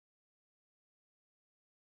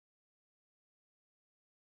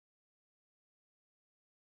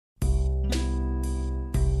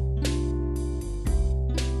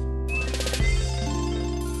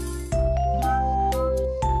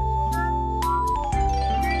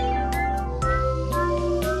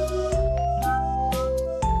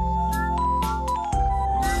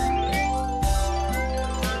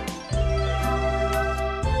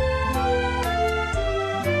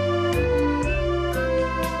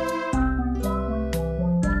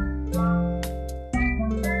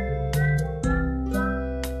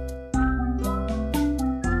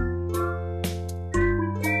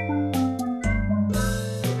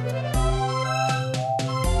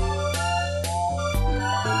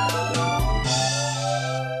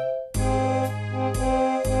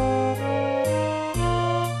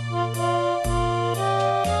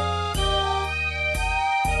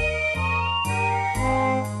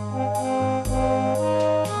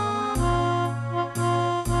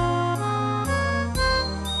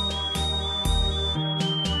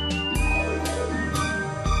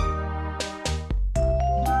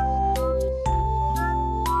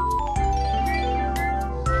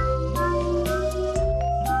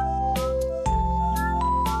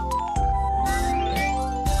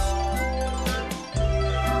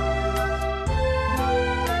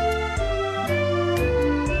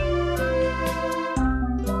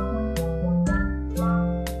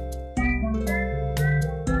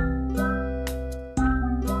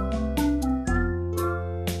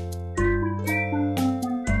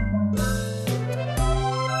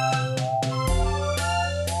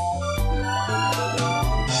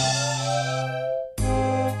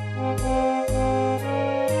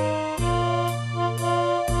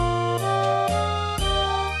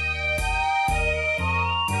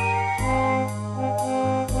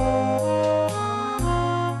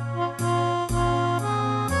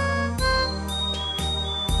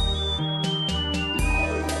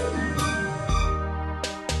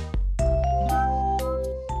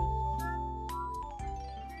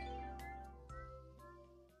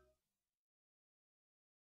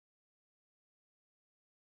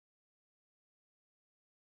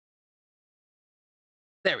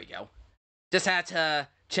There we go. Just had to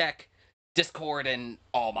check Discord and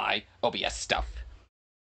all my OBS stuff.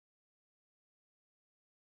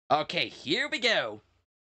 Okay, here we go.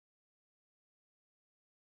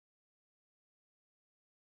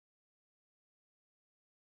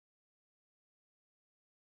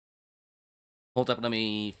 Hold up, let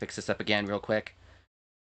me fix this up again real quick.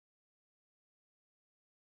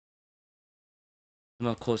 I'm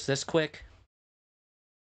gonna close this quick.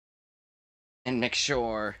 And make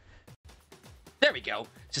sure... There we go.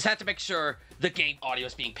 Just had to make sure the game audio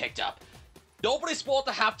is being picked up. Nobody spoiled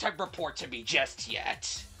the halftime report to me just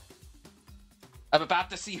yet. I'm about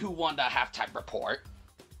to see who won the halftime report.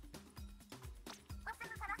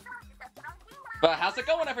 But how's it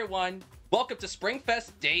going, everyone? Welcome to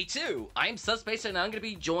Springfest Day 2. I'm Subspace, and I'm going to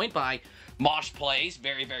be joined by Moshplayz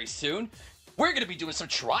very, very soon. We're going to be doing some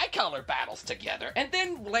Tricolor battles together, and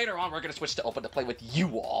then later on, we're going to switch to open to play with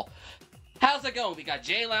you all. How's it going? We got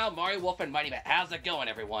J-Loud, Mario Wolf, and Mahi-Mahi. How's it going,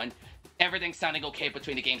 everyone? Everything's sounding okay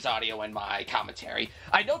between the game's audio and my commentary.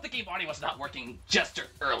 I know the game audio was not working just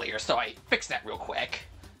earlier, so I fixed that real quick.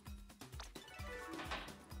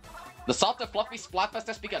 The soft and fluffy Splatfest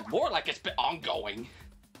has begun. More like it's been ongoing.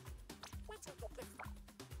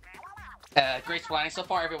 Great planning so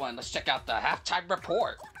far, everyone. Let's check out the halftime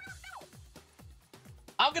report.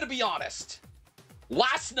 I'm gonna be honest.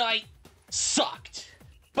 Last night sucked.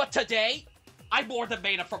 But today, I more than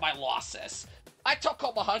made up for my losses. I took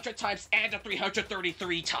home 100 times and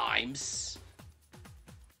 333 times.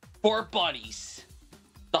 For bunnies.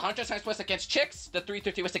 The 100 times was against chicks, the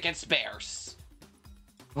 350 was against bears.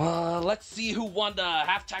 Let's see who won the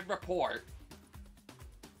halftime report.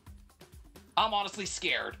 I'm honestly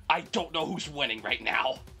scared. I don't know who's winning right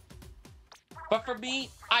now. But for me,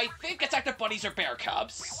 I think it's either bunnies or bear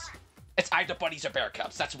cubs. It's either bunnies or bear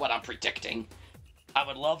cubs. That's what I'm predicting. I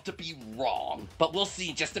would love to be wrong, but we'll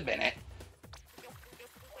see in just a minute.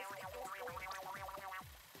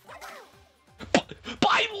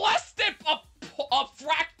 By less than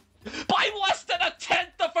by less than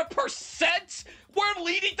 0.1%, we're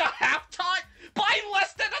leading to halftime. By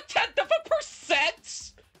less than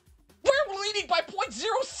 0.1%, we're leading by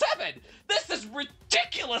 0.07. This is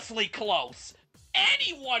ridiculously close.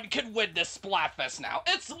 Anyone can win this Splatfest now.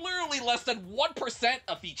 It's literally less than 1%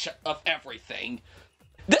 of everything.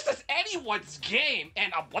 This is anyone's game,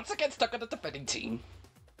 and I'm once again stuck on the defending team.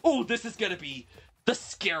 Ooh, this is gonna be the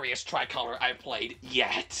scariest Tricolor I've played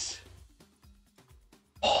yet.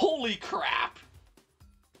 Holy crap.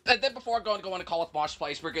 And then before I go on a call with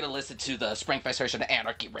Moshplayz, we're gonna listen to the Springfest version of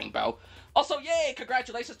Anarchy Rainbow. Also, yay,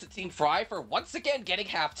 congratulations to Team Fry for once again getting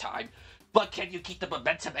halftime. But can you keep the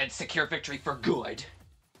momentum and secure victory for good?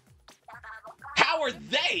 How are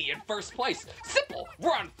they in first place? Simple,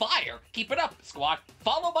 we're on fire. Keep it up, squad.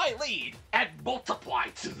 Follow my lead and multiply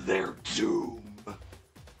to their doom.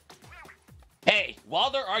 Hey, while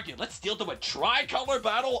they're arguing, let's deal to a Tricolor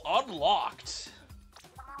battle unlocked.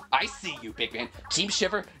 I see you, big man. Team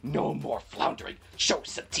Shiver, no more floundering. Show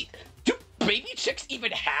some teeth. Do baby chicks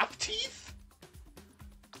even have teeth?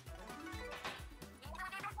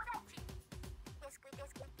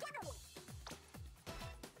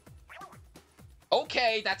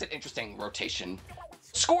 Okay, that's an interesting rotation.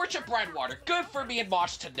 Scorch and Brinewater, good for me and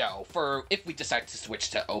Mosh to know for if we decide to switch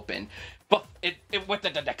to open, but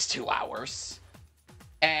within the next 2 hours.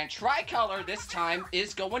 And Tricolor this time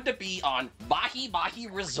is going to be on Mahi-Mahi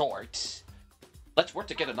Resort. Let's work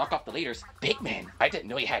together to knock off the leaders. Big man, I didn't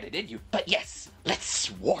know you had it in you, but yes, let's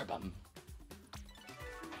swarm them.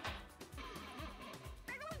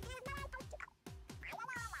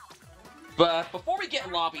 But before we get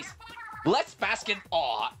in lobbies, let's bask in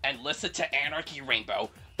awe and listen to Anarchy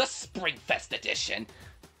Rainbow, the Springfest edition.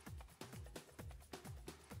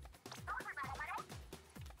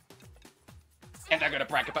 And I'm gonna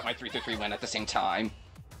brag about my 3-3 win at the same time.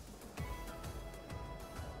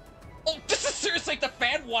 Oh, this is seriously like the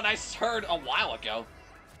fan one I heard a while ago.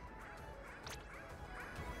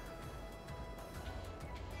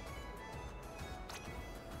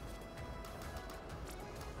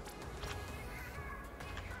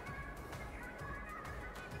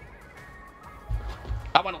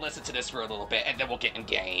 I want to listen to this for a little bit, and then we'll get in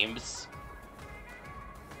games.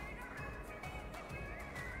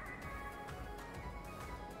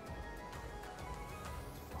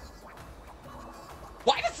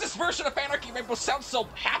 Why does this version of Anarchy Rainbow sound so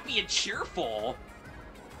happy and cheerful?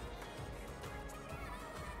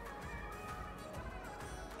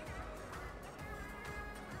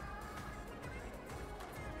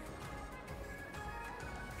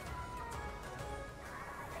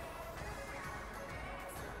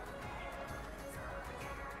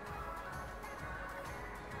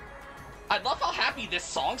 I love how happy this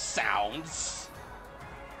song sounds.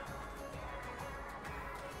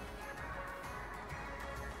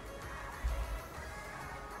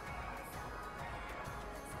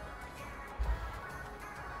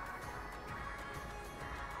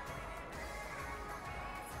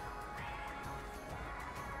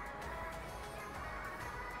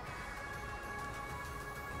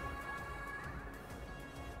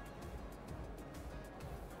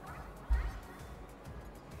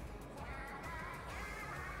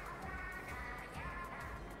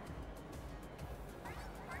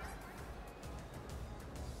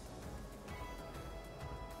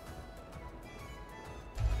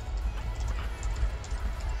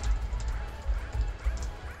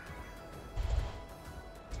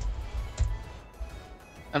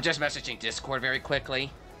 I'm just messaging Discord very quickly.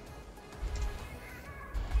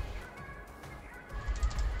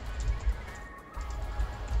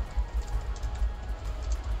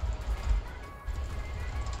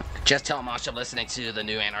 Just tell Mosh I'm listening to the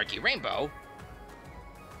new Anarchy Rainbow.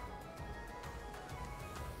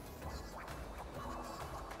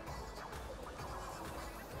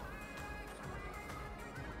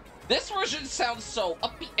 This version sounds so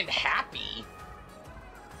upbeat and happy.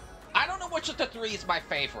 I don't know which of the three is my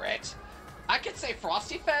favorite. I could say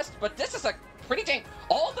Frosty Fest, but this is a pretty dang...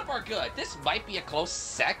 All of them are good. This might be a close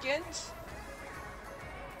second.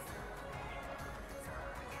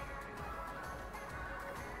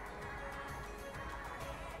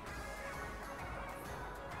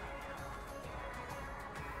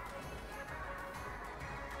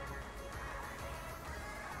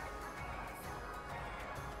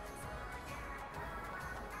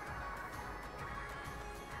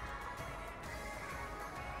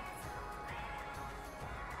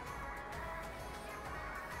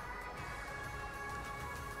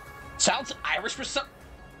 Sounds Irish for some...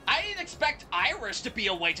 I didn't expect Irish to be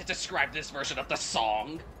a way to describe this version of the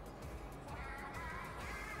song.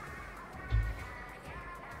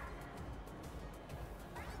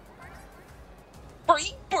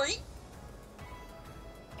 Bree, Bree.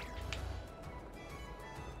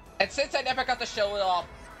 And since I never got to show it off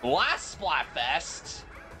last Splatfest,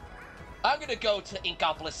 I'm gonna go to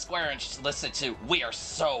Inkopolis Square and just listen to We Are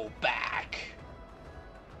So Back.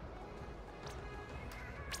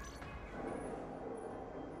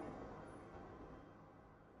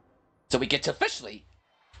 So we get to officially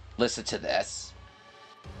listen to this.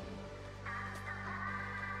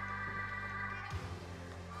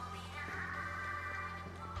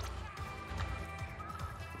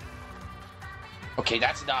 Okay,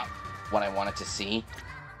 that's not what I wanted to see.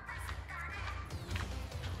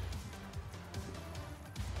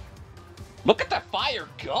 Look at that fire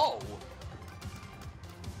go!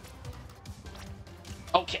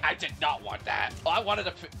 Okay, I did not want that. I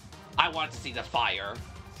wanted to see the fire.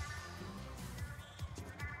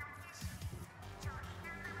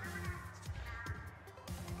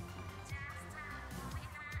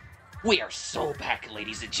 We are so back,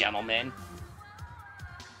 ladies and gentlemen.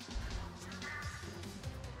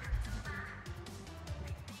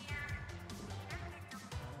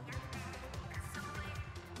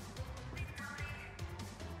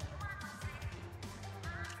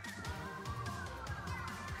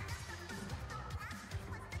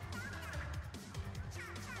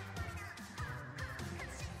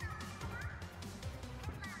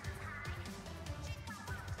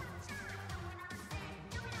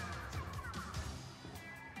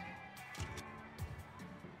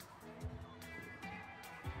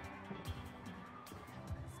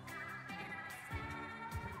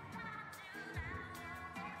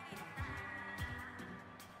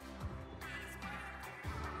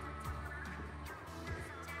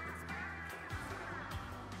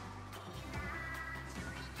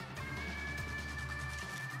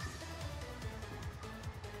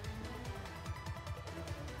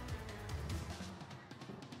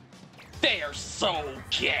 They are so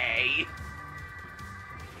gay.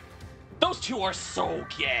 Those two are so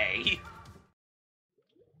gay.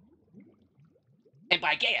 And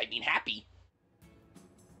by gay, I mean happy.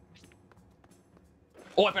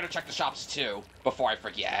 Oh, I better check the shops too, before I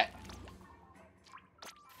forget.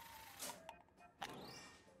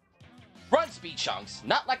 Run, speed chunks.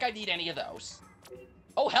 Not like I need any of those.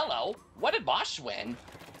 Oh, hello. What did Mosh win?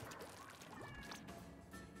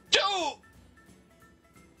 Dude!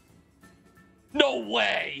 No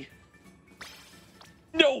way!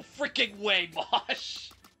 No freaking way, Mosh!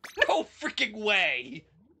 No freaking way!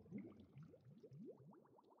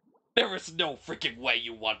 There is no freaking way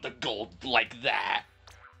you want the gold like that.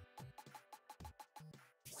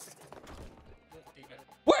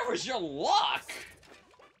 Where is your luck?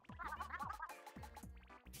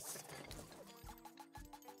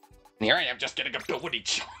 And here I am just getting ability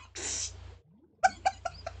chunks.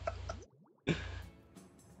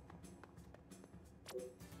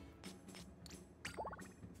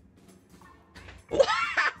 Wow!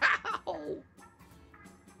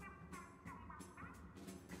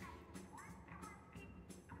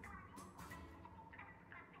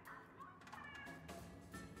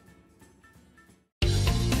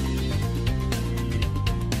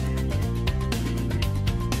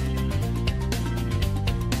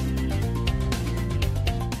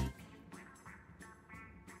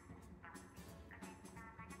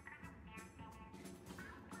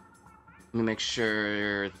 Let me make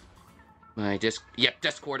sure my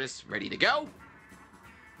Discord is ready to go.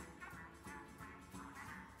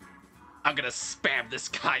 I'm gonna spam this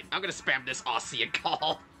guy. I'm gonna spam this Aussian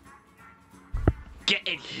call. Get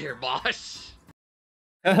in here, Mosh.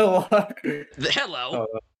 Hello. Hello.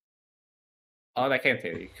 Oh, they can't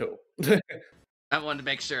hear you. Cool. I wanted to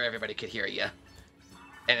make sure everybody could hear you.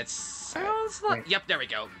 And it's not, yep, there we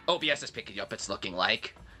go. OBS is picking you up, it's looking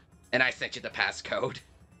like. And I sent you the passcode.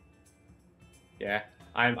 Yeah,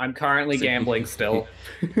 I'm currently gambling still.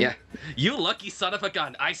 Yeah, you lucky son of a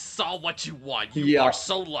gun. I saw what you won. You are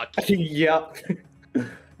so lucky. Yep.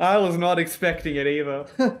 I was not expecting it either.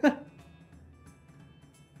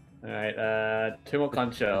 Alright, 2 more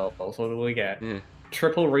conch shells. What do we get?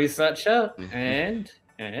 Triple researcher and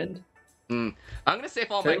I'm gonna save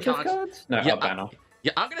all my conch. No, banner.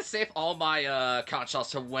 Yeah, I'm gonna save all my conch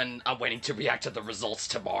shells for when I'm waiting to react to the results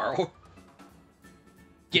tomorrow.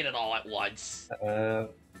 Get it all at once.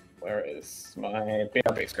 Where is my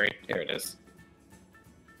BRB screen? Here it is.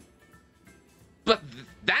 But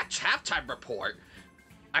that halftime report,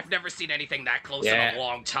 I've never seen anything that close in a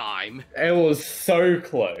long time. It was so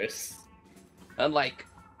close. And like,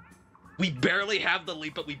 we barely have the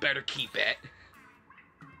lead, but we better keep it.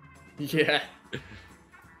 Yeah.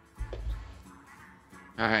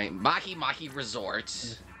 Alright, Mahi-Mahi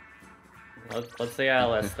Resort. Let's see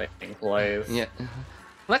how this thing plays. Yeah.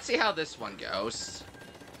 Let's see how this one goes.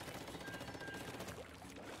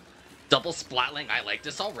 Double splatling, I like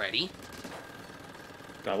this already.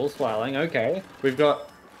 Double splatling, okay. We've got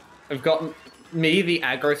me, the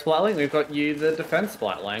aggro splatling. We've got you, the defense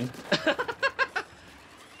splatling.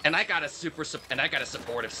 And I got a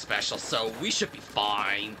supportive special, so we should be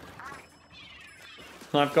fine.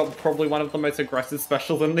 I've got probably one of the most aggressive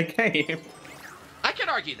specials in the game. I can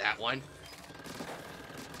argue that one.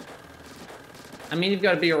 I mean, you've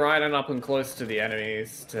got to be right and up and close to the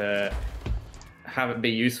enemies to have it be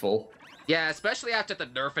useful. Yeah, especially after the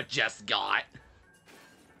nerf it just got.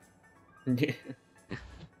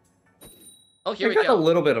 Oh, here we go. I got a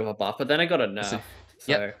little bit of a buff, but then I got a nerf. So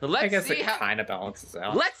yep. I guess it kind of balances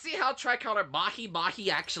out. Let's see how Tricolor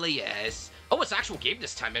Mahi-Mahi actually is. Oh, it's actual game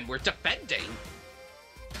this time, and we're defending.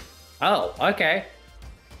 Oh, okay.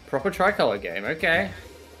 Proper Tricolor game, okay.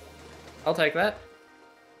 I'll take that.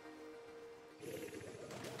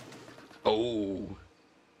 Oh.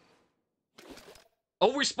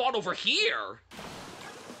 Oh, we spawned over here.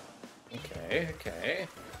 Okay, okay.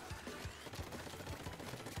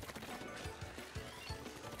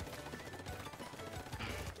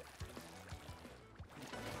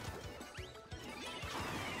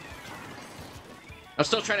 I'm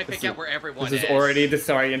still trying to pick out where everyone is. This is already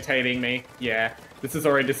disorientating me. Yeah, this is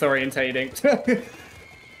already disorientating.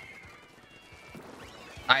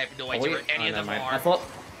 I have no idea where any of them are.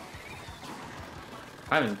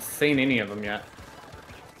 I haven't seen any of them yet.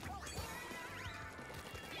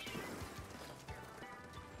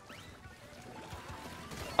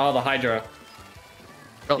 Oh, the Hydra.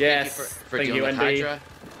 Oh, yes, thank you for dealing with Hydra.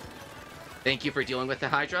 Thank you for dealing with the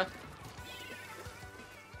Hydra.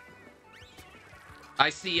 I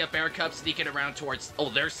see a bear cub sneaking around towards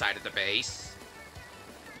their side of the base.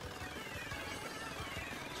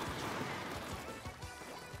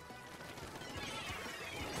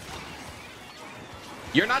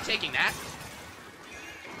 You're not taking that.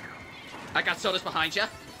 I got sodas behind you.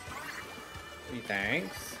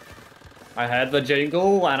 Thanks. I heard the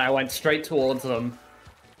jingle and I went straight towards them.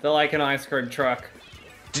 They're like an ice cream truck.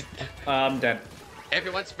 I'm dead.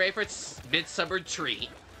 Everyone's favorite midsummer treat.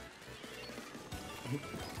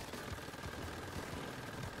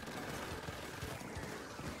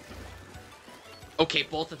 Okay,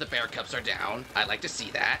 both of the bear cubs are down. I'd like to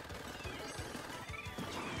see that.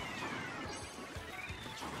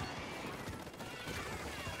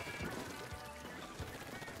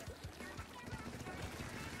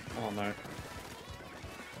 Oh no.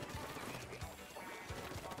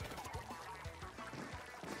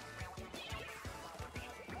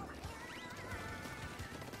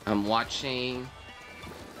 I'm watching.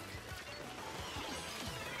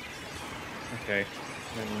 Okay.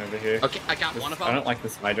 Moving over here. Okay, I got one of them. I don't like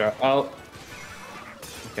this Hydra. Oh.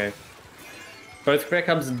 Okay. Both clear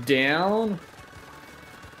comes down.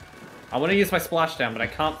 I want to use my splashdown, but I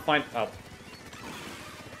can't find... Oh.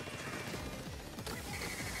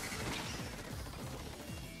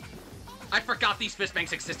 I forgot these fist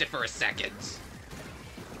banks existed for a second.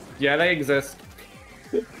 Yeah, they exist.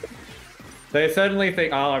 They certainly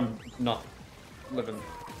think, oh, I'm not living.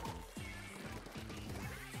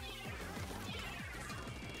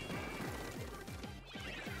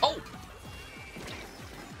 Oh!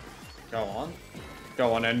 Go on.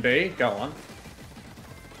 Go on, NB. Go on.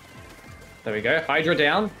 There we go. Hydra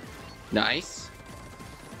down. Nice.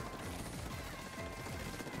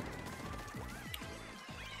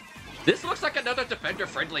 This looks like another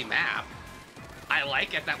defender-friendly map. I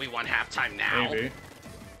like it that we won halftime now. Maybe.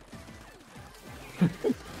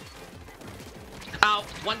 Oh,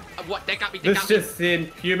 what? They got me. This just in.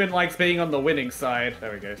 Human likes being on the winning side.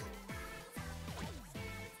 There we go.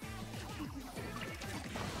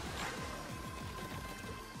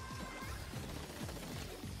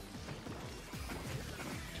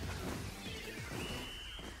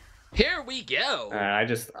 Here we go. I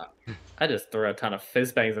just threw a ton of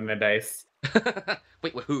fizz bangs in their base.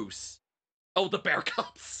 Wait, who's? Oh, the bear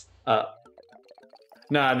cubs.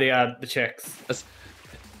 Nah, the chicks.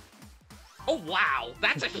 Oh wow,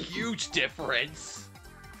 that's a huge difference.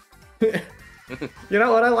 You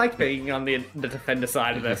know what? I like being on the defender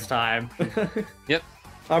side of this time. Yep.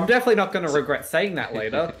 I'm definitely not going to regret saying that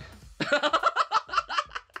later.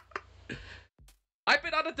 I've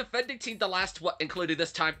been on a defending team the last, including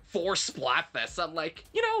this time, 4 Splatfests. I'm like,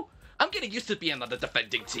 you know, I'm getting used to being on the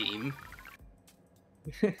defending team.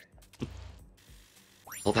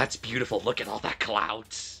 Oh, that's beautiful. Look at all that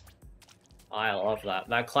clout. I love that.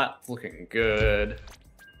 That clout's looking good.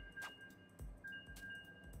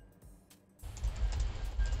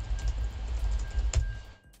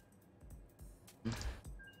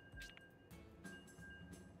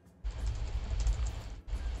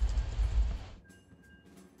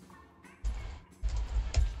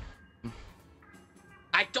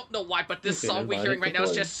 I don't know why, but this song we're hearing right now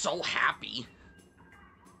is just so happy.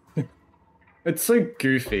 It's so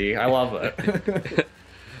goofy. I love it.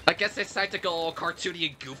 I guess it's time to go all cartoony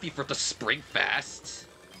and goofy for the Springfest.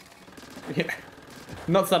 Yeah.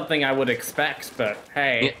 Not something I would expect, but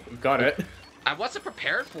hey, Yeah. you got it. I wasn't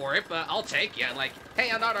prepared for it, but I'll take it. Like,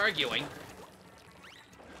 hey, I'm not arguing.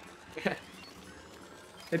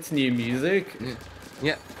 It's new music.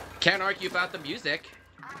 Yeah. Can't argue about the music.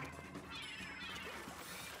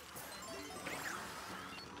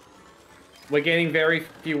 We're getting very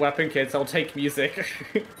few weapon kits. I'll take music.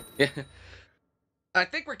 Yeah. I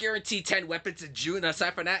think we're guaranteed 10 weapons in June.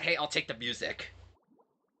 Aside from that, hey, I'll take the music.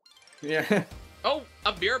 Yeah. Oh,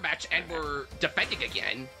 a mirror match, and we're defending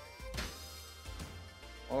again.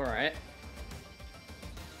 Alright.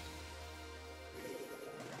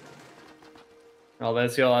 Oh,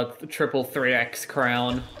 there's your triple 3x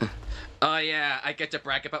crown. Oh yeah, I get to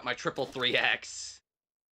brag about my triple 3x.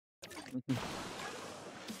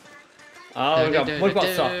 Oh, we've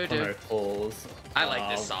got soft no pulls. I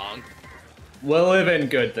like this song. We're living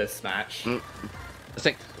good this match. Let's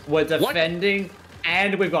think. We're defending,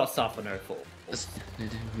 and we've got soft no pulls.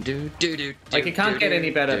 Like, it can't get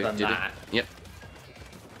any better than that. Yep.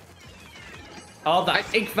 Oh,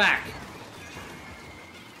 that ink vac!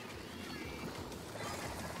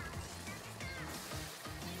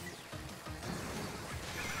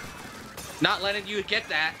 Not letting you get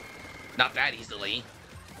that. Not that easily.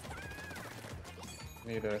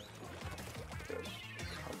 Need a...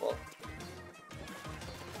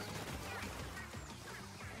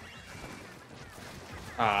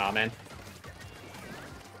 Ah, man.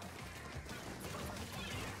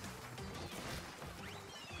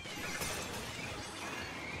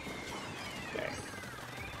 Okay.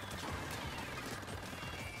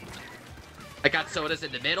 I got sodas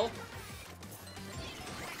in the middle.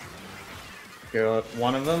 Got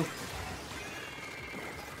one of them.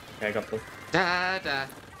 Okay, I got the... Da da.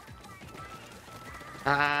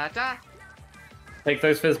 Da da. Take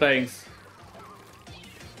those fizz bangs.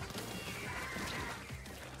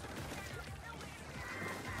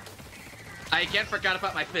 I again forgot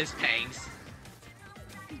about my fizz pangs.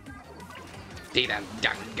 Dee-dum,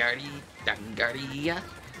 dungardy, dungardy,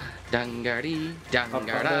 dungardy,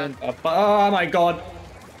 dungarda. Oh my god!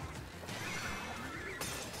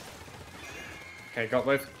 Okay, got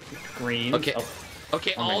both greens. Okay. Oh.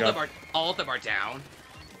 Okay, Oh my all of them are down.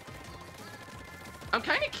 I'm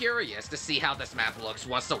kind of curious to see how this map looks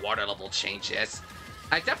once the water level changes.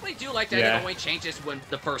 I definitely do like that it only changes when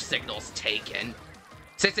the first signal's taken.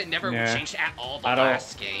 Since it never Yeah. changed at all the I don't-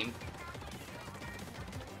 last game.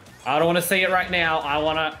 I don't want to see it right now. I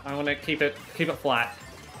wanna keep it flat.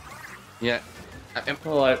 Yeah.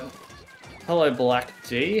 Hello, Black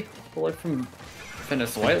G. Hello from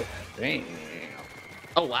Venezuela. Dang.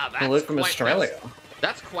 Oh wow, that's Hello from quite, Australia.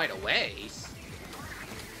 That's quite a ways.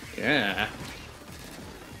 Yeah.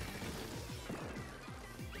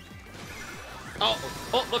 Oh,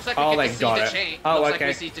 looks like we Oh, get they to see got the it. change. Oh, looks okay. like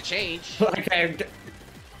we see the change. Okay.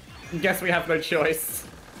 Guess we have no choice.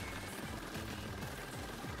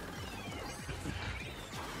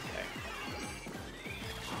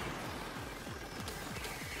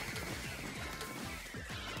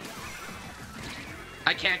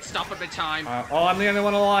 I can't stop him in time. Oh, I'm the only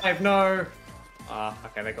one alive. No.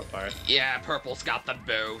 Okay, they got both. Yeah, purple's got them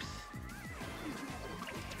both.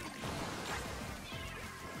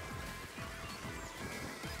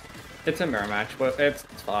 It's a mirror match, but it's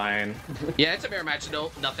fine. Yeah, it's a mirror match.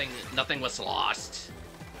 No, nothing was lost.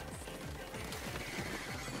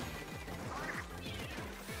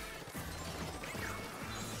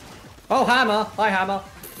 Oh, Hammer! Hi, Hammer.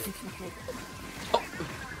 Oh.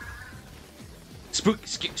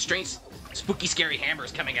 Strange, spooky, scary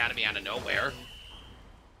hammers coming out of me out of nowhere.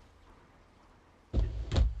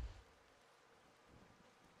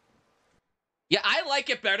 Yeah, I like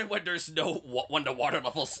it better when there's no when the water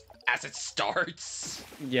levels as it starts.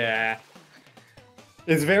 Yeah.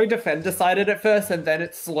 It's very defender-sided at first, and then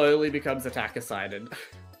it slowly becomes attacker-sided.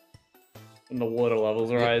 And the water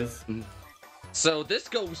levels rise. So this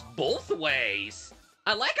goes both ways.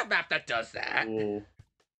 I like a map that does that. Ooh.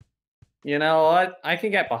 You know what? I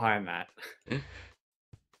can get behind that.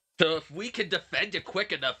 So if we can defend it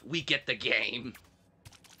quick enough, we get the game.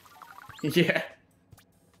 Yeah.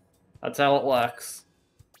 That's how it works.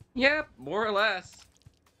 Yep, more or less.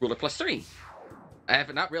 Ruler +3. I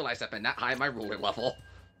have not realized I've been that high in my ruler level.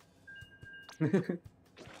 This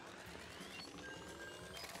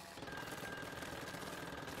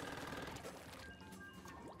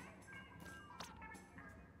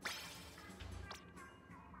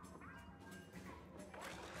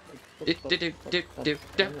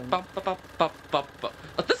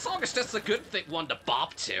song is just a good one to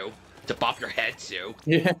bop to bop your head to.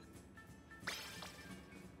 Yeah.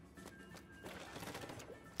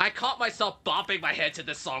 I caught myself bopping my head to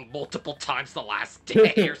this song multiple times the last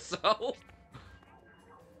day or so.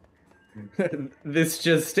 This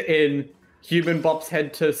just in Human Bop's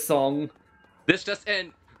head to song. This just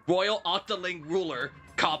in Royal Octoling Ruler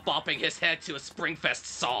caught bopping his head to a Springfest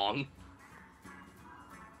song.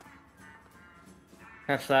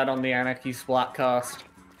 Catch that on the Anarchy Splatcast.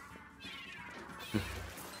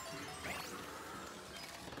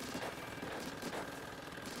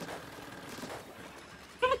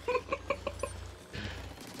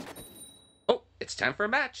 Oh, it's time for a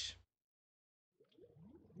match.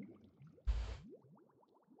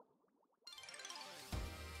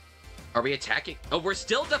 Are we attacking? Oh, we're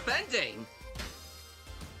still defending!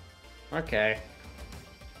 Okay.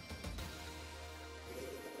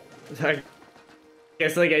 I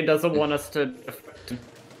guess the game doesn't want us to...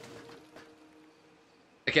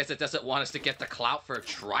 I guess it doesn't want us to get the clout for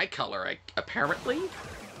Tricolor, apparently?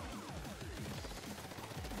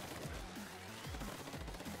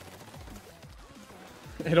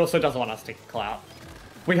 It also doesn't want us to get clout.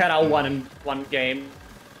 We had our one game.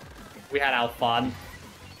 We had our fun.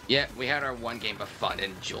 Yeah, we had our one game of fun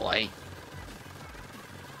and joy.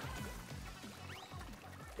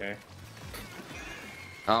 Okay.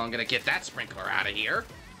 Oh, I'm gonna get that sprinkler out of here.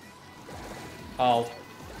 Oh.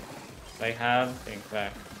 They have ink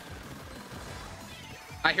back.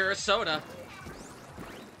 I hear a soda.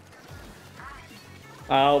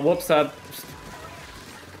 Whoops, I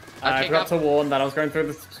Okay, forgot to warn that I was going through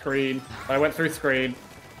the screen. I went through screen.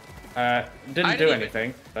 Didn't do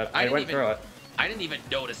anything, but I went through it. I didn't even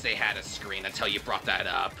notice they had a screen until you brought that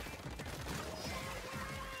up.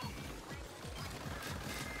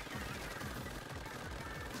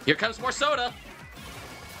 Here comes more soda.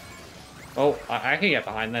 Oh, I can get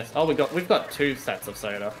behind this. Oh, we've got 2 sets of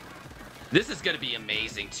soda. This is gonna be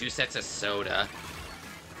amazing. 2 sets of soda.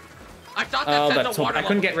 I thought that said the water I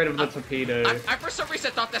couldn't get rid of the torpedo. I for some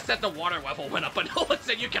reason thought that said the water level went up, but no, it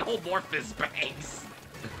said you can hold more fizz bangs.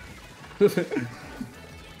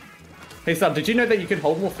 Hey, Sub, did you know that you can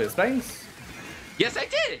hold more fizz bangs? Yes, I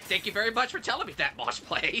did. Thank you very much for telling me that,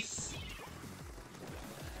 Moshplayz.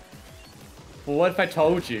 Well, what if I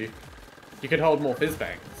told you you could hold more fizz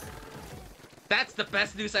bangs? That's the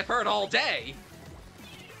best news I've heard all day.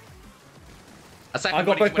 Aside I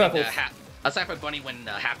got both purples. Aside from Bunny winning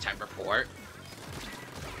the halftime report.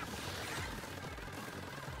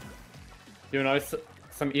 You know,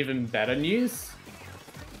 some even better news.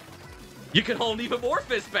 You can hold even more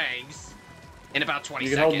fist bangs in about 20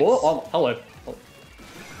 You can seconds. hold more. Oh, hello. Oh.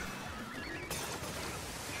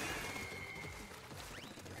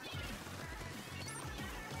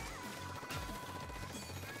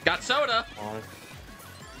 Got soda. Oh.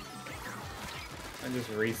 I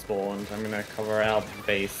just respawned. I'm gonna cover our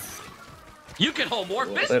base. You can hold more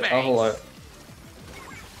fist Oh, bangs. hello.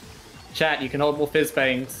 Chat, you can hold more fizz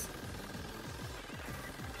bangs.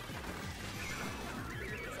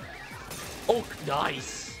 Oh,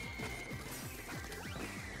 nice.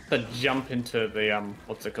 To jump into the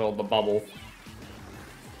what's it called, the bubble.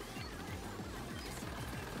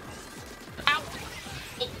 Ow.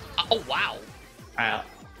 Oh wow. Ow.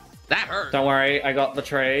 That hurt. Don't worry, I got the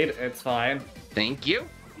trade. It's fine. Thank you.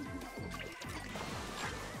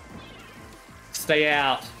 Stay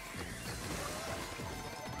out.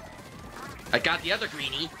 I got the other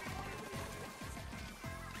greenie.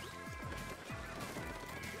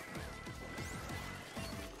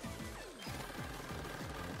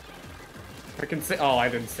 I can see. Oh, I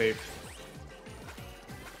didn't see.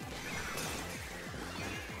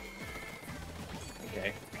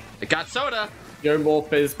 Okay. I got soda. No more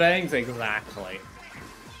fizz bangs? Exactly.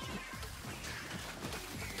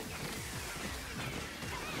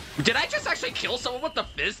 Did I just actually kill someone with the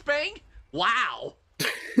fizz bang? Wow.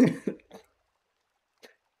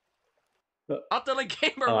 Ultimate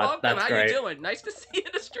Gamer, Oh, welcome. that's How great. you doing? Nice to see you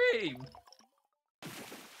in the stream.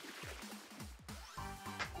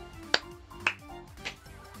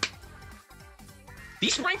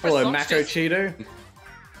 These Springfest Hello, songs Macho just, Cheeto.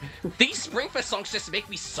 these Springfest songs just make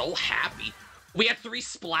me so happy. We have 3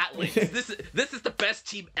 Splatlings. this is the best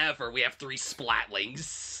team ever. We have 3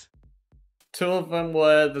 Splatlings. 2 of them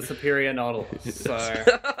were the superior Nautilus, so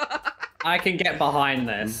I can get behind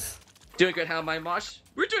this. Doing good, how am I, Mosh?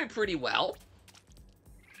 We're doing pretty well.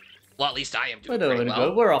 Well, at least I am We're doing doing pretty well.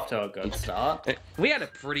 good. We're off to a good start. We had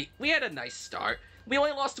a nice start. We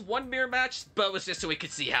only lost 1 mirror match, but it was just so we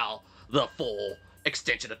could see how the full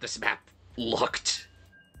extension of this map looked.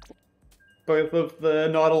 Both of the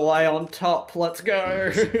Nautilus on top. Let's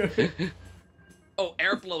go. Oh,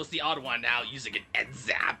 Airflow is the odd one now using an end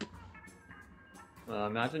zap. Well,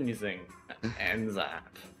 imagine using an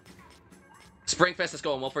zap. Springfest is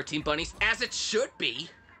going well for Team Bunnies, as it should be.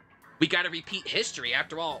 We gotta repeat history.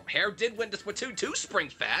 After all, Hare did win the Splatoon 2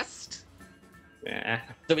 Springfest. Yeah.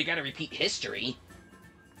 So we gotta repeat history.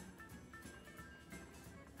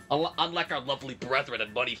 Unlike our lovely brethren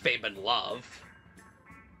in Money, Fame, and Love.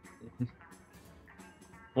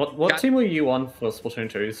 What team were you on for Splatoon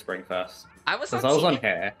 2 Springfest? I was Because I was on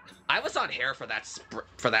Hare. I was on Hare for that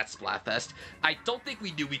Splatfest. I don't think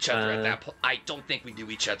we knew each other at that point. I don't think we knew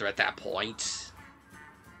each other at that point.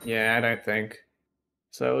 Yeah, I don't think.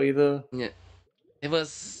 So either. Yeah. It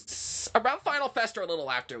was around Final Fest or a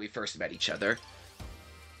little after we first met each other.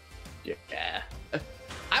 Yeah.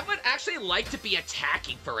 I would actually like to be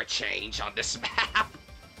attacking for a change on this map.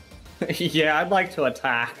 Yeah, I'd like to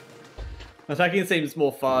attack. Attacking seems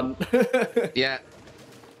more fun. Yeah.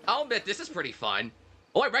 I'll admit, this is pretty fun.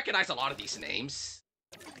 Oh, I recognize a lot of these names.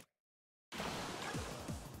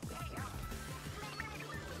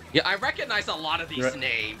 Yeah, I recognize a lot of these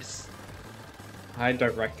names. I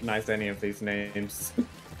don't recognize any of these names.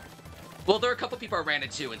 Well, there are a couple people I ran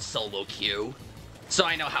into in solo queue, so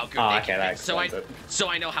I know how good they can be. So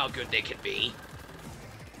I know how good they can be.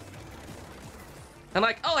 I'm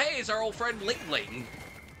like, oh hey, it's our old friend Ling Ling.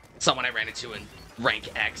 Someone I ran into in rank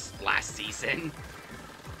X last season.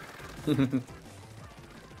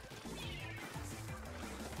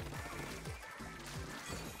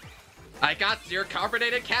 I got zero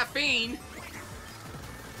carbonated caffeine.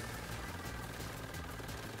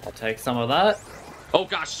 I'll take some of that. Oh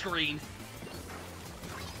gosh, screen.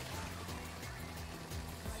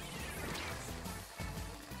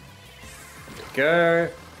 Go.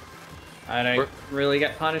 I don't really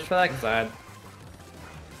get punished for that because I had...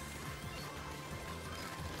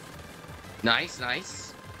 Nice,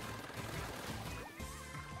 nice.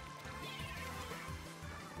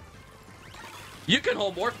 You can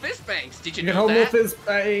hold more fist bangs. Did you know that? You can hold more fizz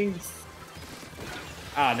bangs.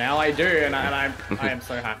 Ah, now I do, and I am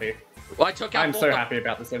so happy. Well, I took out I'm so happy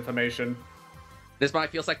about this information. This probably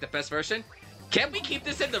feels like the best version. Can't we keep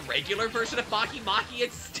this in the regular version of Mahi-Mahi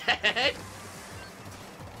instead?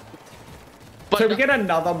 But So we get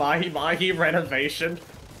another Mahi-Mahi renovation.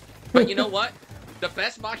 But you know what? The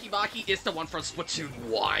best Mahi-Mahi is the one from Splatoon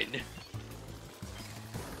 1.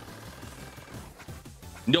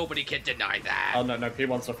 Nobody can deny that. Oh no, he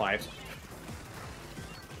wants to fight.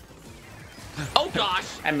 Oh gosh!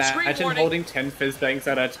 Imagine holding 10 fizz bangs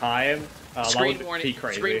at a time. Screen that would warning. be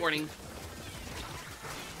crazy. Screen warning.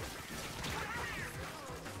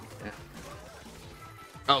 Yeah.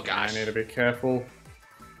 Oh gosh. I need to be careful.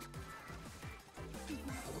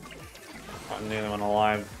 I'm the only one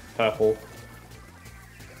alive. Purple.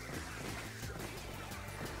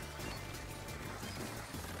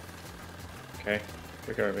 Okay,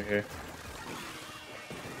 we go over here.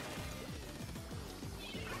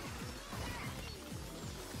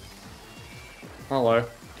 Hello.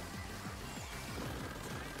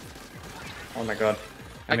 Oh my god.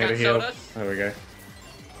 I need to heal. sodas. There we go.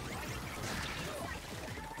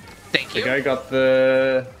 Thank you. The guy got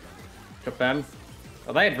them.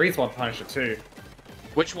 Oh, they had Respawn Punisher too.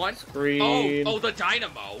 Which one? Screen. Oh, the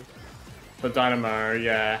Dynamo. The Dynamo,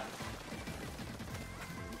 yeah.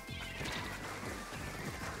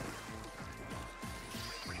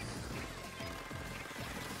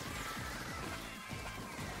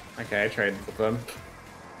 Okay, I traded with them.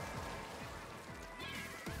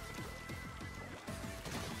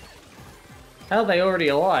 How are they already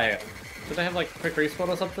alive? Did they have like quick respawn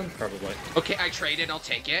or something? Probably. Okay, I traded. I'll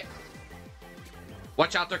take it.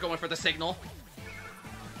 Watch out, they're going for the signal.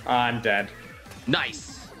 I'm dead.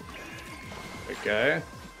 Nice. There we go.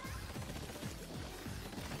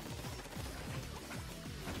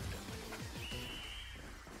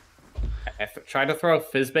 I tried to throw a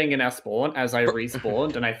fizzbang in our spawn as I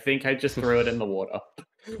respawned, and I think I just threw it in the water.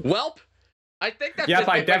 Welp, I think that. Yep,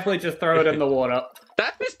 I definitely just threw it in the water.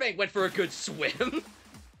 That fizzbang went for a good swim.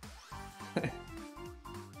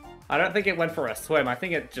 I don't think it went for a swim. I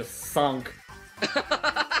think it just sunk.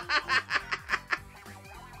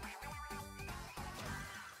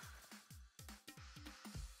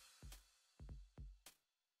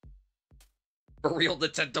 For real,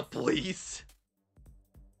 Nintendo, please.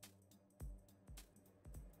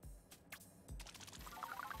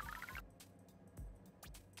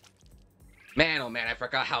 Man, oh man, I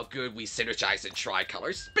forgot how good we synergize in Tricolor.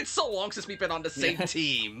 It's been so long since we've been on the same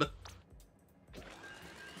team.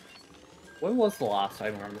 When was the last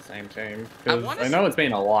time we were on the same team? I know it's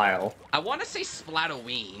been a while. I want to say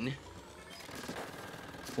Splatoon.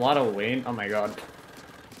 Splatoon? Oh my god.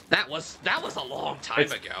 That was a long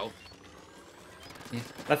time ago. Yeah.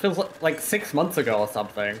 That feels like 6 months ago or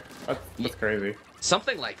something. That's crazy.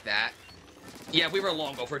 Something like that. Yeah, we were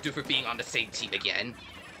long overdue for being on the same team again.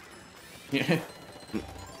 Yeah.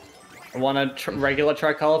 I want a regular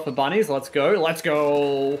Tricolor for bunnies. Let's go. Let's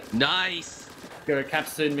go. Nice. Go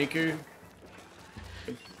Capsule Miku.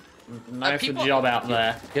 Nice job out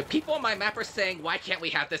there. Yeah, people on my map are saying, why can't we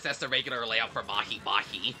have this as the regular layout for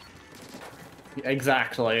Mahi-Mahi?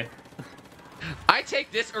 Exactly. I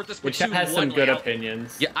take this or this with 2-1 layout. Which has some good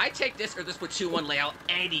opinions. Yeah, I take this or this with 2-1 layout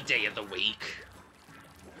any day of the week.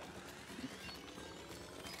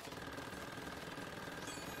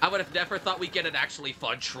 I would have never thought we'd get an actually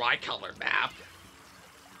fun Tricolor map.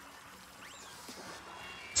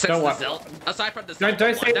 Aside from the Zelda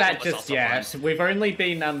don't say one, that just yet. Fun. We've only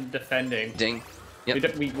been defending. Ding.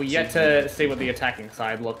 Yep. We yet to see what the attacking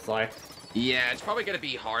side looks like. Yeah, it's probably going to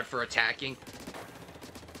be hard for attacking.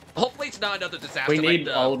 Hopefully it's not another disaster. We need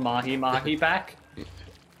like old Mahi-Mahi back.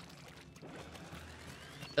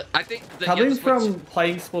 I think coming from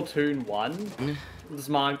playing Splatoon 1, this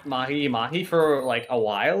Mahi-Mahi for like a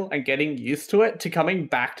while and getting used to it, to coming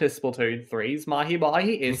back to Splatoon 3's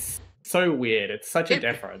Mahi-Mahi is so weird. It's such a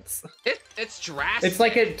difference. It's drastic. It's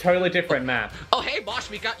like a totally different map. Oh hey Mosh,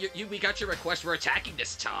 we got your request for attacking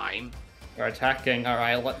this time. We're attacking. All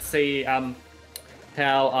right, let's see how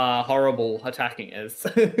horrible attacking is.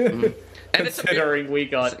 Considering we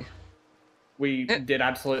did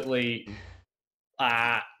absolutely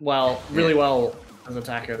really well as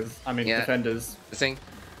attackers. I mean defenders.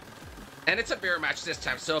 And it's a mirror match this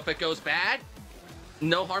time, so if it goes bad,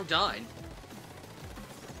 no harm done.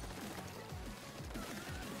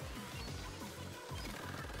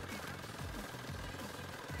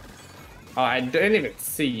 Oh, I don't even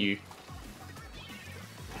see you.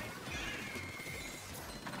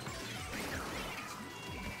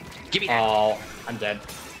 Give me that. Oh, I'm dead.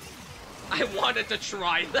 I wanted to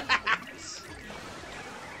try that.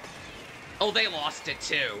 Oh, they lost it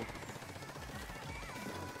too.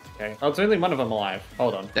 Okay. Oh, it's only one of them alive.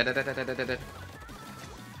 Hold on.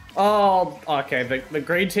 Oh, okay. The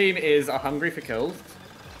green team is hungry for kills.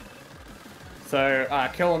 So,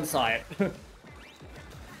 kill on sight.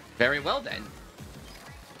 Very well then.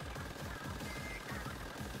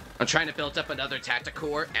 I'm trying to build up another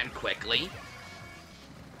Tacticore and quickly.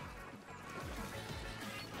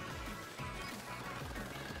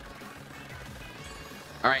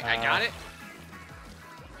 Alright, I got it.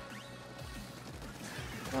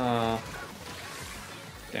 Oh.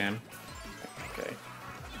 Damn. Okay.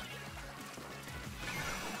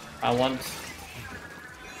 I want...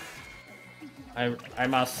 I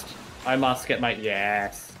must get my...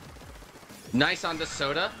 Yes. Nice on the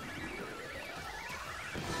soda.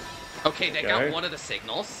 Okay, they got one of the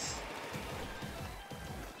signals.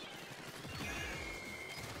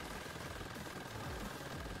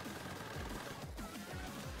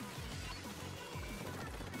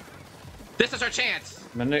 This is our chance.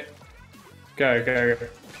 Minute. Go, go, go.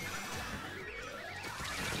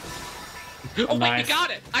 Oh, Nice. wait, we got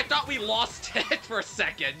it! I thought we lost it for a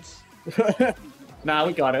second. Nah,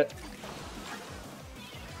 we got it.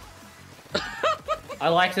 I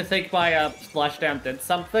like to think my splashdown did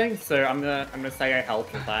something, so I'm gonna say I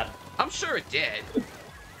helped with that. I'm sure it did.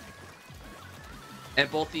 And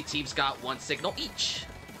both the teams got one signal each.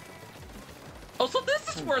 Oh, so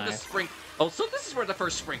this is where nice. so this is where the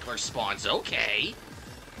first sprinkler spawns. Okay.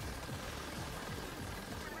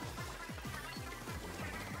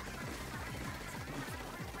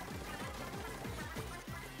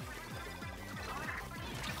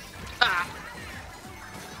 Ah.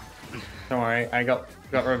 Don't worry, I got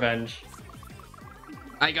revenge.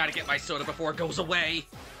 I gotta get my soda before it goes away.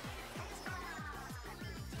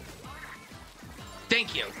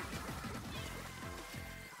 Thank you.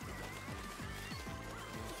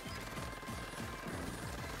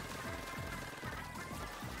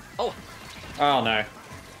 Oh. Oh no.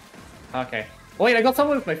 Okay. Wait, I got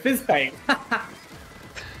someone with my fizz paint.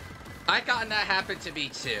 I gotten that happen to me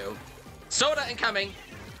too. Soda incoming.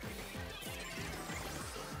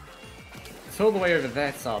 It's all the way over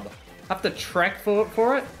there, Sub. Have to trek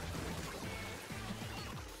for it?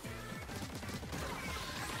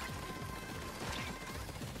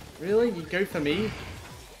 Really? You go for me?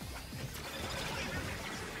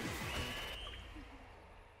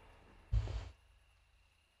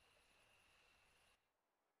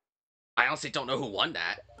 I honestly don't know who won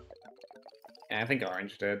that. Yeah, I think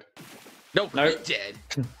Orange did. No, Nope. we did.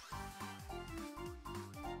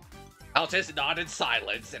 I'll just nod in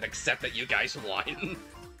silence and accept that you guys won.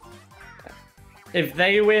 If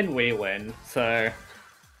they win, we win, so...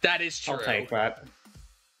 That is true. I'll take that.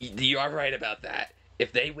 You are right about that.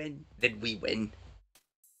 If they win, then we win.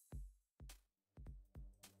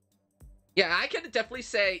 Yeah, I can definitely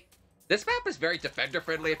say this map is very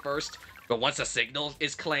defender-friendly at first, but once a signal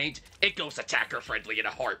is claimed, it goes attacker-friendly in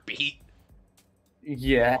a heartbeat.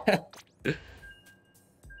 Yeah.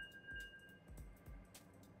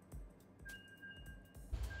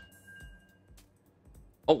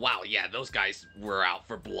 Oh wow, yeah, those guys were out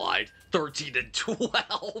for blood. 13 and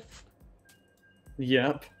 12.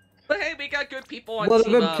 Yep. But hey, we got good people on One of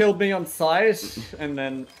team them up. killed me on sight, and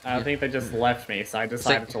then I think they just left me, so I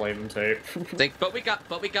decided to leave them too.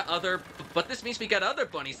 But this means we got other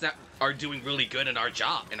bunnies that are doing really good in our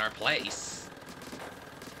job, in our place.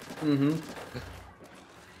 Mm-hmm.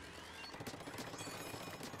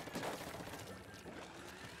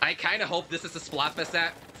 I kind of hope this is a Splatfest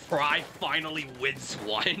that Fry finally wins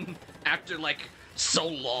one after like so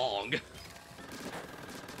long.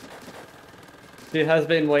 She has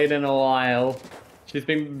been waiting a while. She's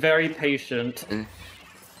been very patient.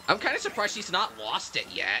 I'm kind of surprised she's not lost it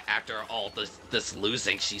yet after all this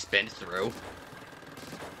losing she's been through.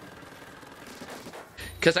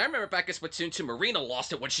 Because I remember back in Splatoon 2, Marina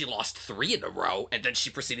lost it when she lost 3 in a row, and then she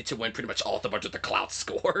proceeded to win pretty much all the bunch of the cloud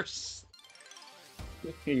scores.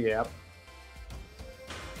 Yep.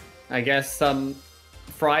 I guess,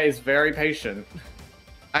 Fry is very patient.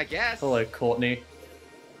 I guess. Hello, Courtney.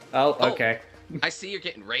 Oh, okay. I see you're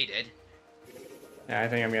getting raided. Yeah, I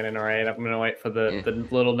think I'm getting a raid. I'm gonna wait for the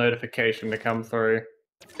little notification to come through.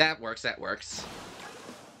 That works, that works.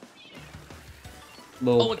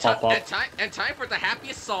 Little pop up. And time for the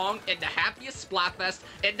happiest song, and the happiest Splatfest,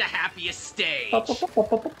 and the happiest stage.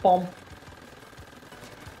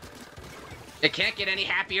 It can't get any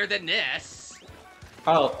happier than this.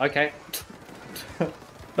 Oh, okay.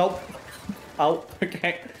 Nope. Oh,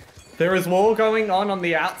 okay. There is war going on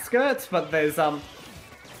the outskirts, but there's a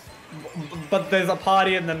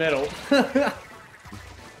party in the middle.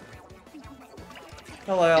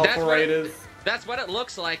 Hello, Alpha Raiders. That's what it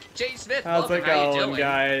looks like. Jay Smith, How's welcome. it How you going, doing?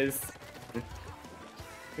 guys?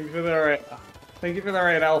 Thank you for the raid. Thank you for the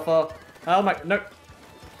raid, Alpha. Oh my, no.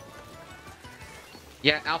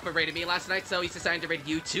 Yeah, Alpha raided me last night, so he's decided to raid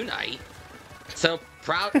you tonight. So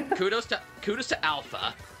proud, kudos to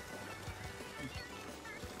Alpha.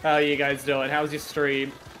 How are you guys doing? How's your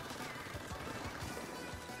stream?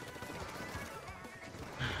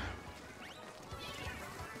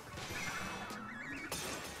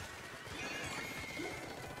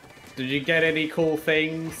 Did you get any cool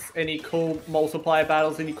things? Any cool multiplayer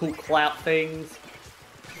battles? Any cool clout things?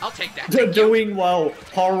 I'll take that. Doing well.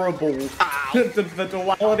 Horrible. Ow. the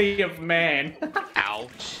duality of man.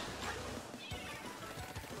 Ouch.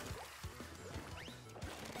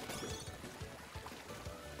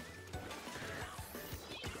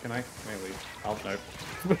 Can I leave? Oh, no.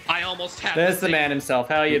 I almost had There's the man himself.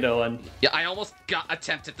 How are you doing? Yeah, I almost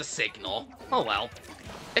attempted the signal. Oh well.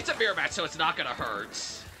 It's a mirror match, so it's not gonna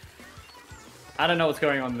hurt. I don't know what's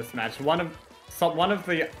going on in this match. One of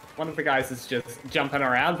the guys is just jumping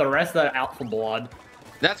around. The rest are out for blood.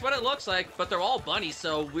 That's what it looks like, but they're all bunnies,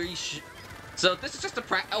 so so this is just a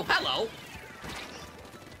oh, hello.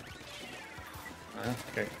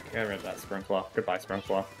 Okay, get rid of that sprinkler. Goodbye,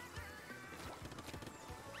 sprinkler.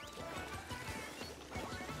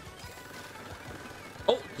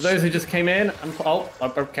 Oh, for those who just came in,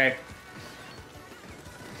 okay.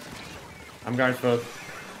 I'm going for...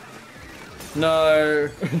 No.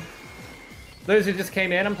 Those who just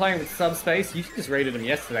came in, I'm playing with Subspace. You just raided him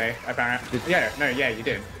yesterday, apparently. Yeah, you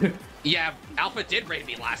did. Yeah, Alpha did raid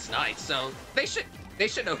me last night, so they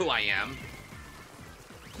should know who I am.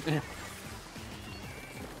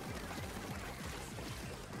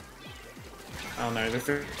 Oh no, this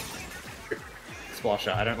is...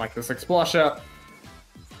 Explosion. I don't like this Explosion.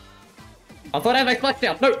 I thought I had my flex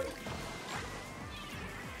down. No!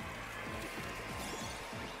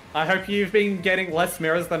 I hope you've been getting less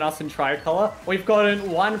mirrors than us in Tricolor. We've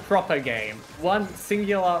gotten one proper game. One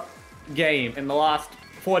singular game in the last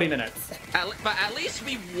 40 minutes. But at least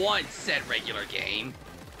we won said regular game.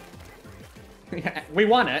 Yeah, we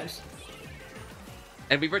won it.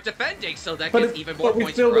 And we were defending, so that gives even more points for us. But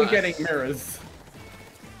we still were us. getting mirrors.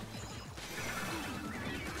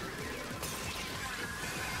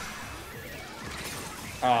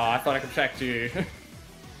 Oh, I thought I could check you.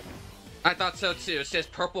 I thought so too. It's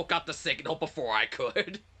just Purple got the signal before I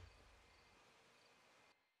could.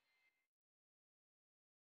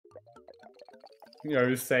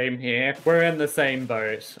 Yo, same here. We're in the same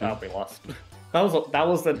boat. Oh, we lost. That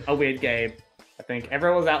was a weird game. I think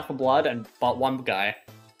everyone was out for blood, but one guy.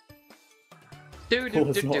 Who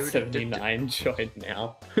was not 79 joined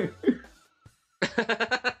now.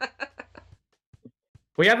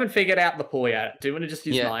 We haven't figured out the pool yet. Do you want to just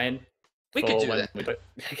use 9? We could do that.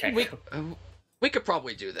 Okay. We could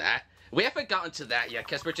probably do that. We haven't gotten to that yet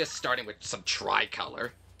because we're just starting with some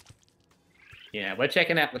Tricolor. Yeah, we're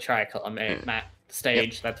checking out the Tricolor map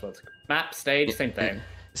stage. Yep. That's what's map stage. Same thing.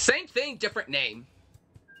 Same thing, different name.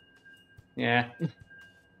 Yeah.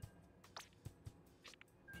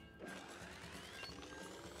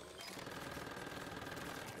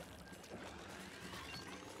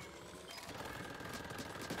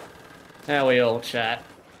 How we all chat?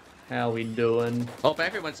 How we doing?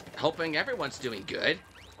 Hoping everyone's doing good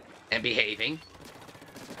and behaving.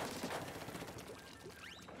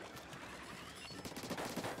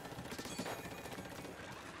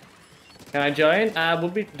 Can I join? We'll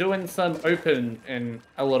be doing some open in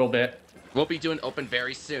a little bit. We'll be doing open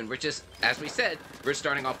very soon. We're just, as we said, we're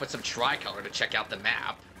starting off with some Tricolor to check out the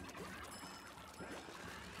map.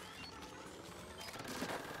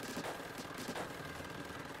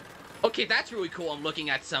 Okay, that's really cool. I'm looking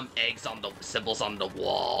at some eggs on the symbols on the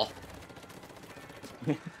wall.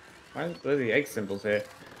 Why are the egg symbols here?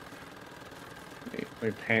 We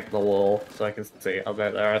paint the wall so I can see. I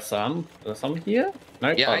bet there are some. Are there some here? No,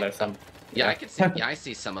 yeah, there's some. Yeah, I can see. Yeah, I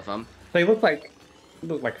see some of them. They look like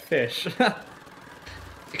fish.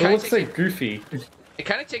 It looks so goofy. It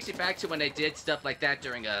kind of takes you back to when they did stuff like that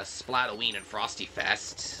during a Splatoon and Frosty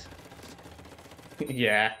Fest.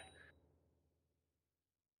 Yeah.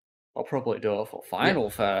 I'll probably do it for Final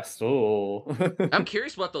Fest. Ooh. I'm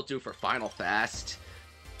curious what they'll do for Final Fest.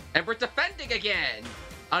 And we're defending again!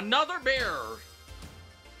 Another mirror!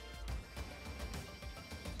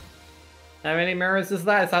 How many mirrors is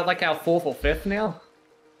that? Is that like our 4th or 5th now?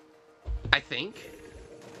 I think.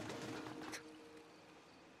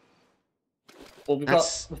 Well, we've got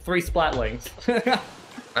 3 Splatlings.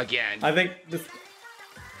 Again. I think this...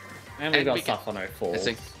 And we've got stuff on 04.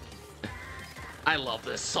 I love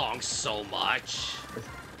this song so much.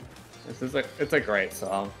 It's a great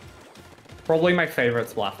song. Probably my favorite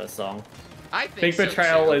Splatoon song. I think Big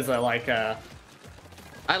Betrayal is like a...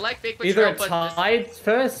 I like Big Betrayal, either tied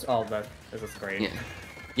first... Oh, there's a screen.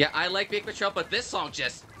 Yeah, I like Big Betrayal, but this song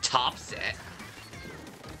just tops it.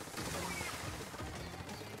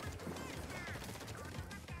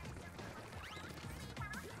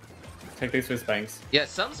 Take these fizz bangs. Yeah,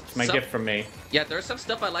 it's my gift from me. Yeah, there's some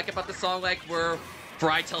stuff I like about the song, like where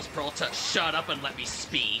Bri tells Pearl to shut up and let me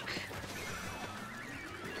speak.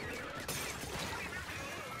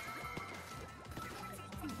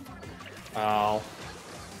 Oh.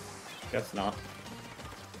 Guess not.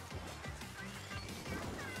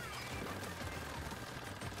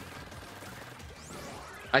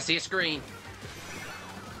 I see a screen.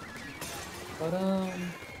 But,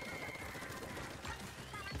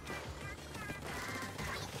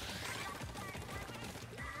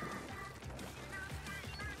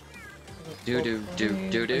 Do.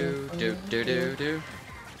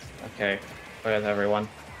 Okay, where's everyone?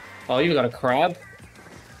 Oh, you got a crab?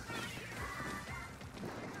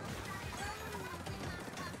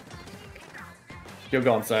 You're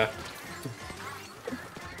gone, sir.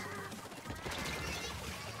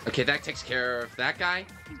 Okay, that takes care of that guy.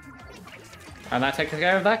 And that takes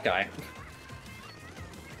care of that guy.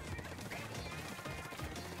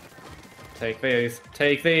 Take these.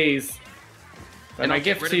 Take these. And I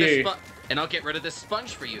gift to you. And I'll get rid of this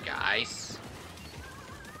sponge for you guys.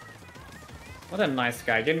 What a nice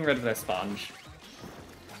guy, getting rid of the sponge.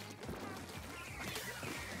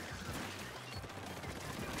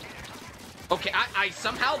 Okay, I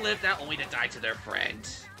somehow lived that only to die to their friend.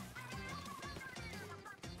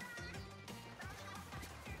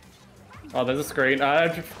 Oh, there's a screen.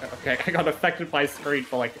 Okay, I got affected by a screen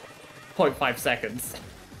for like 0.5 seconds.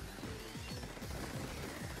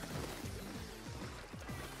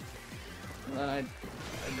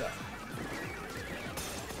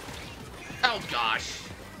 Oh gosh.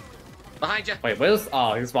 Behind you. Wait, where's...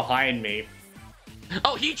 Oh, he's behind me.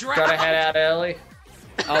 Oh, he drowned! Gotta head out early.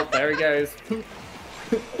 Oh, there he goes.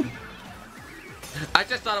 I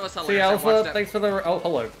just thought it was hilarious. See, Alpha, thanks for the... Oh,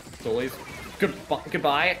 hello, Stoolies.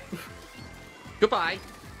 Goodbye. Goodbye.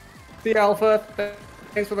 See, Alpha,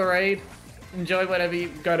 thanks for the raid. Enjoy whatever you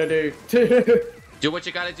gotta do. Do what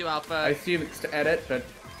you gotta do, Alpha. I assume it's to edit, but...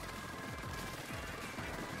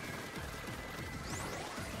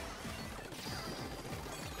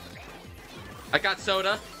 I got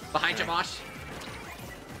soda. Behind you, Mosh.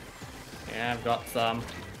 Yeah, I've got some.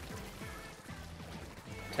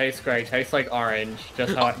 Tastes great. Tastes like orange.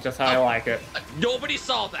 Just how I like it. Nobody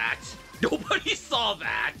saw that. Nobody saw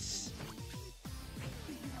that.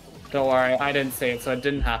 Don't worry, I didn't see it, so it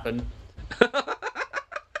didn't happen.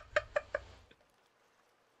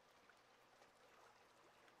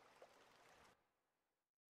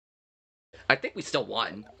 I think we still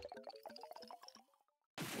won.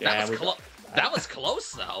 Yeah, that was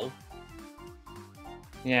close, though.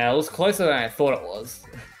 Yeah, it was closer than I thought it was.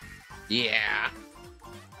 Yeah.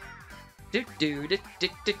 Do do do do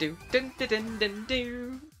do do dun dun dun dun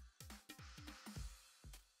do.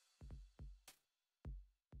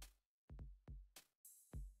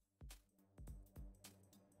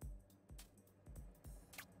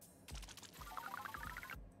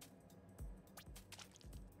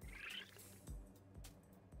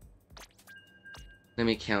 Let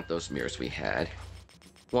me count those mirrors we had.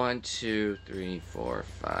 1, 2, 3, 4,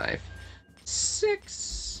 5,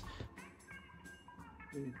 6.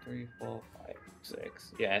 2, 3, 4, 5,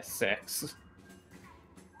 6. Yeah, 6.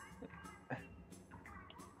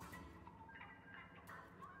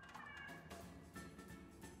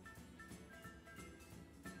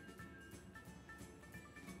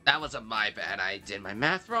 That wasn't my bad. I did my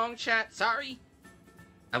math wrong, chat. Sorry.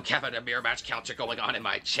 I'm having a mirror match counter going on in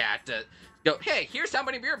my chat to go, hey, here's how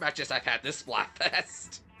many mirror matches I've had this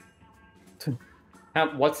Splatfest.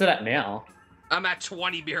 What's it at now? I'm at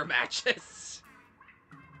 20 mirror matches.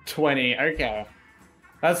 20, okay.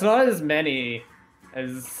 That's not as many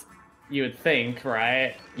as you would think,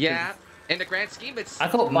 right? Yeah, in the grand scheme, it's I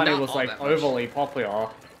thought Bunny was like overly popular.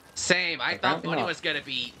 Same, I thought Bunny was gonna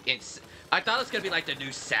be, I thought it was gonna be like the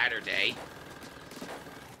new Saturday.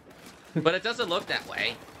 But it doesn't look that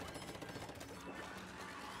way.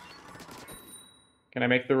 Can I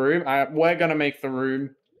make the room? We're gonna make the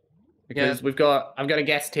room. Because I've got a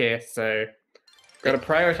guest here, so gotta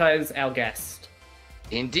prioritize our guest.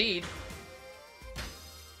 Indeed.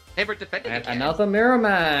 Hey, we're defending and again. Another mirror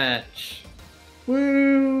match.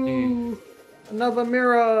 Woo! Another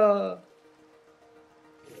mirror.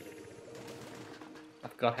 I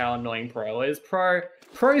forgot how annoying Pro is.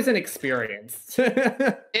 Pro's an experience.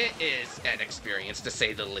 It is an experience, to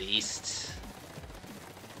say the least.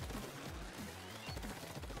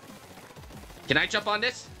 Can I jump on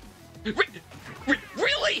this?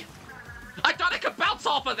 Really? I thought I could bounce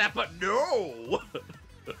off of that, but no!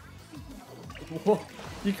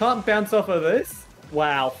 You can't bounce off of this?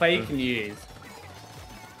 Wow, fake news.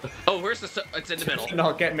 Oh, where's the... It's in the middle. Do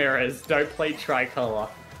not get mirrors. Don't play Tricolor.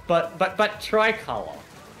 But Tricolor.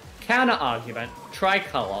 Counter argument.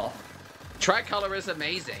 Tricolor. Tricolor is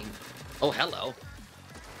amazing. Oh, hello.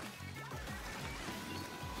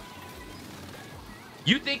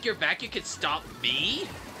 You think your vacuum can stop me?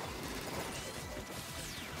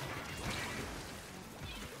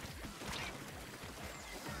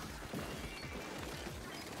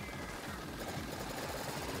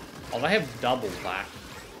 Oh, they have double that.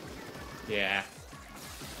 Yeah.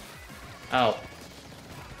 Oh.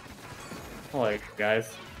 Hello,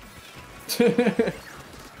 guys.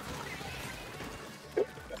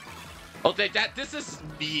 Oh, this is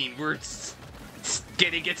mean. We're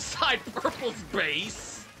getting inside Purple's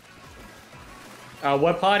base.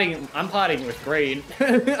 We're partying. I'm partying with Green.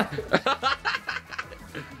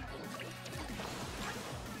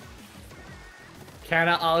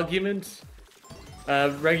 Counter argument.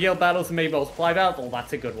 Regular battles and me multiply battle.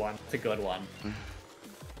 That's a good one. It's a good one.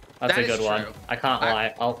 That's a good one. I can't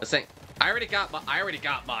lie. I already got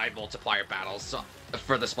my multiplier battles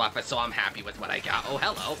for the Splatfest, so I'm happy with what I got. Oh,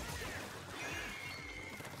 hello.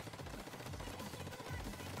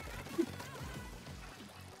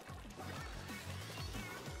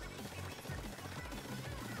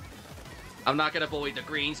 I'm not gonna bully the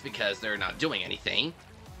greens because they're not doing anything.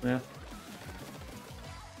 Yeah.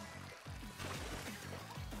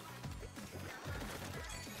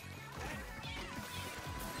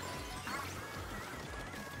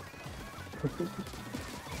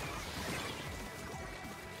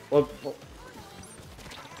 Well,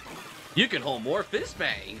 you can hold more fizz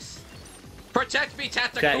bangs. Protect me,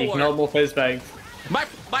 Tacticooler. Yeah, you can hold more fizz bangs. My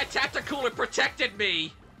Tacticooler protected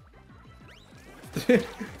me.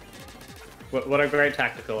 What a great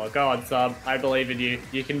Tacticooler. Go on, Sub. I believe in you.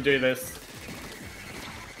 You can do this.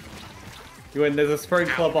 You win. There's a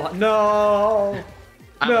sprinkler behind. No.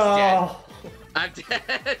 No. I'm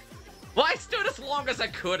dead. Well, I stood as long as I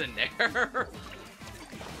could in there.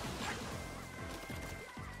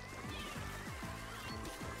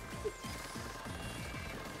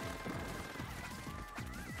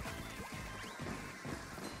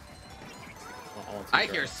 I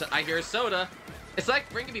hear soda. It's like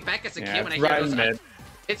bringing me back as a kid when I hear those.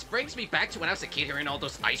 It brings me back to when I was a kid hearing all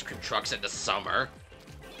those ice cream trucks in the summer.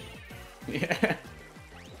 Yeah.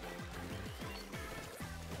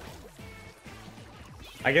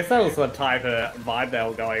 I guess that was the type of vibe they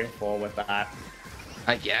were going for with that.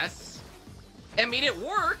 I guess. I mean, it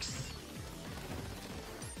works.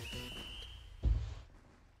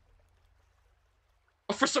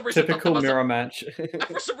 For some reason, typical mirror match.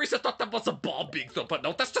 For some reason, I thought that was a ball being thrown, but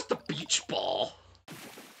no, that's just a beach ball.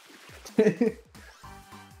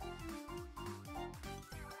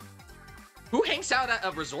 Who hangs out at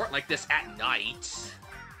a resort like this at night?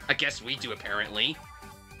 I guess we do, apparently.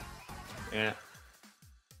 Yeah.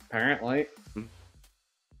 Apparently.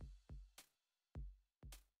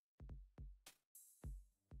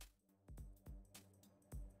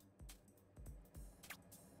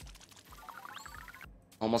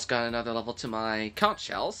 Almost got another level to my conch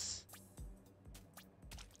shells.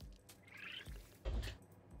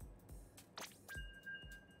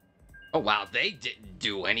 Oh wow, they didn't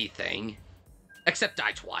do anything. Except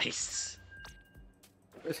die twice.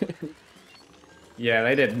 Yeah,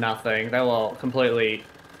 they did nothing. They were completely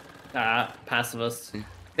pacifist.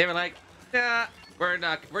 They were like, nah,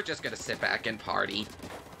 we're just gonna sit back and party.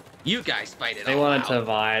 You guys fight it all out. They wanted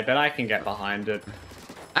to vibe, but I can get behind it.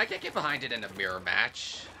 I can get behind it in a mirror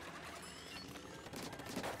match.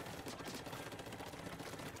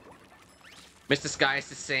 Mr. Sky is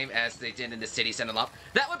the same as they did in the City Center Lob.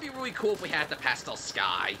 That would be really cool if we had the pastel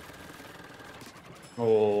sky.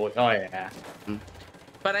 Oh yeah.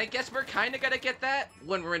 But I guess we're kind of gonna get that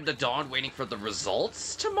when we're in the dawn waiting for the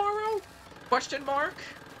results tomorrow? Question mark?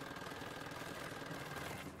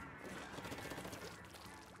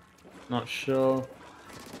 Not sure.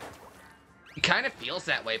 It kind of feels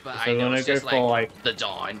that way, but So I know it's go just for, like the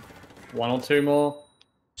dawn. One or two more.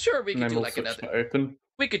 Sure, we and could then do we'll like switch another. to open.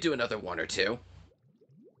 We could do another one or two.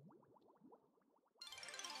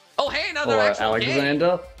 Oh, hey, another Or actual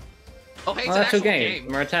Alexander. game. Oh, hey, it's Oh, an actual actual game.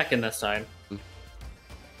 game. We're attacking this time.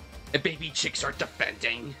 And baby chicks are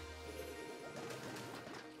defending.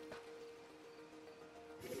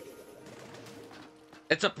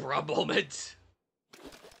 It's a bro moment.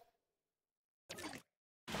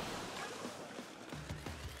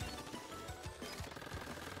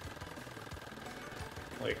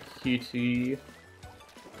 Like QT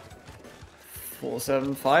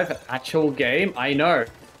 475 actual game. I know.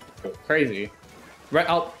 Crazy. Right.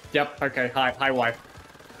 Oh, yep. Okay. Hi, wife.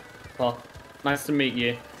 Well, nice to meet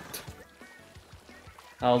you.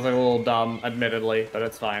 I was a little dumb, admittedly, but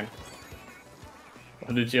it's fine.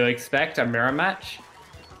 What did you expect? A mirror match?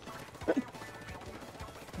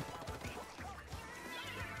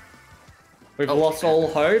 We've lost all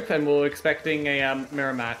hope, and we're expecting a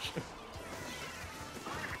mirror match.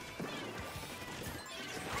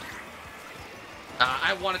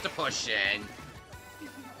 I wanted to push in.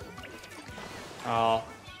 Oh,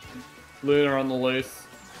 Luna on the loose.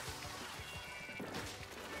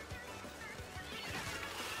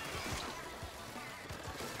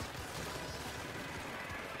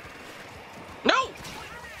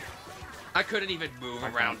 I couldn't even move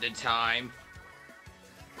around in time.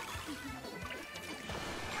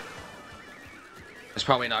 It's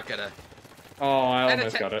probably not gonna... Oh, I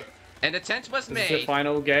almost got it. An attempt was made. Is this the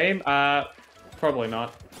final game? Probably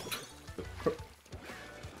not.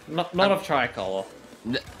 Not of Tricolor.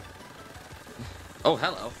 Oh,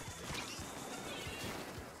 hello.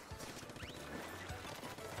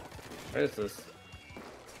 Where is this?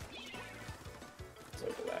 It's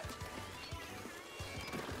over there.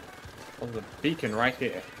 Oh, there's a beacon right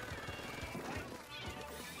here.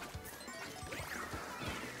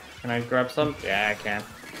 Can I grab some? Yeah, I can.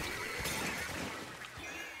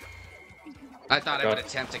 I thought I would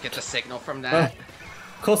attempt to get the signal from that.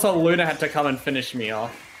 Of course, our Luna had to come and finish me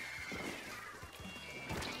off.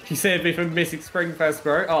 He saved me from missing Springfest,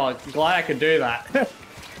 bro. Oh, glad I could do that.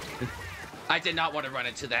 I did not want to run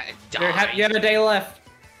into that and die. You have a day left.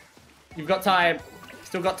 You've got time.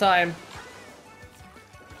 Still got time.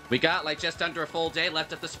 We got like just under a full day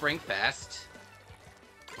left at the Springfest.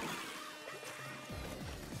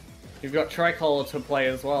 You've got Tricolor to play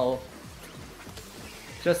as well.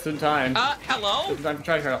 Just in time. Hello? Just in time for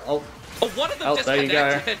Tricolor. Oh, one of them disconnected.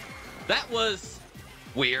 There you go. That was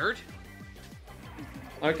weird.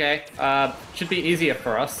 Okay, should be easier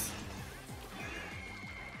for us.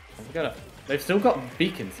 They've still got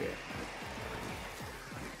beacons here.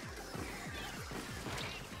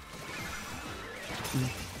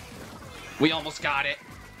 We almost got it.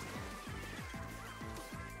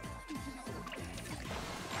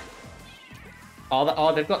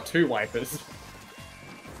 Oh, they've got 2 wipers.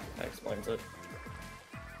 That explains it.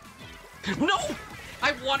 No!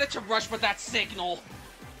 I wanted to rush with that signal.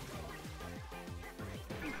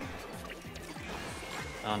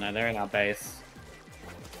 Oh no, they're in our base.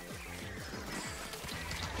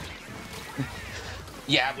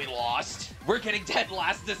 Yeah, we lost. We're getting dead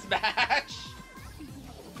last this match.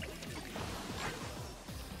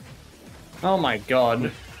 Oh my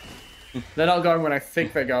god. They're not going when I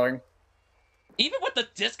think they're going. Even with the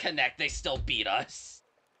disconnect, they still beat us.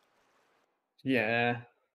 Yeah.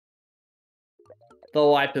 The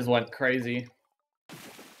wipers went crazy.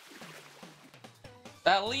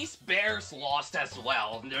 At least Bears lost as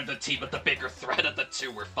well. They're the team with the bigger threat of the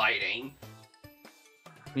two we're fighting.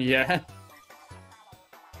 Yeah.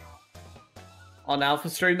 On Alpha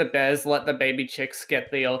Stream, the Bears let the baby chicks get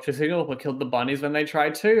the Ultra Signal but killed the bunnies when they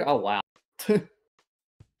tried to. Oh wow.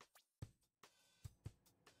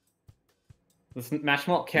 Does match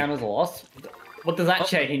not count as a loss? What does that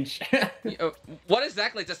change? What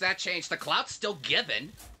exactly does that change? The clout's still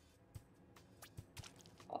given.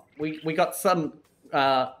 We got some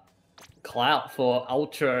clout for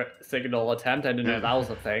Ultra Signal attempt. I didn't know that was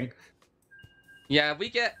a thing. Yeah, we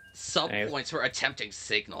get sub points for attempting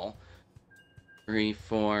signal. 3,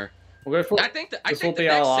 4. We'll go for. I think the this will be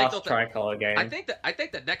our last Tricolor game. I think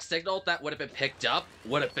the next signal that would have been picked up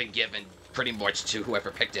would have been given pretty much to whoever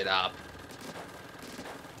picked it up.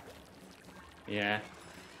 Yeah.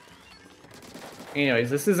 Anyways,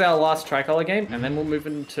 this is our last Tricolor game, and then we'll move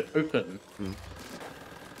into Open.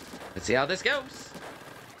 Let's see how this goes.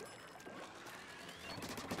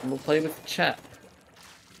 And we'll play with chat.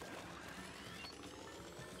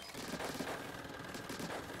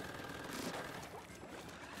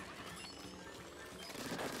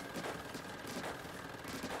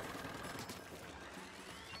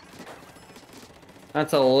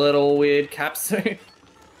 That's a little weird capsule.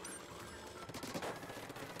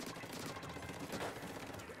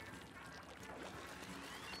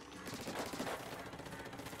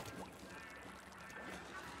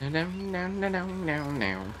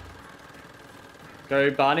 No. Go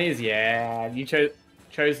bunnies, yeah. You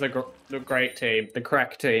chose the great team, the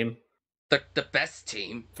correct team. The best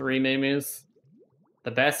team. 3 memes.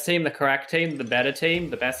 The best team, the correct team, the better team,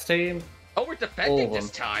 the best team. Oh, we're defending this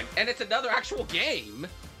time, and it's another actual game.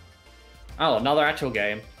 Oh, another actual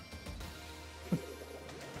game.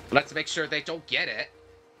 Let's make sure they don't get it.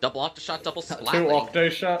 Double octo shot, double splat. 2 octo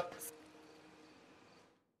shots.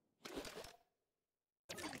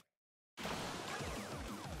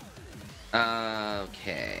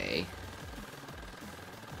 Okay.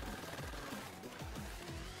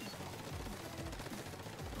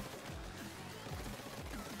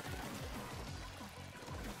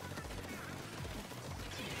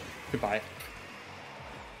 Goodbye.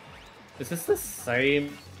 Is this the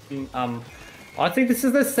same? I think this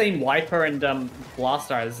is the same Wiper and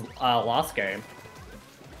Blaster as last game.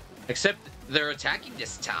 Except they're attacking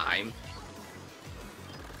this time.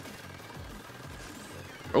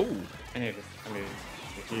 Oh. I need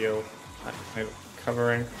to heal. I need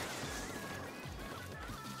covering.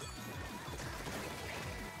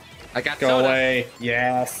 I got Go soda. away.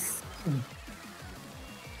 Yes.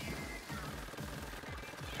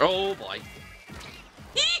 Oh boy.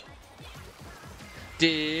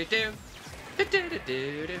 Do do do do do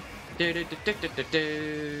do do do do do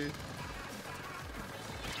do.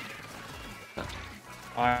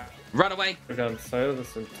 Run away. I've gone so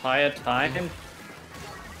this entire time.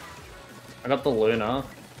 I got the Luna.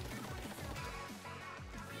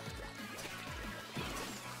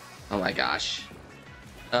 Oh my gosh.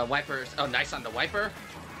 Wipers. Oh, nice on the wiper.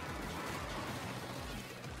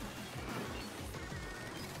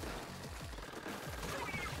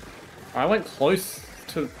 I went closer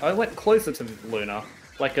to Luna,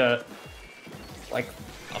 like a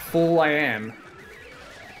fool I am.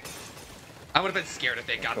 I would have been scared if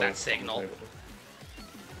they got that signal.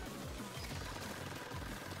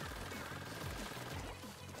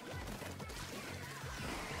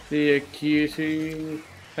 See you, cutie.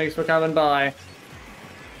 Thanks for coming by.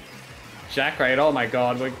 Jack raid. Oh my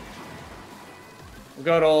god, we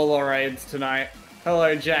got all the raids tonight.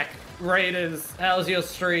 Hello, Jack Raiders. How's your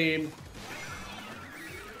stream?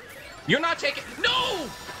 You're not taking. No.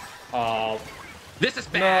 Oh. This is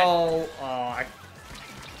bad. No. Oh, I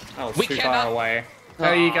was too far away. How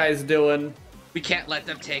are you guys doing? We can't let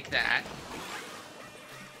them take that.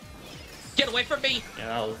 Get away from me. Yeah,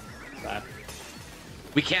 that was bad.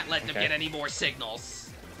 We can't let them get any more signals.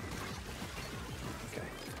 Okay.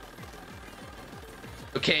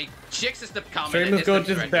 Okay, Chicks is the common. Stream of Good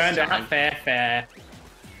just burned out. Fair.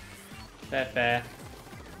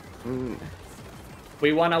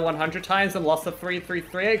 We won 100 times and lost a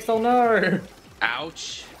 333x. Oh no!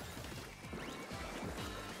 Ouch.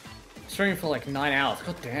 Streaming for like 9 hours.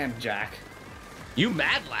 God damn, Jack. You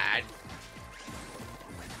mad lad.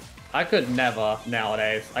 I could never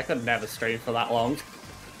nowadays. I could never stream for that long.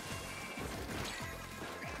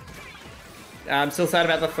 I'm still sad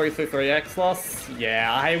about the 333x loss.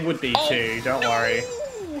 Yeah, I would be too. Don't worry.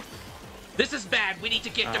 This is bad. We need to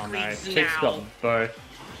get the greens no. Chick's got both.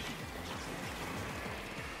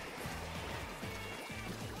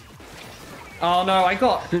 Oh no, I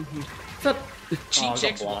got. Cheap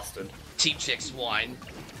Chicks blasted. Cheap Chicks won.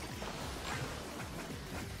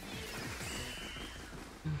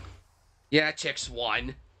 Yeah, Chicks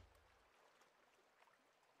won.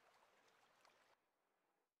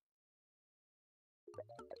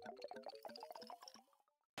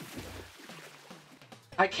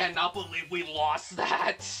 I cannot believe we lost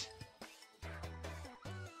that.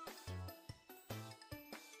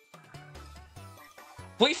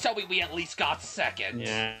 Please tell me we at least got second.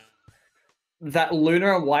 Yeah. That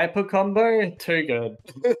Lunar Wiper combo, too good.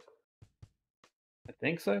 I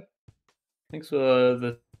think so. Thanks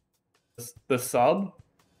for the sub.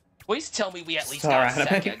 Please tell me we at least got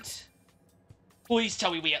second. Please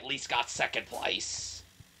tell me we at least got second place.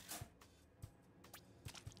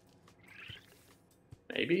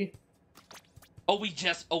 Maybe. Oh, we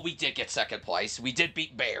did get second place. We did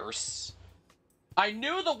beat Bears. I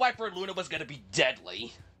knew the Wiper Luna was gonna be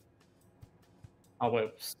deadly. Oh,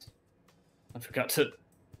 whoops. I forgot to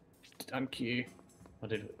thankyou. What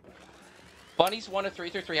did it? Bunnies won a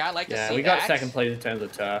 3-3-3. I like to see that. Yeah, we got second place in terms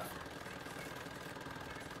of turf.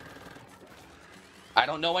 I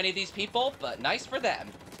don't know any of these people, but nice for them.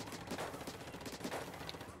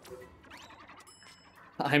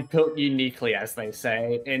 I'm built uniquely, as they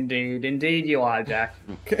say. Indeed, indeed you are, Jack.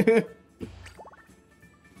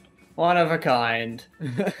 One of a kind.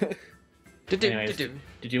 Anyways,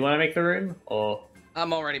 did you want to make the room, or?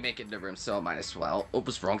 I'm already making the room, so I might as well.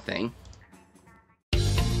 Oops, wrong thing.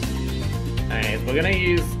 Anyways, we're gonna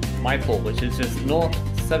use my pool, which is just North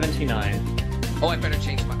 79. Oh, I better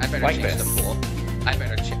change my. I better change the pool. I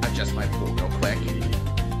better adjust my pool real quick.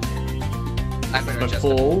 I better adjust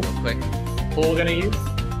the pool real quick. Pool we're gonna use.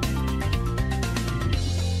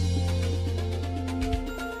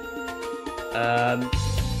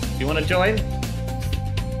 If you want to join,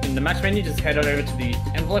 in the match menu, just head on over to the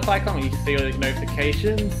envelope icon where you can see your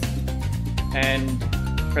notifications and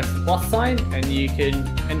press the plus sign and you can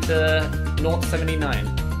enter North 79.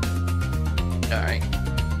 Alright.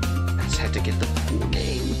 I just had to get the pool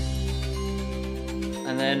name.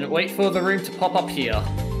 And then wait for the room to pop up here.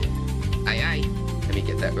 Aye aye. Let me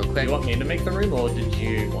get that real quick. Do you want me to make the room or did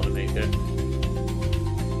you want to make it?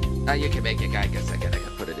 You can make it, I guess I gotta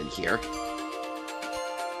put it in here.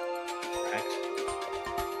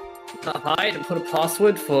 Hide and put a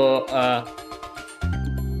password for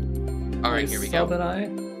Alright, here we go.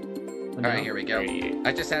 Alright, here we go.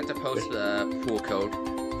 I just had to post the pool code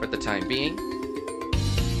for the time being.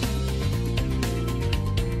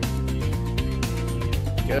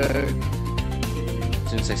 Go. As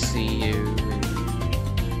soon as I see you.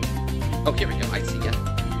 Oh, here we go. I see ya.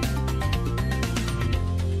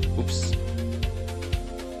 Oops.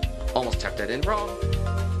 Almost tapped that in wrong.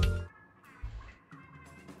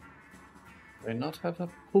 Do not have a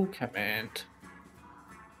pull command.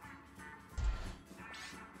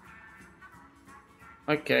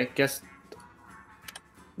 Okay, guess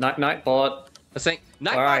Nightbot. I was saying,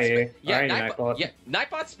 Nightbot.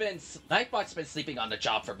 Nightbot's been sleeping on the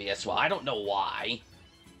job for me as well. I don't know why.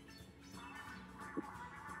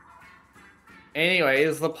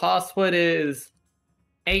 Anyways, the password is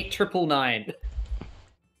 8999.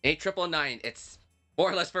 8999. It's more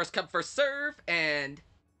or less first come, first serve, and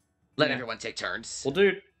let everyone take turns. We'll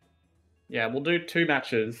do 2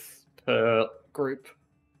 matches per group.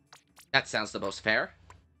 That sounds the most fair.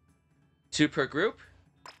 2 per group.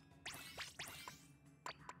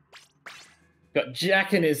 Got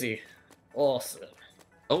Jack and Izzy. Awesome.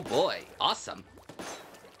 Oh boy, awesome.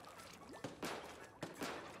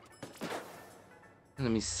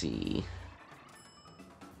 Let me see.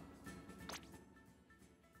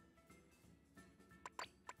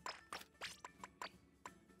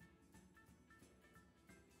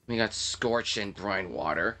 We got Scorch and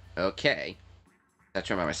Brinewater. Okay. I have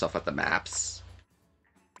to remind myself of the maps.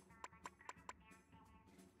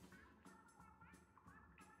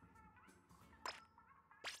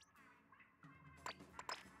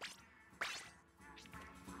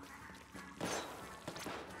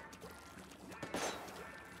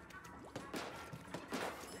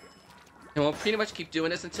 And we'll pretty much keep doing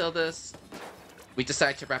this until we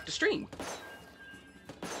decide to wrap the stream.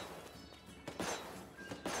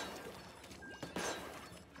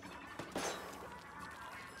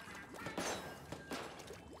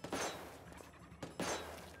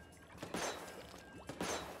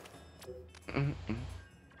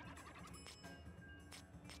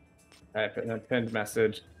 I put in a pinned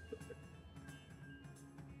message.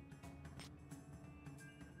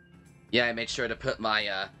 Yeah, I made sure to put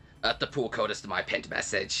my the pool code as to my pinned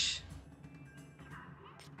message.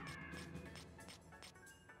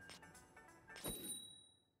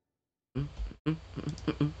 Okay.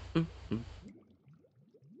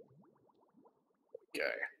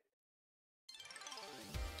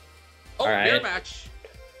 Oh, right. mirror match.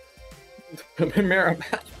 Mirror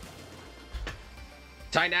match.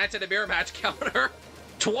 Tying that to the mirror match counter.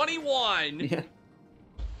 21. Yeah.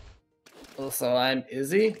 Also, I'm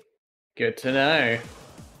Izzy. Good to know.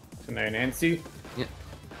 To know, Nancy. Yeah.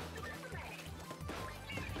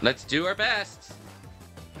 Let's do our best.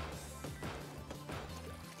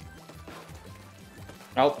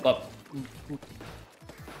 Oh.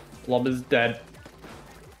 Blob is dead.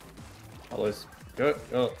 Oh, let's go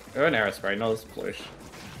an aerospray, not a sploosh.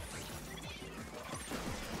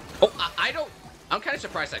 Oh, I don't. I'm kind of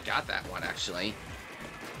surprised I got that one, actually.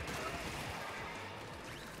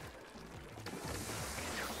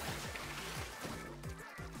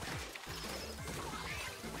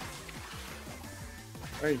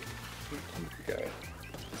 Where you go?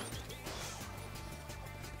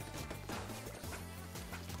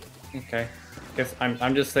 Okay. Guess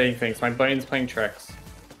I'm just saying things. My brain's playing tricks.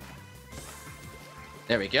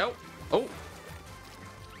 There we go. Oh.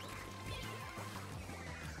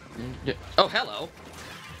 Oh, hello.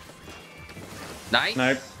 Nice.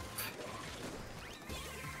 Nope.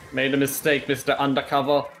 Made a mistake, Mr.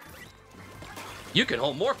 Undercover. You can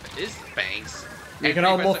hold more fizz bangs. You can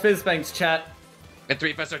hold more fizz bangs, chat. And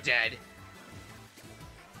 3 of us are dead.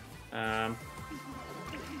 I'm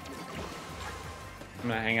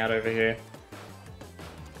gonna hang out over here.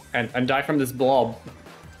 And die from this blob.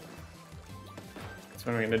 That's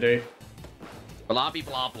what I'm gonna do. Blobby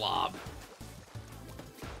blob blob.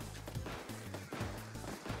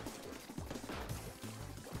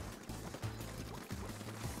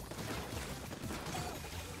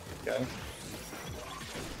 Okay.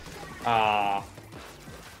 Ah.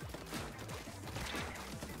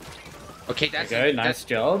 Okay, that's okay. Nice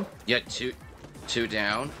job. Yeah, two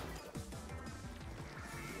down.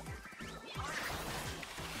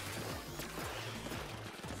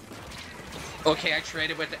 Okay, I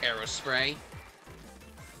traded with the arrow spray.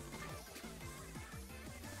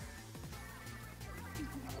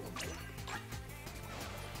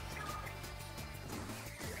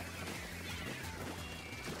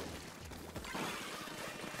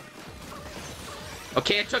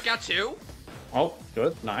 Okay, I took out 2. Oh,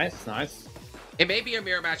 good. Nice, nice. It may be a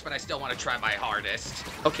mirror match, but I still want to try my hardest.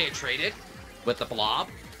 Okay, I traded with the blob.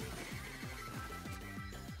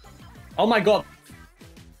 Oh my god.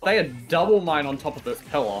 They had double mine on top of this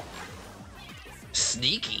pillar.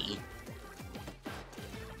 Sneaky.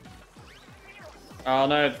 Oh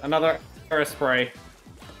no, another arrow spray.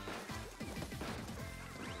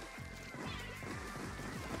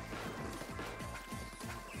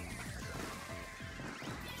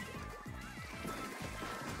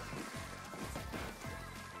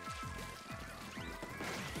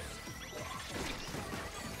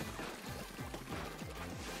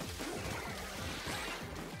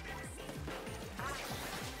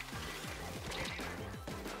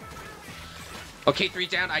 Okay, 3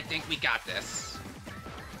 down. I think we got this.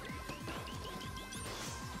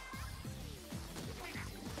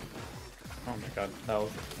 Oh my god, that was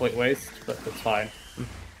a complete waste, but it's fine.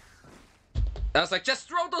 I was like, just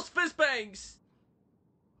throw those fizz bangs!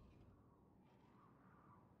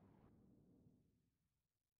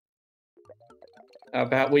 How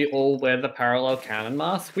about we all wear the parallel cannon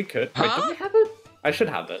mask? We could. Wait, do Huh? we have it? I should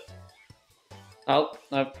have it. Oh,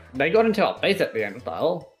 they got into our base at the end,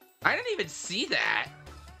 though. I didn't even see that.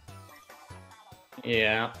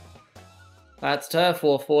 Yeah. That's turf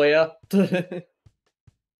war for you.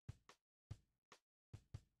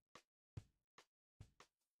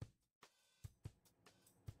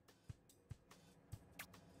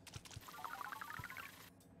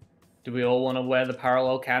 Do we all want to wear the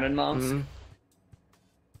parallel cannon mask?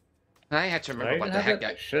 I had to remember what the heck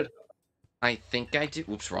I should. I think I do.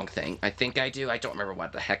 Oops, wrong thing. I think I do. I don't remember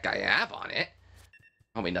what the heck I have on it.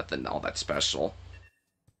 Probably nothing all that special.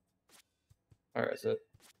 Where is it?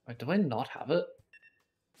 Wait, do I not have it?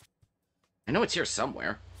 I know it's here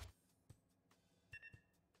somewhere.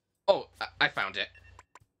 Oh, I found it.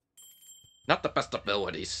 Not the best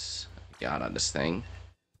abilities I got on this thing.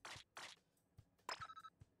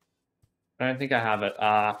 I don't think I have it.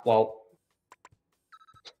 Well.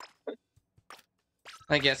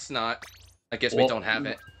 I guess not. I guess we don't have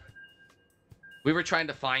it. We were trying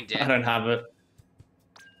to find it. I don't have it.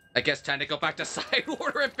 I guess time to go back to side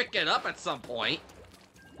order and pick it up at some point.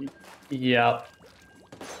 Yeah.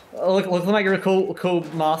 Oh, looks like a cool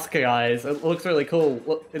mask, guys. It looks really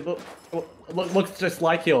cool. It looks just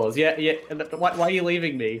like yours. Yeah. Why are you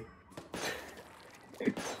leaving me?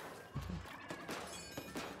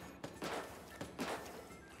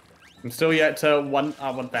 I'm still yet to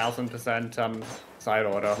 1000% side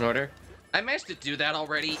order. I managed to do that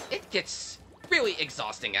already. It gets really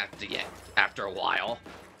exhausting after a while.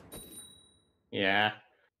 Yeah.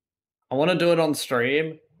 I want to do it on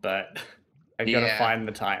stream, but I gotta find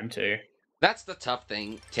the time to. That's the tough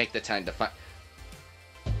thing. Take the time to fight.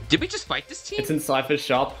 Did we just fight this team? It's in Cypher's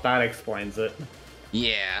shop. That explains it.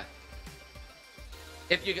 Yeah.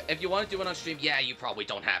 If you want to do it on stream, yeah, you probably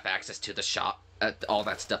don't have access to the shop, all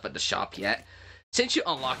that stuff at the shop yet. Since you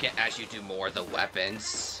unlock it as you do more of the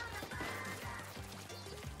weapons.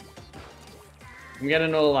 I'm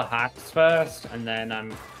getting all the hacks first, and then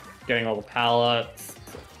I'm getting all the pallets.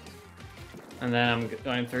 And then I'm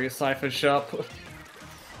going through Cypher's shop.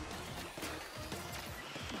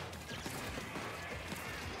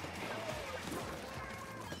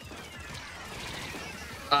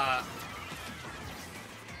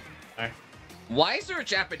 Why is there a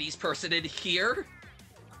Japanese person in here?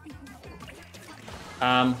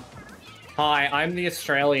 Hi, I'm the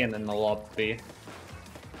Australian in the lobby.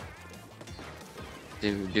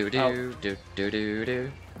 Do.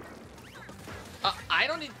 I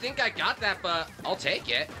don't even think I got that, but I'll take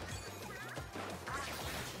it.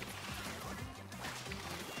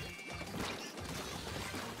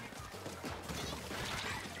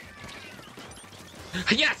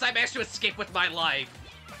 Yes, I managed to escape with my life.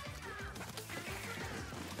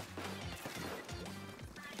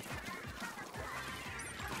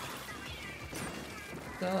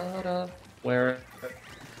 Where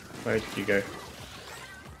did you go?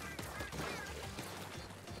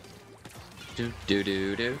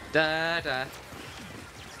 Da.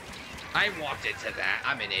 I walked into that.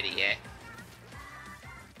 I'm an idiot.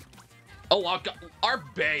 Oh, our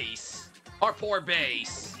base. Our poor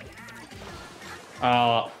base.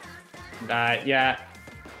 Yeah.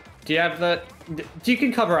 Do you have the... You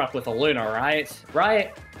can cover up with a Luna, right?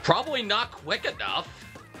 Right? Probably not quick enough.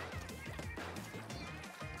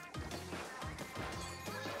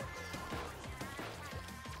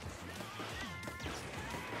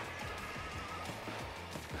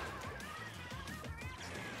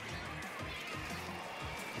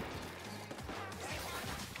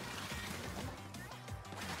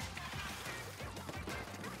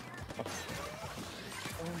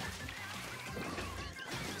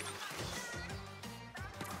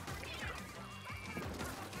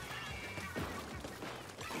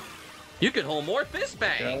 You can hold more fist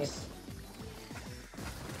bangs.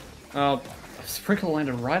 Oh, Sprinkle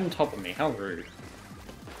landed right on top of me. How rude.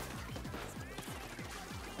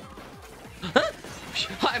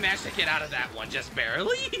 I managed to get out of that one just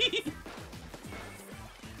barely.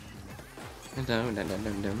 No.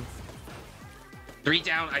 3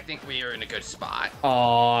 down. I think we are in a good spot.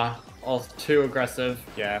 Oh, too aggressive.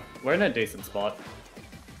 Yeah, we're in a decent spot.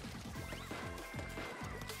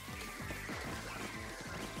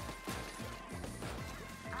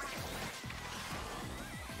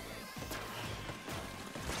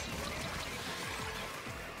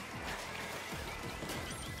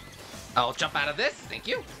 I'll jump out of this. Thank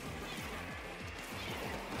you.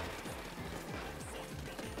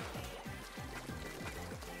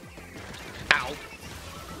 Ow.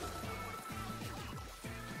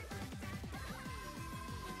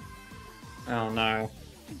 Oh no.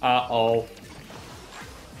 Uh-oh.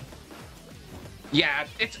 Yeah,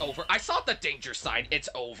 it's over. I saw the danger sign. It's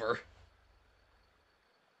over.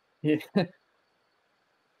 Yeah.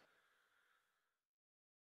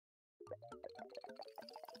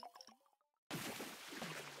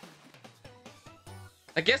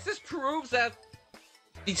 I guess this proves that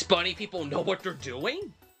these bunny people know what they're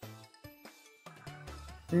doing.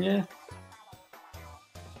 Yeah.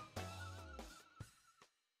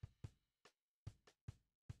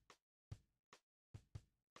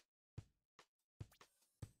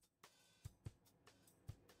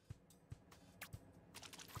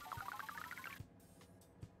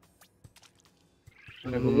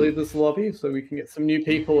 I'm gonna leave this lobby so we can get some new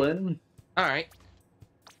people in. Alright.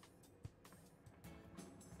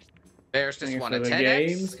 There's just Thanks one for of the 10x.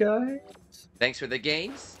 games, guys. Thanks for the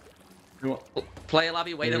games. You want- Play a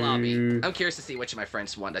lobby, wait a lobby. Ooh. I'm curious to see which of my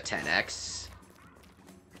friends won the 10x.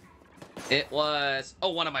 It was... Oh,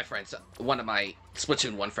 one of my friends. One of my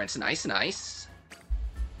Splatoon 1 friends. Nice, nice.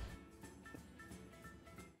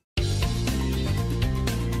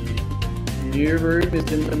 New room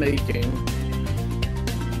is in the making.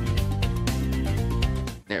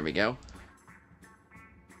 There we go.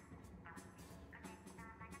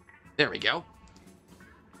 There we go.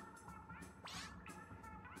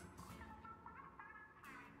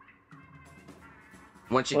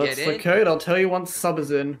 Once you What's get the in... code? I'll tell you once sub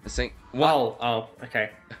is in. Let's see. Oh,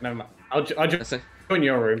 okay. Never mind. I'll join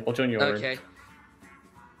your room. I'll join your room. Okay.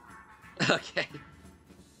 Okay.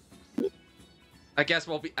 I guess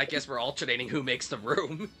we're alternating who makes the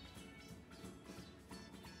room.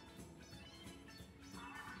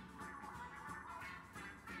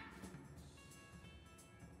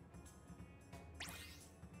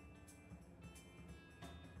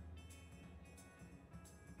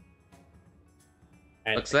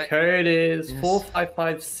 And Looks the like- code is Yes.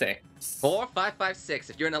 4556. 4556.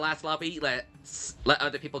 If you're in the last lobby, let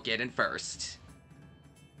other people get in first.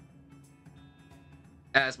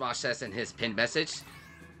 As Mosh says in his pinned message,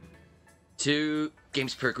 2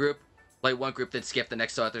 games per group. Play one group, then skip the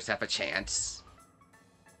next so others have a chance.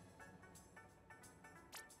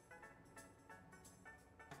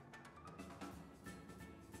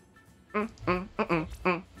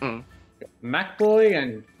 MacBoy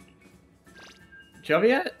and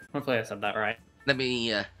Joviet? Hopefully I said that right. Let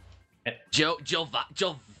me, Jovial?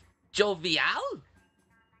 Jovial?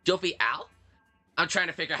 I'm trying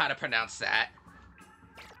to figure out how to pronounce that.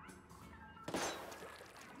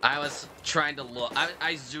 I was trying to look.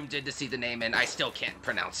 I zoomed in to see the name, and I still can't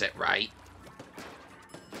pronounce it right.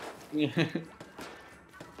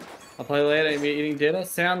 I'll play later. I'm eating dinner.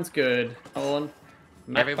 Sounds good. Hold on.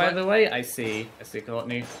 Mac, by the way, I see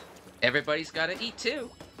Courtney. Everybody's gotta eat too.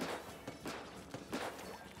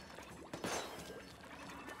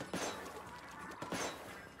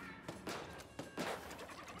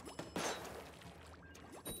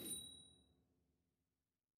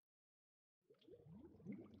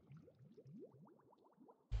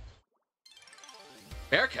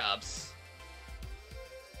 Bear Cubs.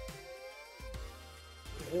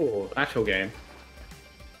 Oh, actual game.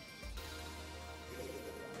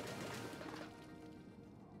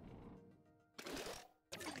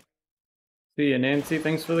 See ya, Nancy.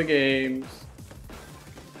 Thanks for the games.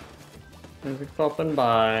 Music popping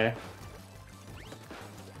by.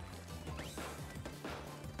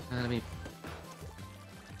 Let me.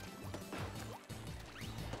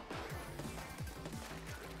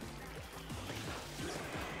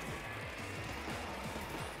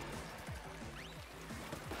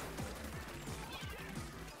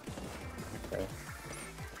 Okay.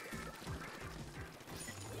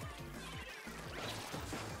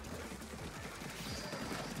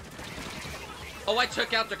 Oh, I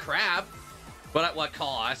took out the crab, but at what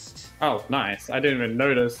cost? Oh, nice. I didn't even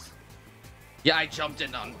notice. Yeah, I jumped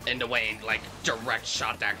in the way and like direct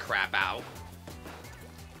shot that crab out.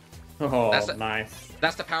 Oh, That's nice.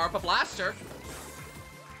 That's the power of a blaster.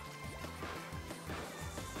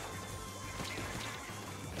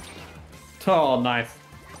 Oh, nice.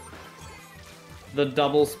 The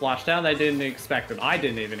double splashdown, they didn't expect it. I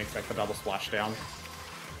didn't even expect the double splashdown.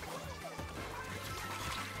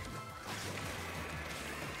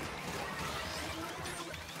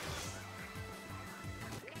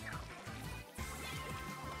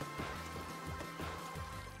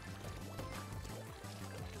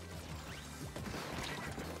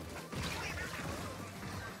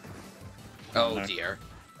 Oh No. dear.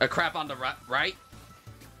 A crab on the right?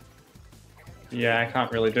 Yeah, I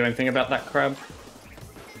can't really do anything about that crab.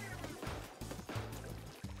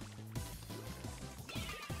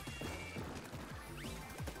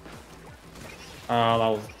 Oh, that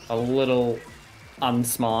was a little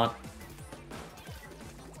unsmart.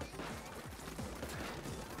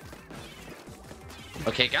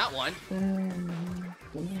 Okay, got one.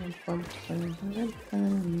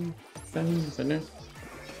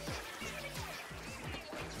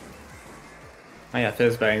 Oh yeah,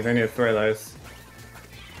 fizz bangs. I need to throw those.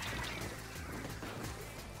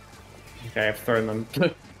 Okay, I've thrown them.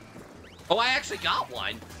 Oh, I actually got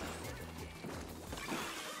one.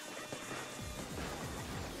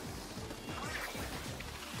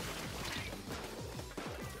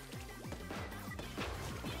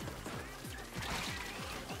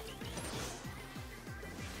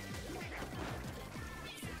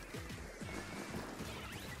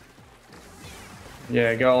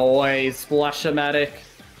 Yeah, go away, Splash-O-Matic.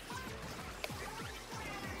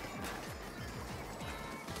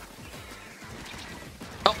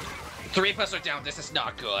 Oh, 3 of us are down. This is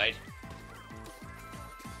not good.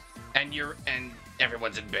 And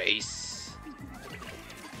everyone's in base.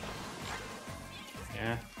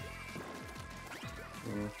 Yeah.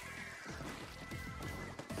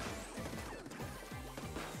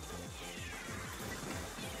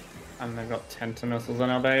 And they've got Tentamissiles on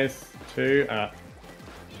our base, too.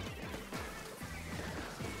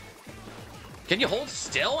 Can you hold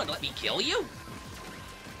still and let me kill you?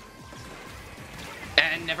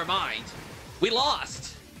 And never mind. We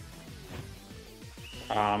lost.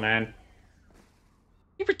 Aw, man.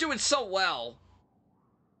 You were doing so well.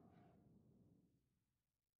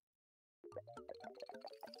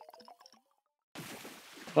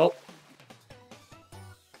 Well.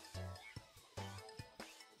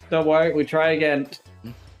 Don't worry, we try again.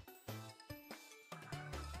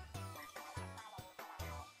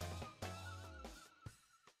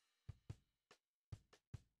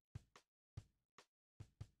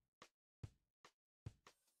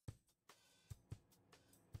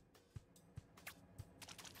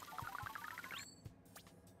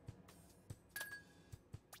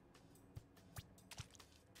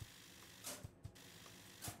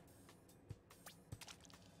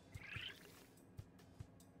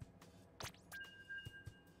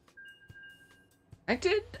 I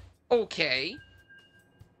did okay.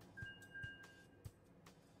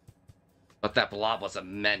 But that blob was a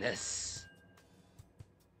menace.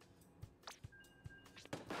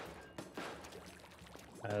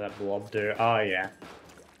 That blob do. Oh yeah.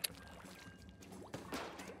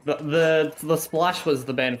 The splash was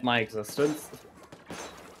the bane of my existence.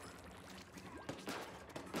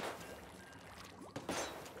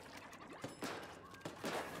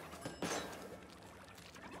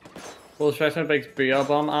 Full Stretchman makes BR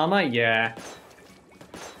bomb armor? Yeah.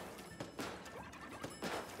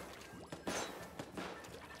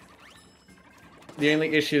 The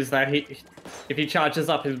only issue is that if he charges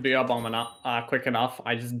up his BR bomb quick enough,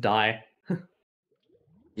 I just die.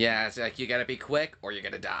 Yeah, it's like you gotta be quick or you're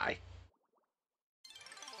gonna die.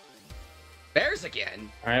 Bears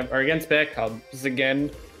again. Alright, we're against Bear Cubs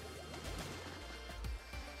again.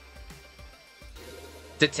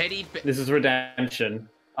 The Teddy. This is redemption.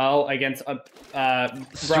 Oh, against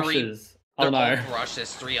brushes. Oh no. All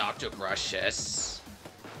brushes, 3 octo brushes.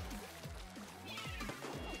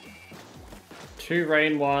 2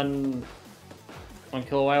 rain, 1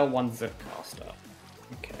 killer whale, 1 zip caster.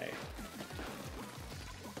 Okay.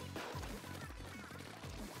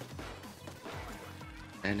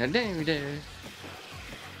 And a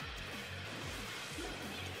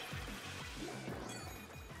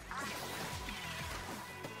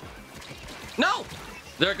No!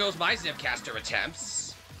 There goes my Zipcaster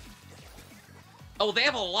attempts. Oh, they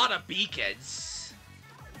have a lot of beacons.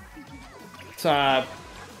 It's, Oh,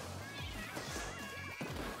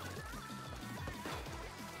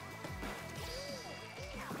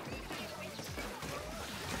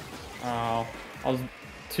 I was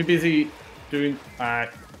too busy doing,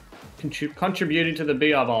 contributing to the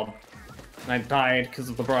BR bomb. And I died because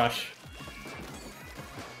of the brush.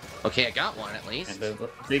 Okay, I got one at least. And there's a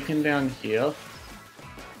beacon down here.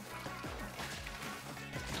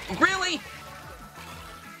 Really?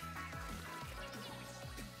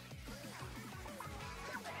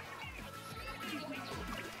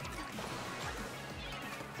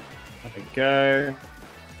 There we go.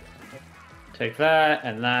 Take that,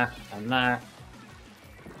 and that, and that.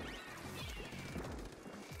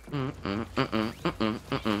 There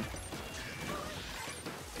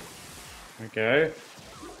we go.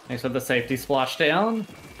 Thanks for the safety splashdown.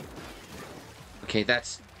 Okay,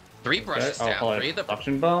 that's 3 brushes Okay, down. 3 of them.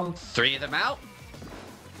 Suction bomb. 3 of them out.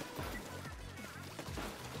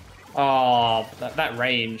 Oh, that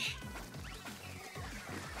range.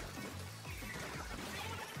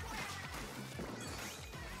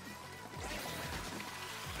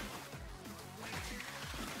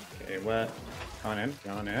 Okay, where? Go on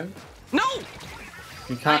in. No!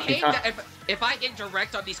 You can't. I hate that. If I get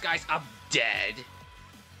direct on these guys, I'm dead.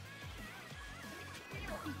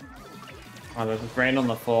 Oh, there's rain on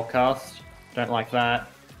the forecast. Don't like that.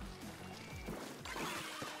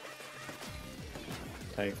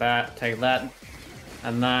 Take that,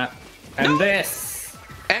 and that, and No! this!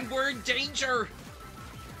 And we're in danger!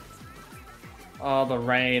 Oh, the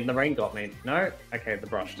rain got me. No? Okay, the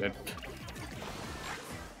brush did.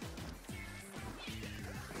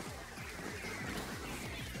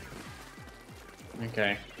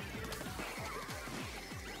 Okay.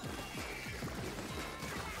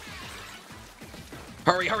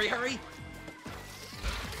 Hurry, hurry, hurry!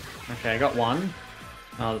 Okay, I got one.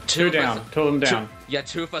 Oh, two down. Two of them down. Yeah,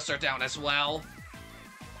 2 of us are down as well.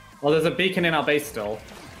 Well, there's a beacon in our base still.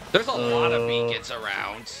 There's a lot of beacons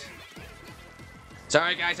around.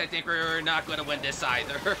 Sorry, guys, I think we're not going to win this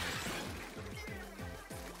either.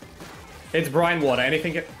 It's Brinewater.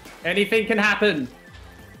 Anything can happen.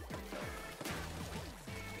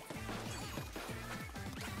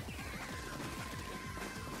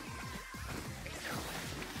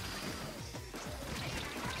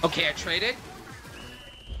 Okay, I traded.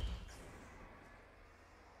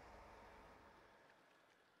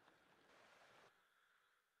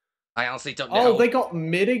 I honestly don't know. Oh, they got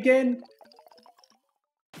mid again?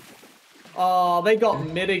 Oh, they got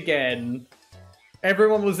mid again.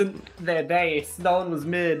 Everyone was in their base. No one was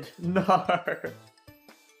mid. No.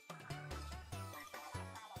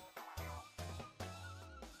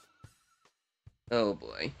 Oh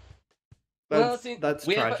boy. That's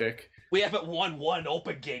tragic. We haven't won one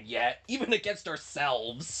open game yet, even against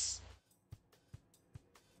ourselves.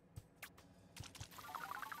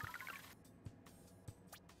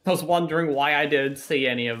 I was wondering why I didn't see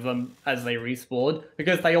any of them as they respawned,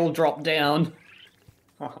 because they all dropped down.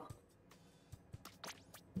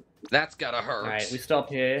 That's gotta hurt. Alright, we stop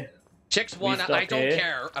here. Chicks won. I don't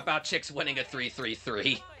care about Chicks winning a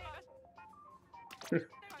 3-3-3.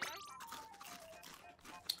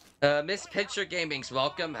 Miss Pincher Gaming's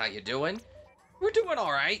welcome. How you doing? We're doing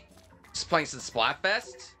alright. Just playing some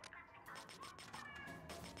Splatfest.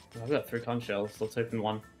 I've got 3 conch shells. Let's open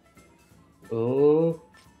one. Ooh.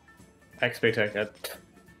 XP ticket.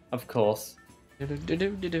 Of course.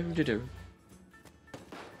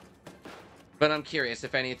 But I'm curious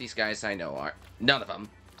if any of these guys I know are. None of them.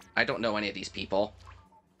 I don't know any of these people.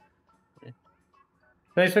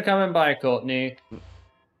 Thanks for coming by, Courtney.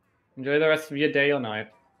 Enjoy the rest of your day or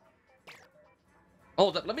night.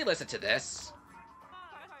 Hold up, let me listen to this.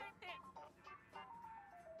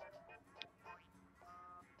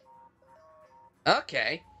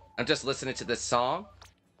 Okay. I'm just listening to this song.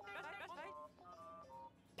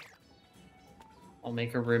 I'll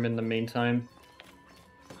make a room in the meantime.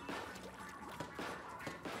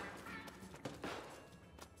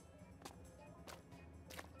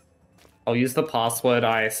 I'll use the password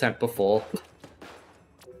I sent before.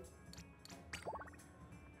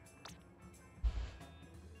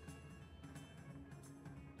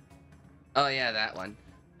 Oh yeah, that one.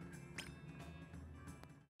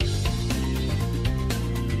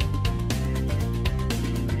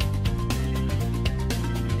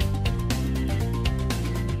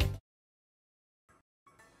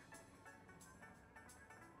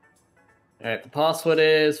 Alright, the password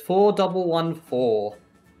is 4114.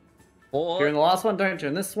 If you're in the last one, don't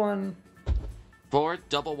join this one.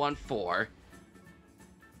 4114.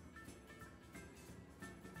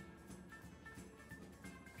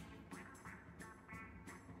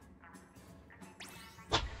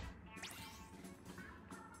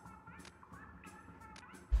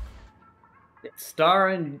 Star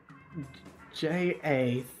and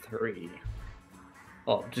JA3.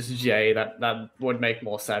 Oh, just J. That would make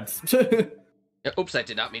more sense. Oops, I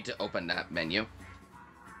did not mean to open that menu.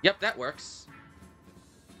 Yep, that works.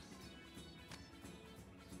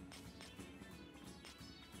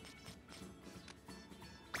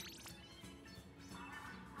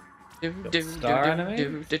 Star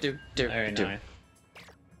anime? Very nice.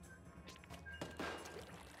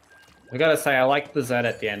 I gotta say, I like the Z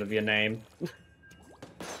at the end of your name.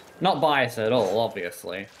 Not biased at all,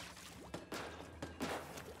 obviously.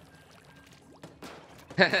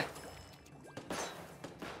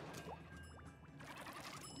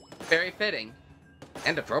 Very fitting.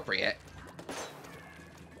 And appropriate.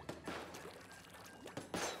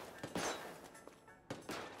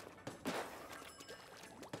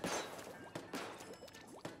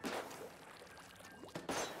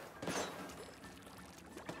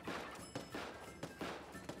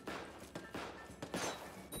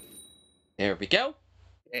 Here we go.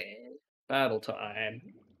 Battle time.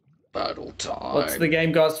 Battle time. What's the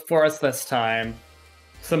game got for us this time?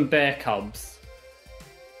 Some bear cubs.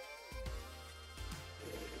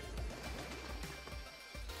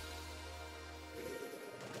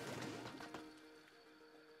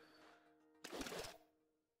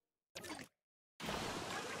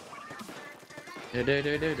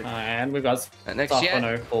 And we've got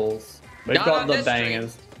Stefano Falls. We've got the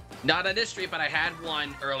bangers. Not on this stream, but I had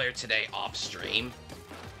one earlier today off stream.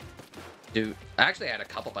 Dude, I actually had a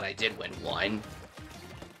couple, but I did win one.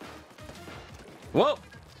 Whoa!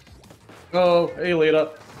 Oh, hey,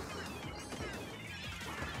 leader.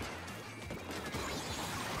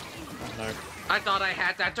 Oh, no. I thought I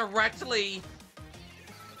had that directly.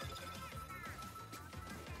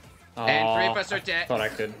 Oh, and 3 of us are dead. Thought I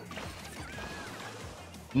could.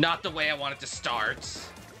 Not the way I wanted to start.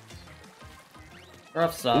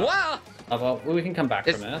 Rough start. Well, well, we can come back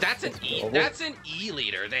from this. That's an E. That's an E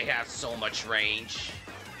leader. They have so much range.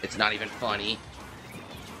 It's not even funny.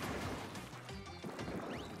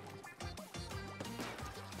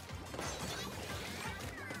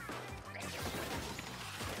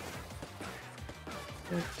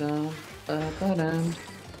 No!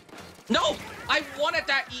 I wanted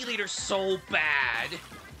that E leader so bad.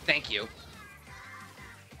 Thank you.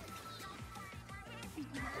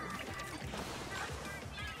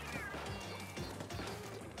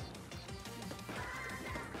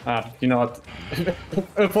 You know what?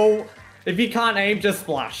 If you can't aim, just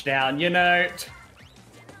splash down, you know?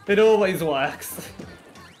 It always works.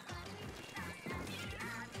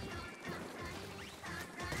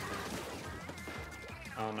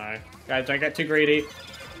 Oh no. Guys, don't get too greedy.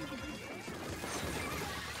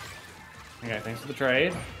 Okay, thanks for the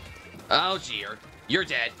trade. Oh, jeer. You're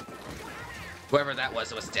dead. Whoever that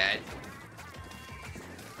was dead.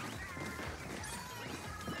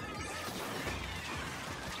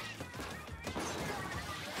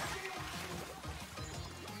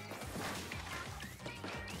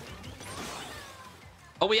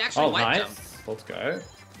 Oh, we actually wiped nice. him. Let's go.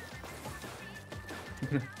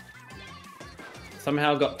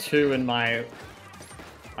 Somehow got 2 in my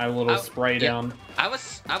little spray down. I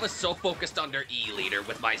was so focused on their E leader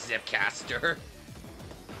with my Zipcaster.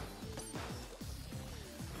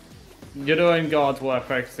 You're doing God's work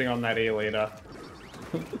focusing on that E leader.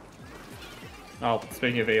 Oh,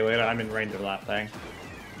 speaking of E leader, I'm in range of that thing.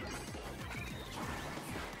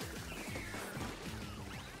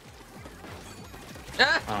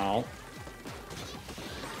 Oh.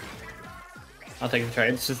 I'll take the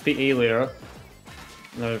trade. It's just the E leader.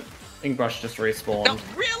 The ink brush just respawned. No,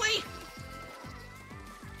 really?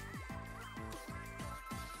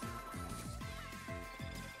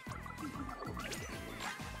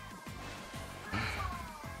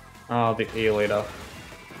 Oh, the E leader.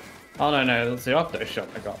 Oh no, it's the Octo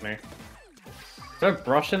shot that got me. Is there a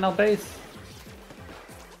brush in our base?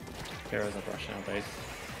 There is a brush in our base.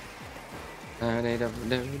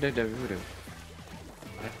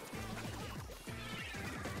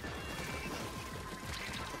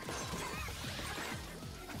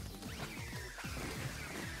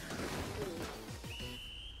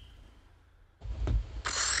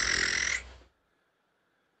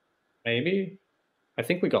 Maybe? I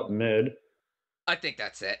think we got mid. I think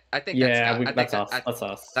that's it. I think that's us. That's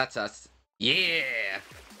us. That's us. Yeah.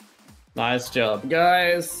 Nice job,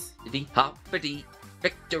 guys. Hippity hoppity,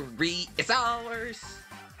 victory is ours.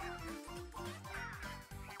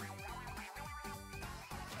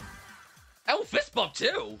 Oh, fist bump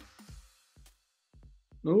too.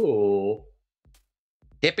 Ooh.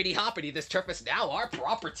 Hippity hoppity, this turf is now our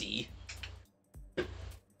property.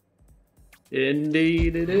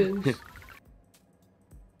 Indeed it is.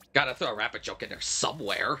 Gotta throw a rapid joke in there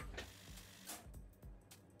somewhere.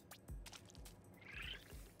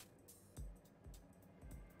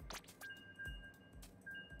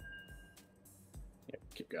 Yeah,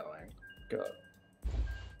 keep going. Go.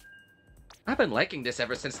 I've been liking this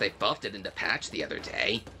ever since they buffed it in the patch the other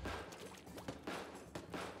day.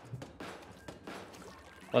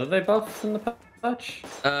 What did they buff in the patch?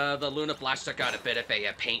 The Luna Blaster got a bit of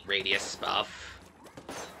a paint radius buff.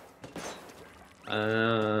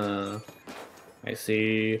 I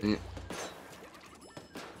see.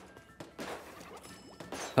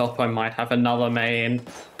 Help, I might have another main.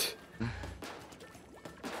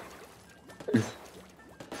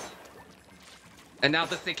 And now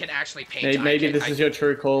this thing can actually paint. Maybe this is your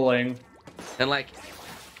true calling. And like,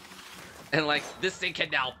 this thing can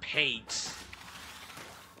now paint.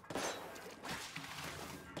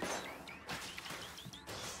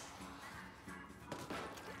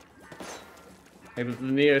 Maybe the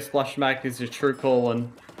Neo Splash Mac is your true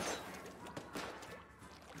calling.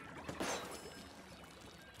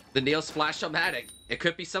 The Neo Splash-O-Matic. It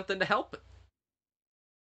could be something to help.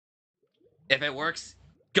 If it works,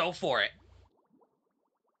 go for it.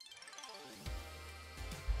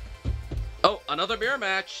 Oh, another mirror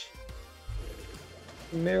match.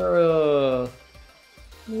 Mirror.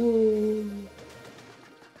 Woo.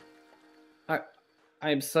 I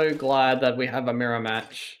am so glad that we have a mirror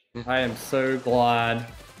match. I am so glad.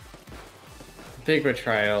 Big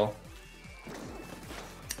betrayal.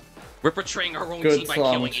 We're portraying our own Good team by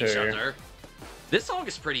song killing each too. other. This song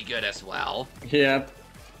is pretty good as well. Yep.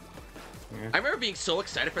 I remember being so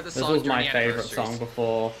excited for this This song was during my favorite anniversaries. song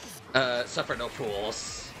before. Suffer No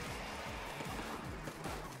Fools.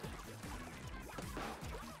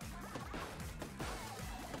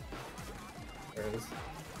 There it is.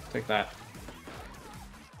 Take that.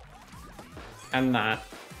 And that.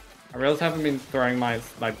 I realize I haven't been throwing my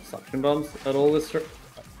suction bombs at all this trip.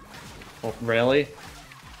 Well, really.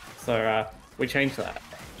 So, we changed that.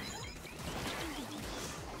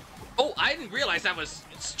 Oh, I didn't realize I was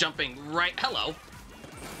jumping right. Hello.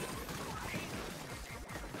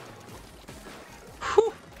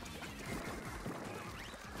 Whew.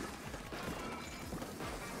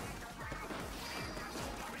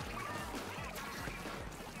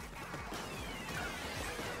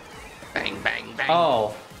 Bang, bang, bang.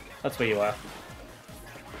 Oh, that's where you were.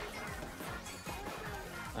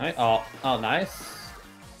 Alright, oh, nice.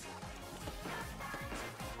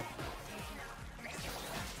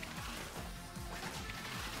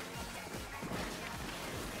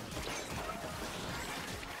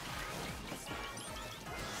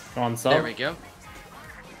 Go on, Sub. There we go.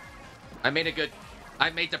 I made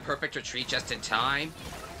the perfect retreat just in time.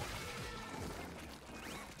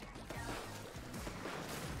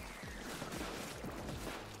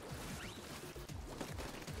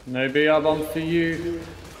 No BR bomb for you.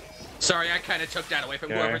 Sorry, I kind of took that away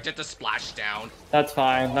from Okay. whoever did the splashdown. That's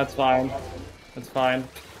fine, that's fine. That's fine.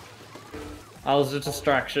 I was a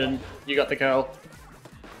distraction. You got the kill.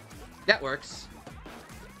 That works.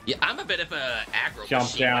 Yeah, I'm a bit of a aggro Jump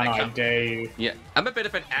machine down, when it I comes. dare you. Yeah, I'm a bit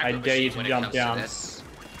of an aggro I dare you machine to when jump it comes down. to this.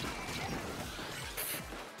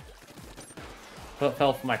 But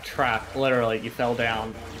fell for my trap. Literally, you fell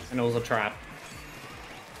down, and it was a trap.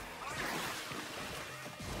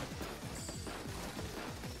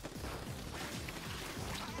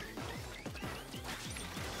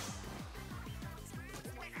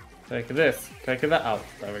 Take this. Take that. Oh,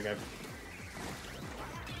 there we go.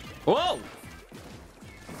 Whoa!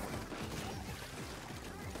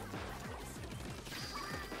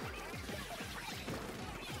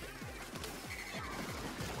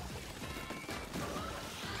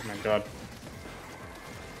 Oh my god.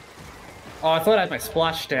 Oh, I thought I had my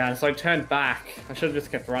splash down, so I turned back. I should have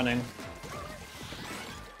just kept running.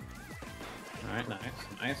 Alright, nice,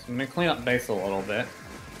 nice. I'm gonna clean up base a little bit.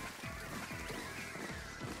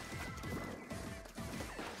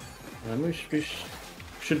 And then we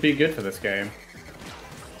should be good for this game.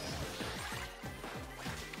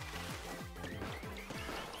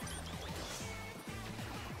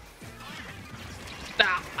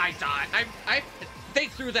 Ah, I died. They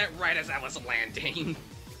threw that right as I was landing.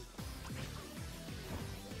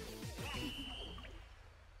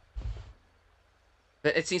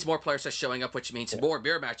 But it seems more players are showing up, which means more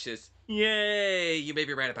mirror matches. Yay! You may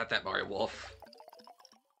be right about that, Mario Wolf.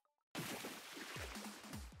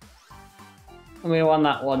 And we won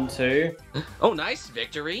that one too. Oh, nice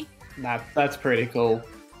victory. That's pretty cool.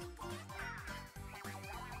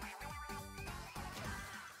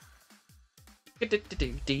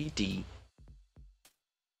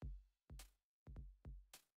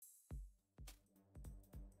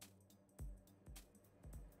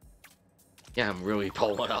 Yeah, I'm really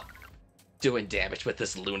pulling up, doing damage with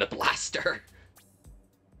this Luna Blaster.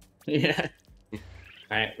 Yeah.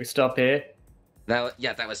 Alright, we stop here.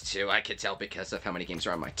 Yeah, that was 2. I could tell because of how many games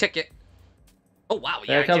are on my ticket. Oh wow,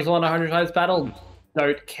 yeah. There comes one 100 times battle.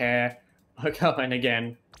 Don't care. We're coming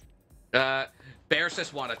again. Bears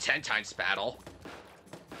just won a 10 times battle.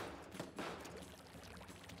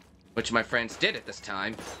 Which my friends did at this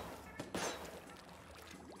time.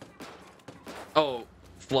 Oh,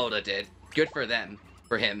 Flota did. Good for them.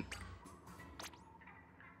 For him.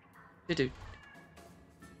 Do-do.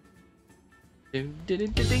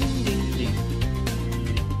 Do-do-do-do-ding-ding-ding.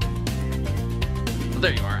 Oh,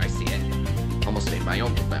 there you are, I see it. Almost made my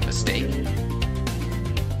own mistake.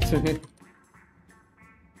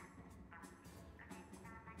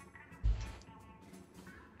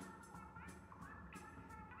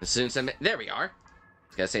 As soon as I'm in, there we are. I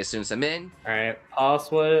was gonna say as soon as I'm in. Alright,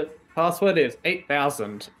 password is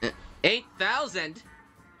 8,000. 8,000.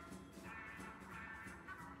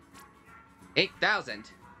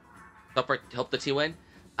 8,000. Hope the two win.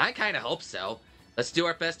 I kind of hope so. Let's do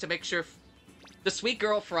our best to make sure the sweet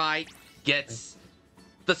girl Fry gets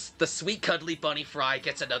the sweet cuddly bunny Fry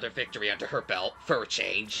gets another victory under her belt for a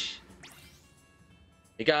change.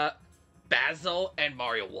 You got Basil and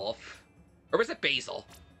Mario Wolf, or was it Basil?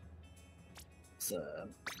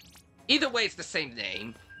 Either way, it's the same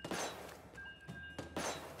name.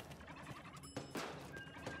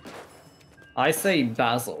 I say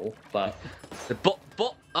Basil, but both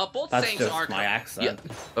that's sayings just are my accent.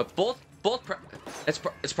 Yeah, but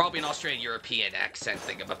it's probably an Australian European accent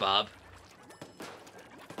thing of a Bob.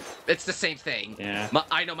 It's the same thing. Yeah.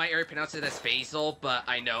 I know my area pronounces it as Basil, but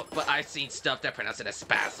I've seen stuff that pronounce it as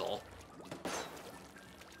Basil.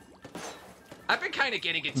 I've been kind of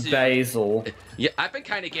getting into Basil. Yeah, I've been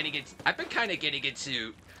kind of getting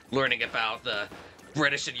into learning about the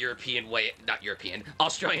British and European way, not European,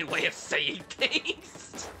 Australian way of saying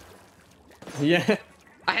things. Yeah.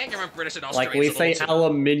 I hang around British and Australian. Like we say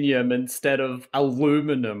aluminium instead of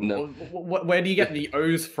aluminum. No. Where do you get the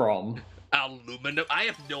O's from? Aluminum? I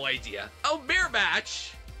have no idea. Oh, mirror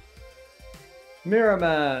match! Mirror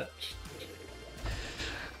match.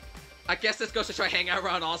 I guess this goes to try hang out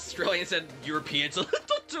around Australians and Europeans a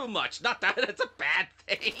little too much. Not that it's a bad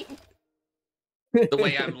thing. The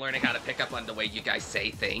way I'm learning how to pick up on the way you guys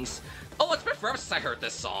say things. Oh, it's been forever since I heard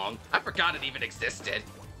this song. I forgot it even existed.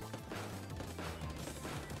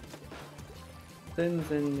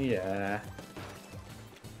 Thins in the air.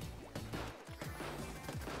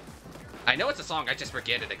 I know it's a song, I just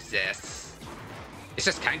forget it exists. It's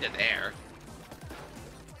just kinda there.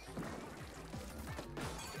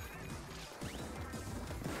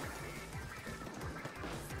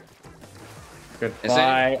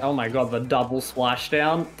 Goodbye. Oh my god, the double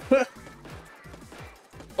splashdown.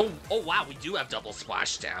 oh wow, we do have double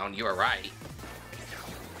splashdown. You are right.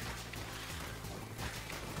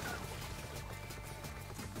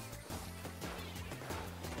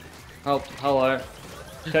 Oh, hello.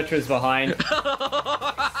 Tetra's behind.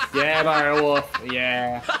 Yeah, Mario Wolf.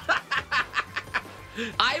 Yeah.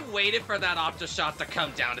 I waited for that aftershock to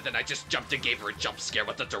come down, and then I just jumped and gave her a jump scare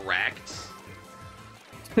with the direct.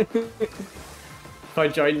 If I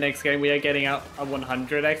join next game, we are getting up a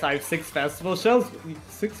 100x. I have 6 festival shells.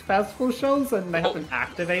 6 festival shells, and they haven't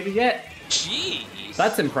activated yet. Jeez.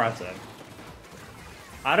 That's impressive.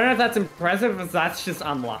 I don't know if that's impressive, or if that's just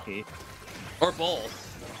unlucky. Or both.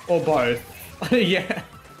 Or both. Yeah.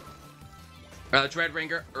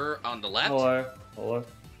 Dreadringer, on the left. Hello. Hello.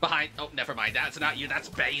 Behind. Oh, never mind. That's not you. That's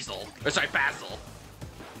Basil. Or sorry, Basil.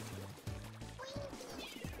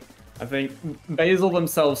 I think Basil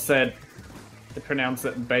themselves said to pronounce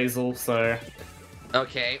it Basil, so.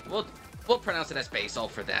 Okay, we'll pronounce it as Basil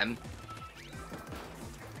for them.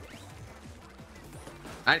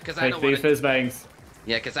 Because I don't want to. Fizzbangs.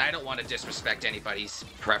 Yeah, because I don't want to disrespect anybody's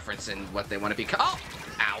preference in what they want to be called.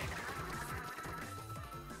 Oh! Ow.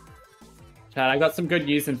 Chad, I got some good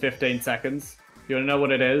news in 15 seconds. You want to know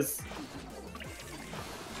what it is?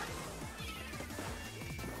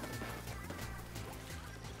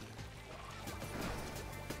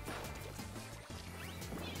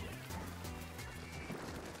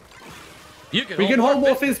 We can hold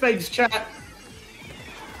more Fizzbangs, chat!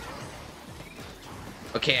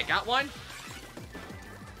 Okay, I got one.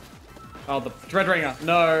 Oh, the Dreadringer.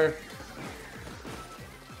 No.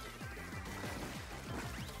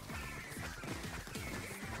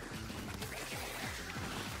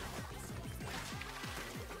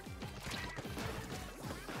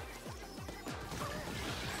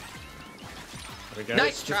 There we go.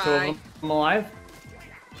 Nice Just try. 2 of them alive.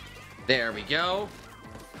 There we go.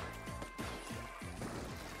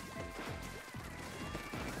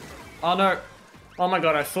 Oh no. Oh my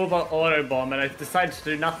god, I saw the auto bomb and I decided to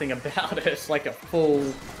do nothing about it. It's like a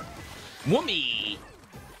full... Whoommy!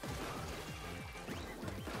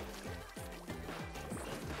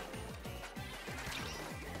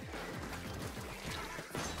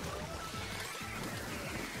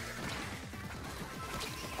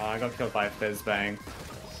 Oh, I got killed by a Fizzbang.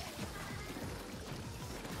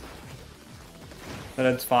 But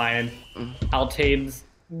it's fine. Our team's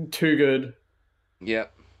too good.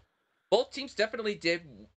 Yep. Both teams definitely did.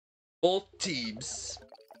 Both teams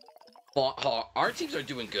fought hard. Our teams are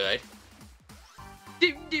doing good.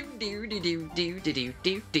 Do do do do do do do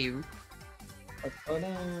do do.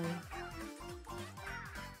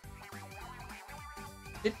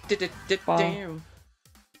 Damn.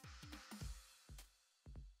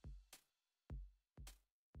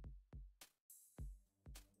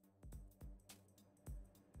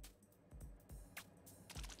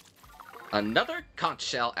 Another conch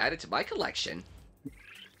shell added to my collection.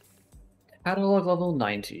 Catalog level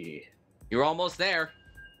 90. You're almost there.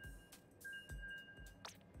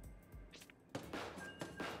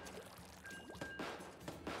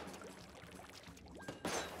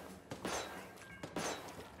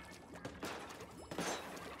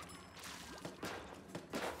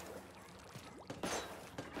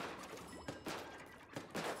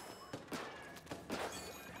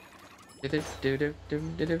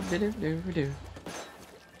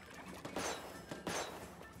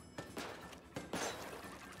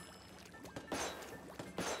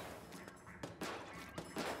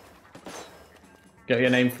 Get your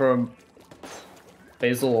name from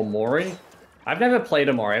Basil or Mori? I've never played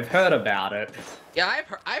a Mori. I've heard about it. Yeah,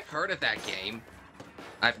 I've heard of that game.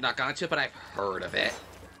 I've not gone to it, but I've heard of it.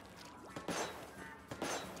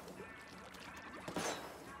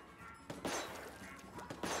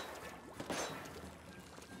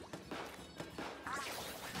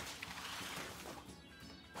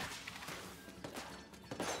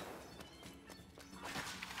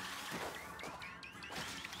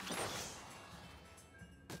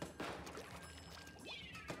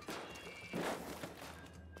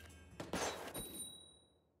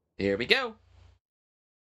 Here we go.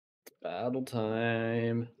 Battle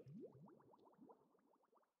time.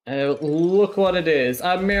 Oh, look what it is.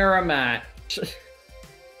 A mirror match.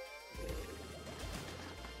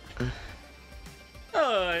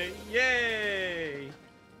 Oh, yay!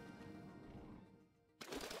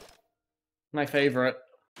 My favorite.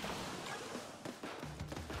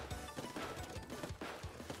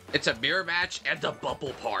 It's a mirror match and a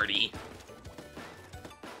bubble party.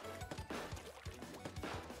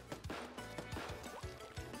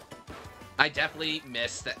 I definitely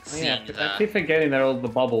missed that scene. Yeah, I keep forgetting there are all the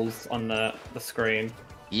bubbles on the screen.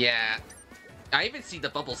 Yeah. I even see the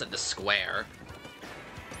bubbles in the square.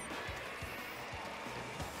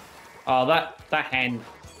 Oh, that hand.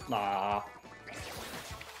 Ah.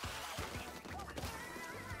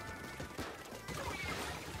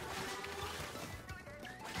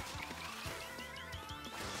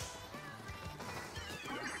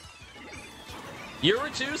 You were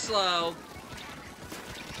too slow.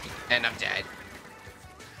 And I'm dead.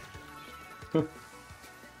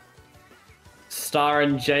 Star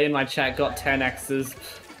and Jay in my chat got 10 X's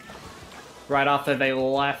right after they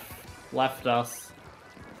left us.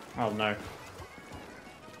 Oh no.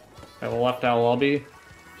 They left our lobby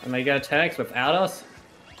and they get a 10X without us?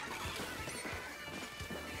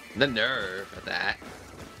 The nerve of that.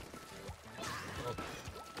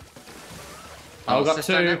 Oh, got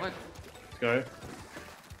assist on 2. that one? Let's go.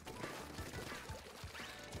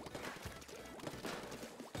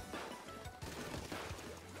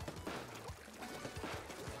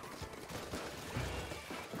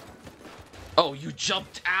 Oh, you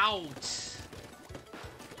jumped out!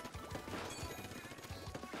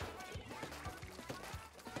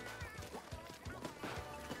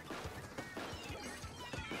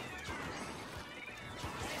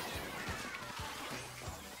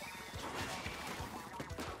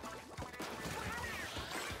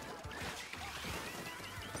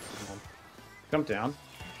 Jump down.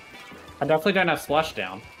 I definitely don't have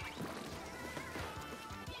splashdown.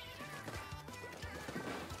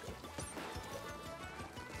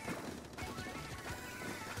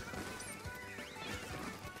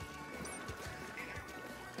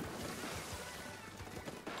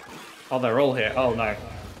 Oh, they're all here. Oh no.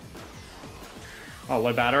 Oh,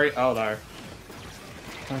 low battery. Oh no.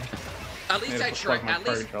 At least I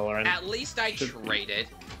tried. At least I Should... traded.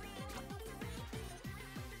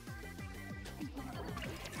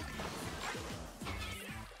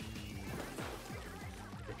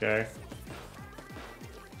 Okay.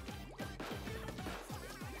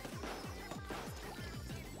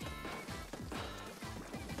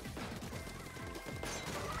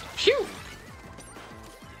 Phew!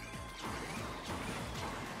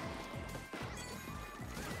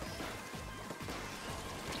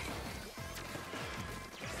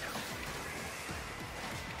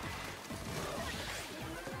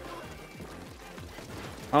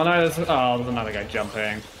 Oh no, there's another guy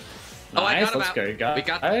jumping. Oh, Nice, I got him let's out. go, guys.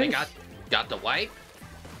 We got the wipe.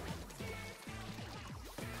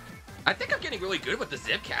 I think I'm getting really good with the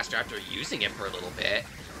Zipcaster after using it for a little bit.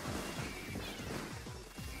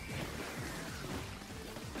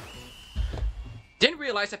 Didn't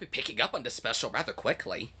realize I'd be picking up on this special rather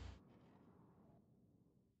quickly.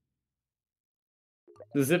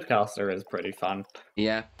 The Zipcaster is pretty fun.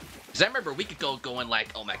 Yeah. Because I remember a week ago going like,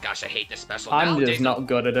 oh my gosh, I hate this special. I'm Nowadays, just not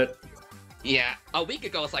good at it. Yeah, a week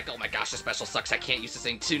ago it's like, oh my gosh, this special sucks, I can't use this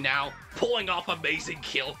thing, to now pulling off amazing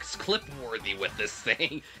kills, clip-worthy with this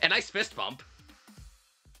thing. A nice fist bump.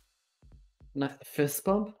 Fist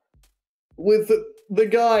bump? with the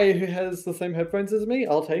guy who has the same headphones as me,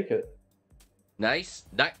 I'll take it. Nice.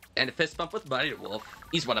 And a fist bump with Mighty Wolf.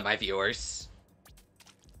 He's one of my viewers.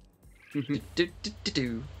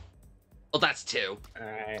 Well, that's 2.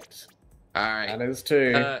 Alright. Alright. That is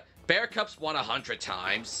 2. Bear Cup's won 100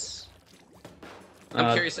 times.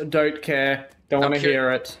 I'm curious. Don't care. Don't want to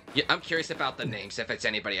hear it. Yeah, I'm curious about the names, if it's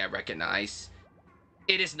anybody I recognize.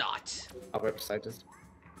 It is not. Our website just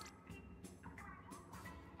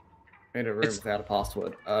made a room without a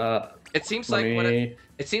password. It seems like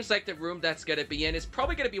it seems like the room that's gonna be in is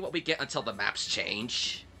probably gonna be what we get until the maps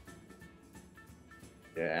change.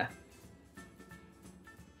 Yeah.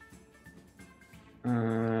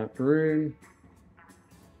 Room.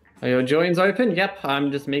 Are your joins open? Yep,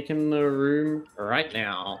 I'm just making the room right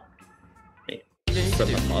now.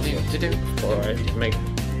 Set my password before I make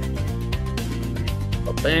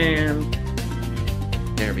a bam.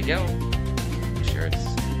 There we go. Make sure it's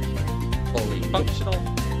fully functional.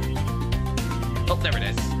 Oh, there it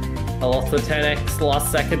is. I lost the 10x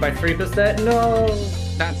last second by 3%. No!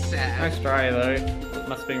 That's sad. Nice try though. It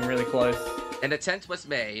must have been really close. An attempt was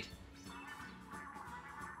made.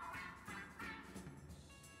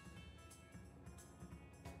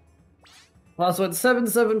 Password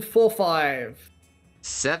 7745.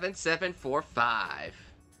 7745.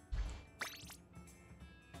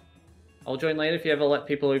 I'll join later if you ever let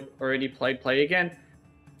people who already played play again.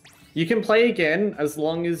 You can play again as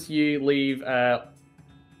long as you leave a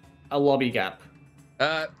lobby gap.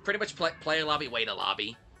 Pretty much play a lobby, wait a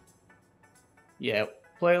lobby. Yeah,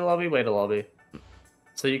 play a lobby, wait a lobby.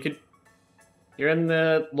 So you're in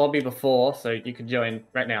the lobby before, so you could join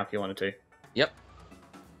right now if you wanted to. Yep.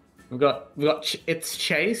 We've got it's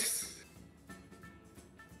Chase.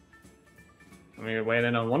 We're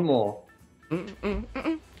waiting on one more.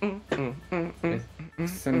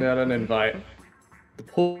 Send out an invite. The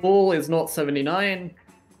pool is not 79.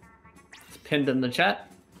 It's pinned in the chat.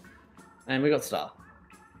 And we got Star.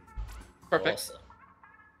 Perfect. Awesome.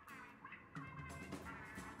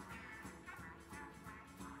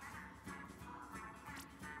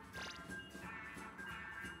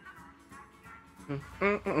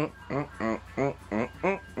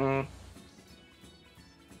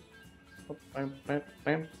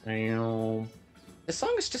 This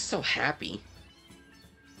song is just so happy.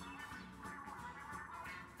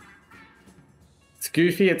 It's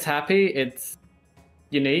goofy, it's happy, it's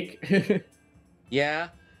unique. Yeah.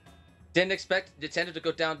 Didn't expect Nintendo to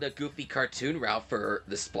go down the goofy cartoon route for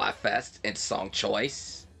the Splatfest and song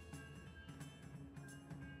choice.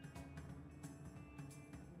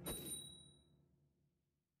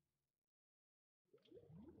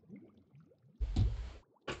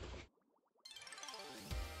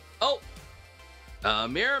 Oh! A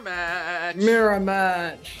mirror match! Mirror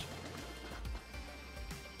match!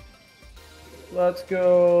 Let's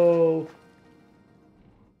go!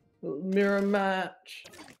 Mirror match!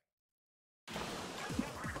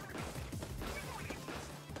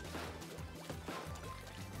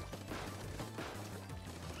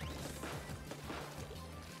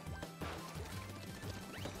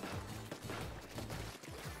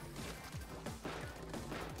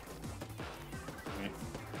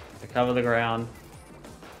 To cover the ground.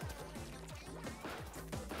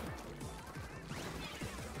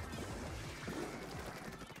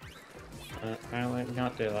 Apparently we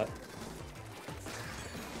can't do that.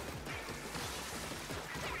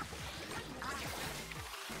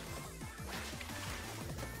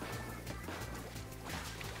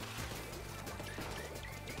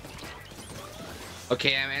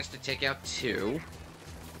 Okay, I managed to take out 2.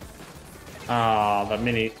 Ah, the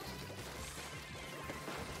mini.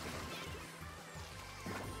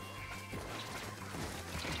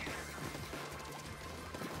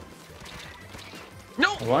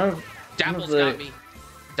 No! One Dapple's got me.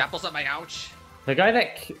 Dapple's at my ouch. The guy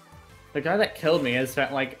that killed me has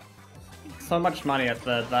spent like so much money at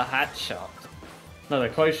the hat shops. No, the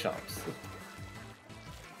clothes shops.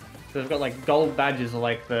 They've got like gold badges, or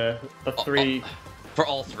like the 3 for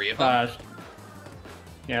all 3 of them.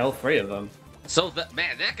 Yeah, all 3 of them. So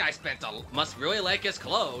man, that guy must really like his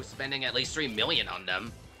clothes, spending at least 3 million on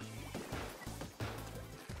them.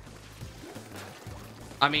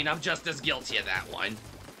 I mean, I'm just as guilty of that one.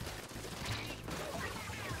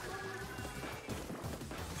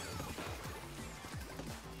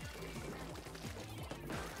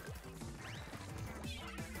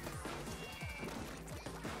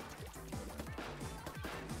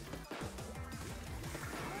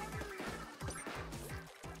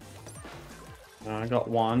 I got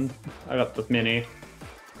 1. I got the mini.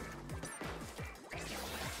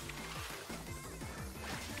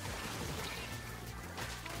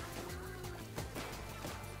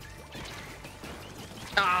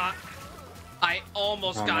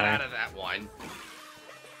 almost got out of that one.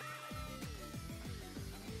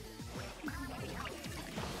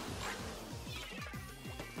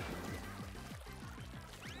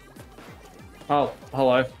 Oh,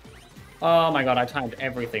 hello. Oh my god, I timed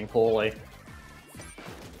everything poorly.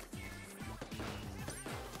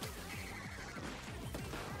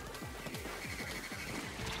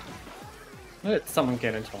 Let someone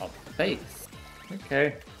get into our base.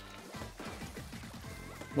 Okay.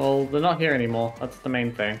 Well, they're not here anymore. That's the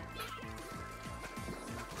main thing.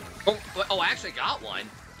 Oh, I actually got one.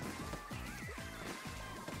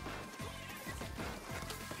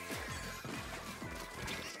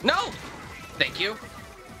 No! Thank you.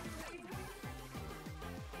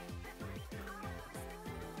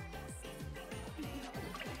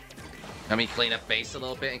 Let me clean up base a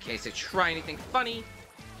little bit in case they try anything funny.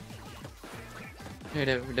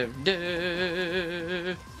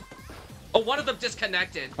 Oh, one of them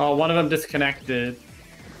disconnected. Oh, one of them disconnected.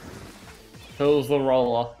 Kills the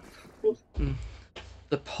roller.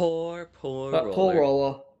 The poor that poor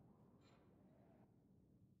roller.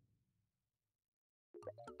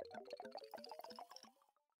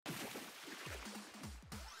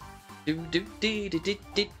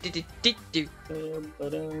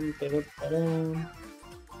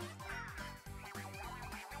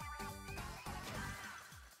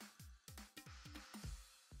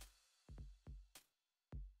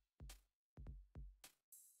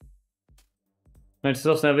 Notice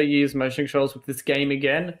I'll never use motion controls with this game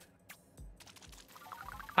again.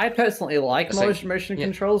 I personally like motion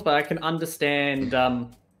controls, but I can understand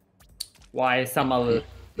why some others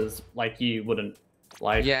like you wouldn't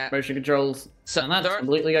like motion controls. So and that's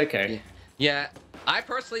completely okay. Yeah, I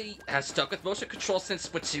personally have stuck with motion controls since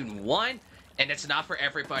Splatoon 1, and it's not for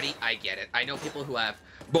everybody. I get it. I know people who have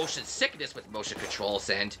motion sickness with motion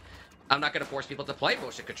controls, and I'm not going to force people to play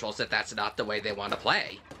motion controls if that's not the way they want to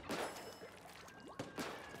play.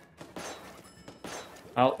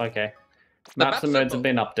 Oh, okay. Maps and modes have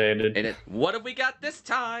been updated. What have we got this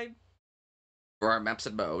time for our maps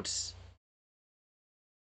and modes?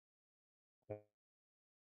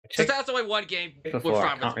 Since that was only one game, we're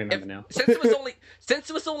fine with. Since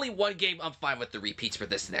it was only one game, I'm fine with the repeats for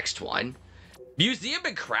this next one. Museum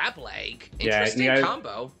and Crableg, interesting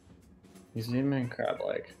combo. Museum and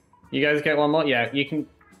Crableg. You guys get one more? Yeah, you can.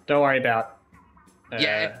 Don't worry about.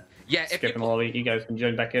 Skipping the lobby, you guys can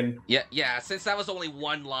join back in. Yeah. Since that was only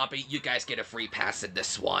one lobby, you guys get a free pass in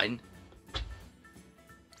this one.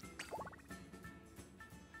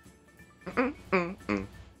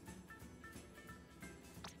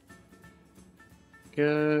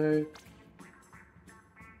 Good.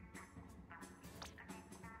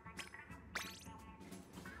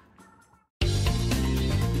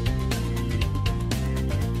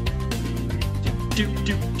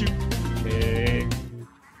 Okay.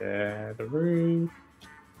 The room.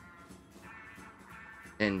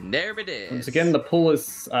 And there it is. Once again, the pool is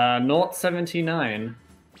 079.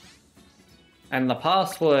 And the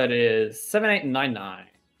password is 7899.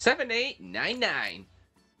 7899.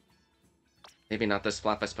 Maybe not this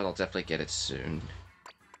Splatfest, but I'll definitely get it soon.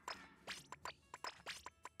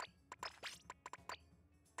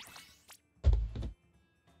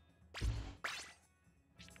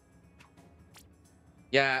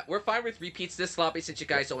 Yeah, we're fine with repeats this lobby since you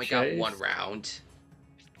guys only got one round.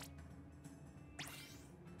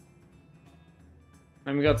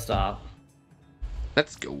 And we got stop.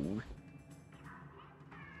 Let's go.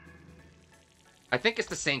 I think it's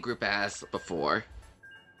the same group as before.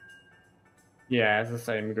 Yeah, it's the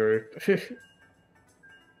same group.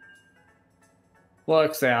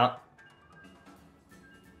 Works out.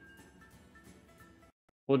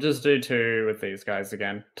 We'll just do 2 with these guys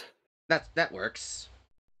again. That works.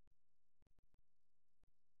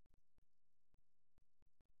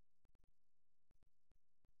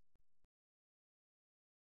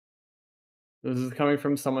 This is coming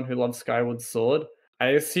from someone who loves Skyward Sword. I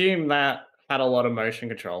assume that had a lot of motion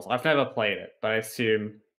controls. I've never played it, but I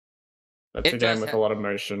assume that's a game with a lot of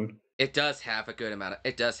motion. It does have a good amount of.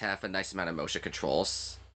 It does have a nice amount of motion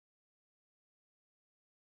controls.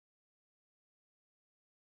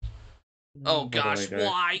 Oh gosh,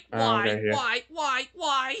 why? Why?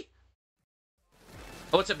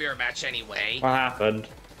 Oh, it's a mirror match anyway. What happened?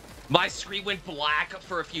 My screen went black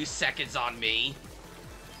for a few seconds on me.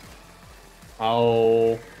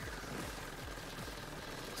 Oh.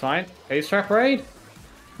 It's fine. A-Strap raid?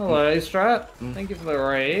 Hello, A-Strap. Thank you for the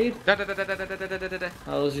raid.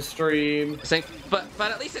 How was your stream? But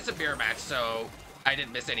at least it's a mirror match, so I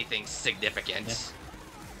didn't miss anything significant. Yeah.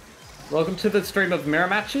 Welcome to the stream of mirror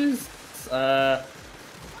matches. I'm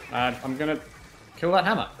gonna kill that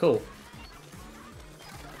hammer. Cool.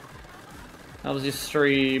 How was your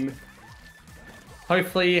stream?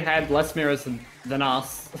 Hopefully you had less mirrors than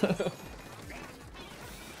us.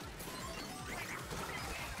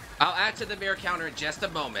 I'll add to the mirror counter in just a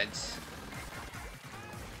moment.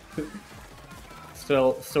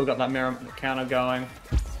 Still got that mirror counter going.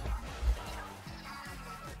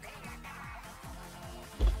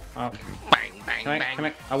 Oh. Bang, bang, bang. Come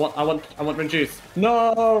here. I want the juice.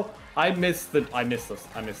 No! I missed the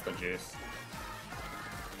juice.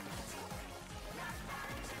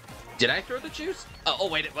 Did I throw the juice? Oh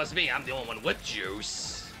wait, it was me. I'm the only one with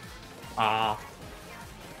juice. Ah.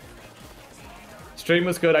 Stream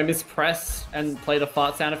was good. I mispressed and played a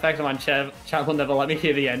fart sound effect, and my chat will never let me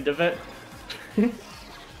hear the end of it.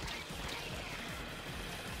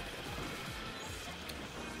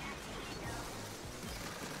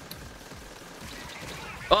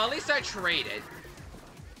 Well, at least I traded.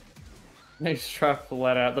 Next trap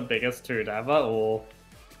let out the biggest toot ever, or...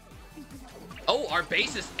 Oh, our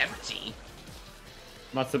base is empty.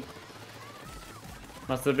 Must have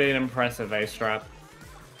been an impressive ace trap.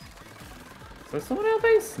 Is there someone in our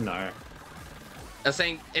base? No. I was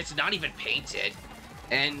saying, it's not even painted.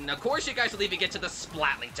 And of course you guys will even get to the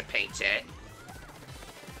Splatling to paint it.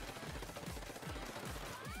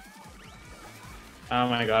 Oh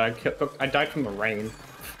my god, I died from the rain.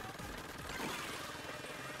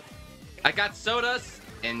 I got sodas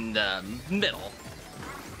in the middle.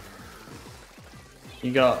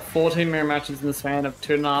 You got 14 mirror matches in the span of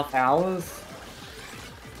 2.5 hours?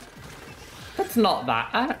 That's not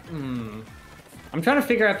that. I'm trying to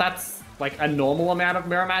figure out if that's like a normal amount of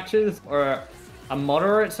mirror matches or a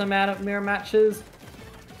moderate amount of mirror matches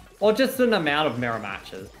or just an amount of mirror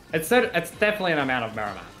matches. It's definitely an amount of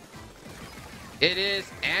mirror matches. It is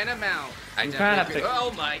an amount.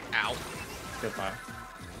 Oh my, ow. Goodbye.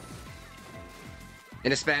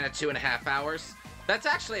 In a span of 2.5 hours. That's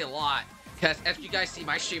actually a lot, because if you guys see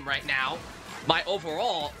my stream right now, my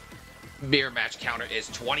overall mirror match counter is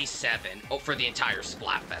 27 for the entire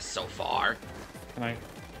Splatfest so far. Can I...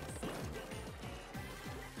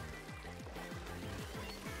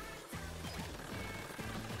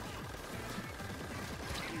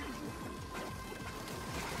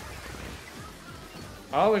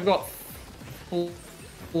 Oh, we've got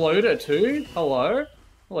Floater too. Hello,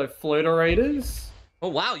 Floater Raiders. Oh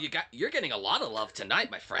wow, you're getting a lot of love tonight,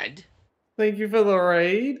 my friend. Thank you for the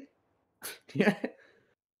raid. Yeah.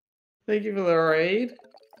 Thank you for the raid.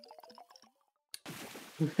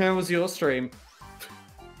 How was your stream?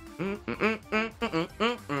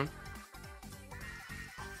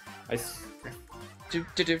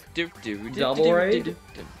 Double raid?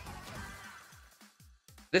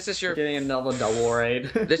 This is your... Getting another double raid.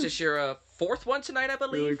 This is your fourth one tonight, I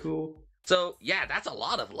believe? Really cool. So, yeah, that's a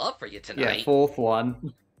lot of love for you tonight. Yeah, fourth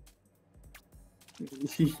one.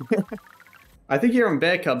 I think you're on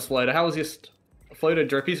Bear Cubs, Floater. How was your Floater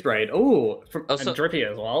Drippy's raid? Ooh, and Drippy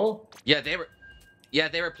as well? Yeah, they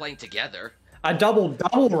were playing together. A double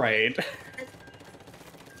raid.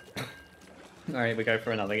 Alright, we go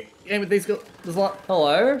for another game with these guys. There's a lot.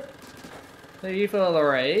 Hello? Thank you for the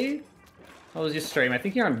raid. How was your stream? I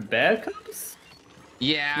think you're on Bear Cubs?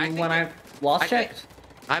 Yeah, I last checked.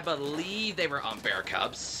 I believe they were on Bear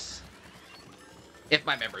Cubs. If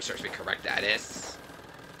my memory serves me correct, that is.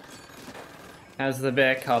 How's the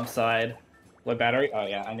Bear Cub side? What battery? Oh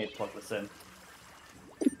yeah, I need to plug this in.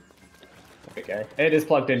 Okay, it is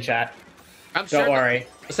plugged in, chat. I'm sure. Don't worry.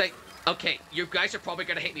 It's like, okay, you guys are probably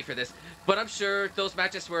gonna hate me for this, but I'm sure those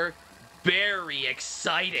matches were very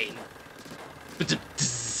exciting.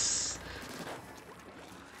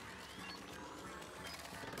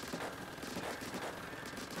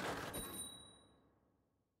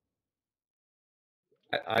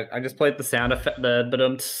 I just played the sound effect,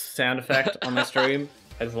 the sound effect on the stream.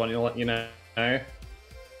 I just wanted to let you know.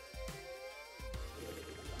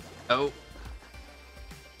 Oh.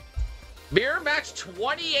 Mirror match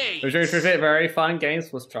 28. It was very fun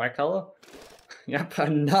games with Tricolor. Yep,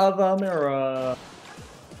 another mirror.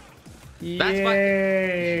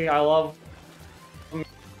 Yay! I love.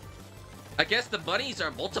 I guess the bunnies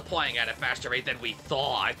are multiplying at a faster rate than we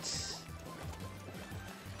thought.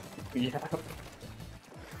 Yeah.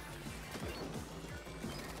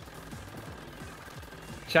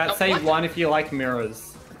 Chat, say what? one if you like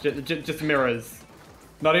mirrors. Just mirrors.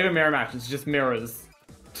 Not even mirror matches, just mirrors.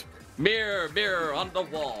 Mirror, mirror on the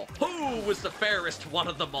wall. Who was the fairest one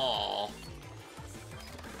of them all?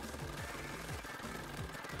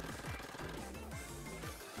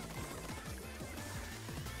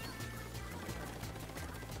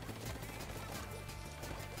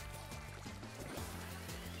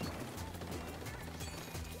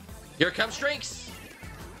 Here comes Drinks.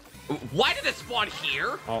 Why did it spawn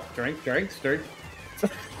here? Oh, drink.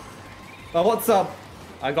 Oh, what's up?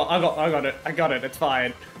 I got it. It's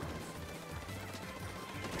fine.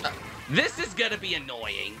 This is gonna be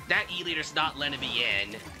annoying. That E-liter's not letting me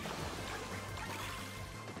in.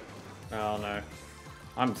 Oh no.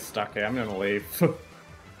 I'm stuck here. I'm gonna leave.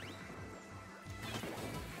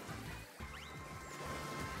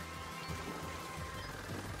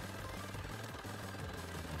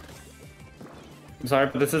 I'm sorry,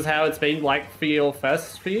 but this is how it's been like for your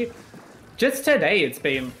first for you. Just today, it's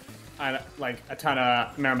been like a ton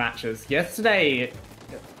of mirror matches. Yesterday,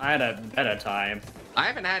 I had a better time. I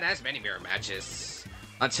haven't had as many mirror matches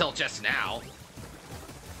until just now.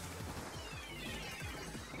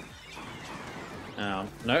 Oh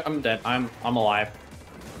no, I'm dead. I'm alive.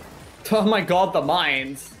 Oh my god, the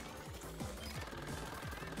mines.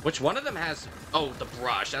 Which one of them has? Oh, the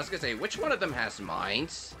brush. I was gonna say, which one of them has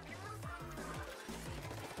mines?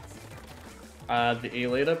 The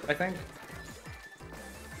E-leader, I think.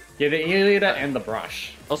 Yeah, the E-leader and the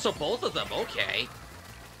brush. Oh, so both of them. Okay.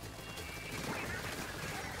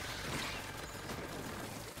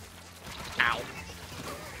 Ow.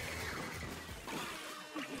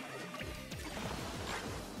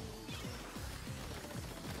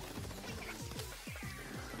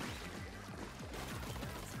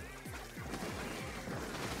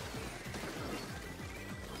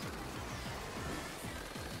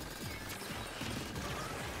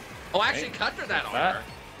 Oh, I actually cut through that armor.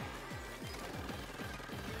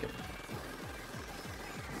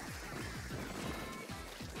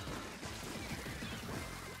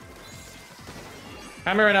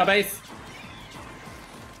 Hammer in our base.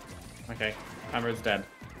 Okay, Hammer is dead.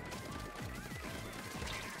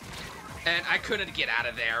 And I couldn't get out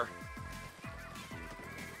of there.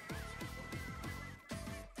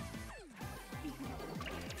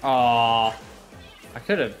 Aww.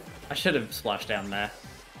 I should have splashed down there.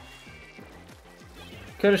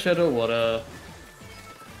 Coulda, shoulda, woulda.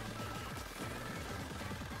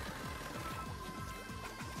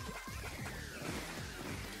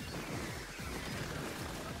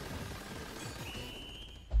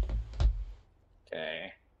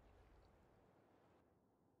 Okay.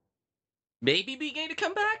 Maybe beginning to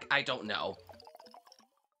come back? I don't know.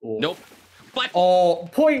 Ooh. Nope. But oh,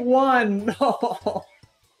 0.1! No!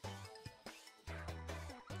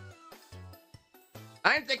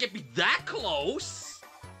 I didn't think it'd be that close.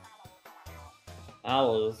 I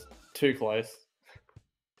was too close.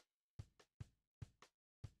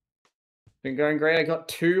 Been going great. I got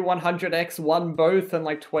 2 100x, one both, and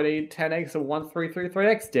like 20 10x and 1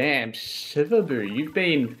 333x. Damn, Shiverboo, you've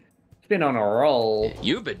been on a roll.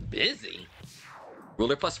 You've been busy.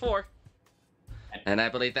 Ruler +4. And I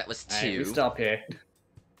believe that was 2. Hey, we stop here.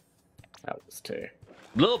 That was 2.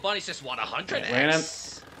 Little Bunny's just won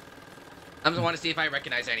 100x. I'm gonna want to see if I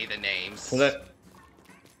recognize any of the names. So that,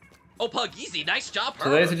 oh, Pug Easy, nice job, her. so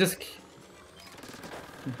those who just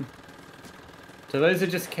so those who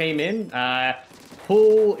just came in,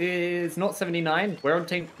 Pool is not 79. We're on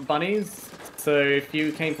Team Bunnies. So if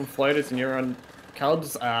you came from Floaters and you're on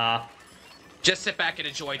Cubs, just sit back and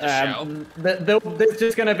enjoy the show. There's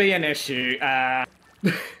just gonna be an issue.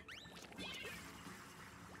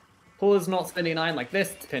 Pool is not 79 like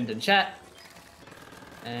this. It's pinned in chat.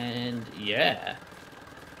 And yeah.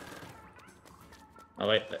 Oh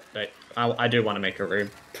wait. I do want to make a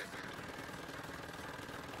room.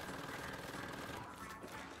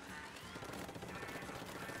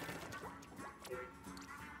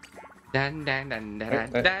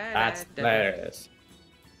 That's hilarious.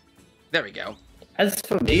 There we go. As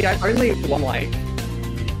for me, I only won like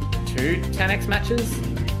 2 10x matches.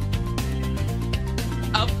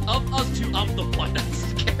 Of us two, I'm the one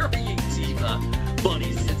that's carrying Diva.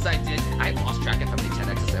 Bunnies, since I lost track of how many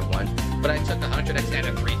 10x's I won, but I took a 100x and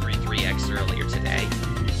a 333x earlier today.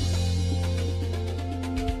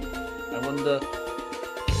 I wonder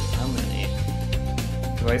how many.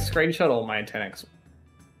 Do I screenshot all my 10x?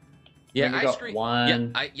 Yeah, I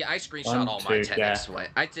one, screenshot all my 10x yeah. wins.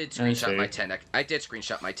 I did screenshot my 10x. I did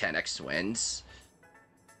screenshot my 10x wins.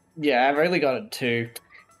 Yeah, I've only got 2,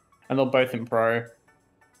 and they're both in pro.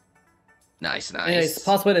 Nice. Anyways, the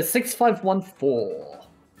password is 6514.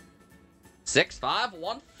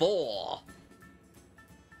 6514.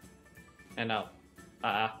 And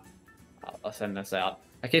I'll send this out.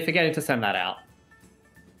 I keep forgetting to send that out.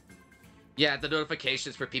 Yeah, the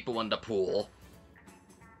notifications for people in the pool.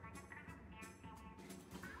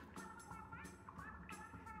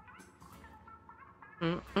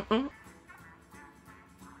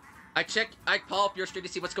 I pull up your stream to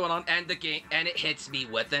see what's going on, and the game, and it hits me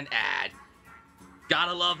with an ad.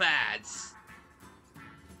 Gotta love ads.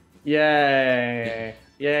 Yay!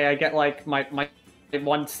 Yay! I get like my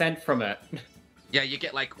 1 cent from it. Yeah, you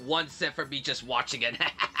get like 1 cent for me just watching an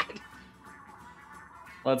ad.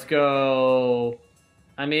 Let's go.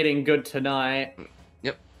 I'm eating good tonight.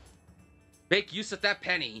 Yep. Make use of that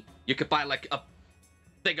penny. You could buy like a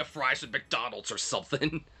thing of fries at McDonald's or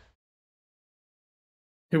something.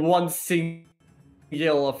 Who wants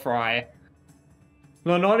singular fry?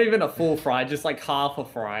 No, not even a full fry, just like half a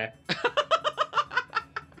fry.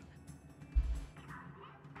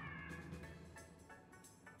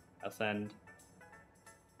 I'll send.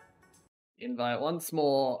 Invite once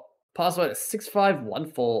more. Password is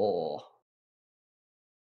 6514.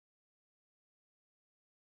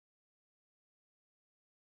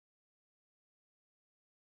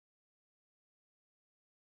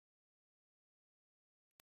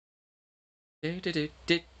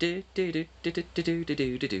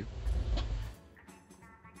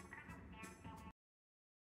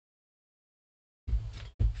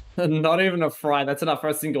 Not even a fry. That's enough for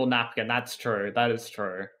a single napkin. That's true. That is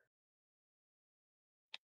true.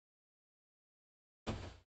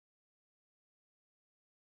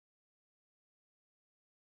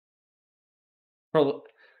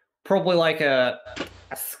 Probably like a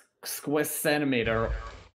square centimeter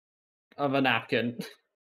of a napkin,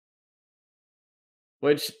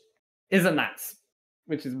 which isn't that,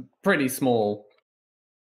 which is pretty small.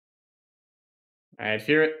 Alright, if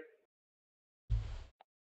you're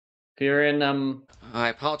in I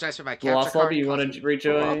apologize for my the last capture lobby, card you want to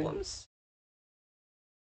rejoin? problems.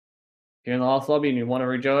 If you're in the last lobby and you want to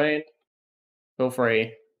rejoin, feel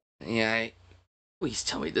free. Yeah, please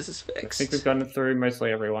tell me this is I fixed. think we've gotten through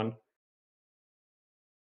mostly everyone.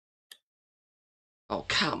 Oh,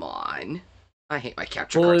 come on. I hate my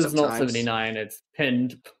capture Full card is sometimes. not 79, it's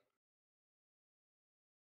pinned.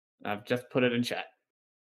 I've just put it in chat.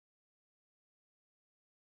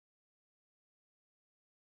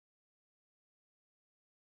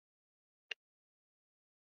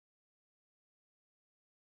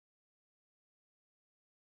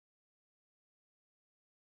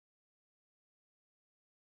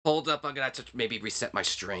 Hold up, I'm gonna have to maybe reset my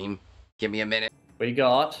stream. Give me a minute. We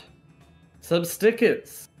got some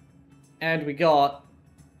stickers. And we got...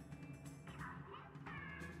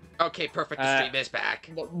 Okay, perfect, the stream is back.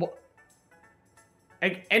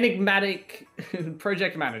 Enigmatic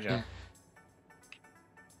project manager.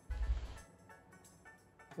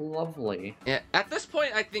 Lovely. Yeah, at this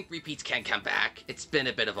point, I think repeats can come back. It's been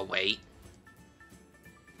a bit of a wait.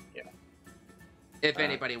 Yeah. If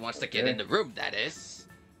anybody wants to get in the room, that is.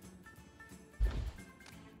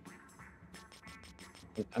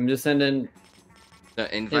 I'm just sending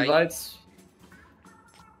The invites.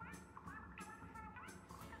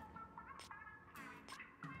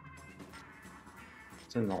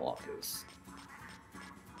 It's in the lockers.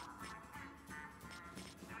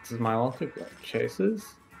 This is my locker. Chases.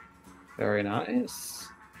 Very nice.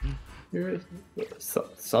 Here's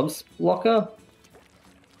subs locker.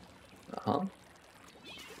 No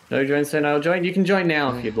join, so no join. You can join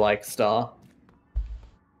now if you'd like, Star.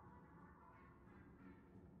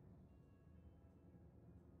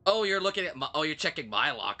 Oh, you're looking at my. Oh, you're checking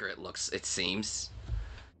my locker. It seems.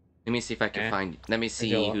 Let me see if I can find. Let me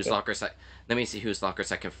see whose lockers Let me see whose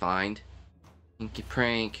lockers I can find. Inky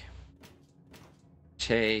Prank.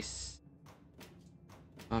 Chase.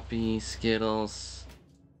 Puppy. Skittles.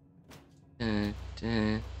 Ben.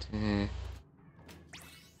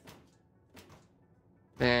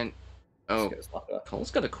 Oh,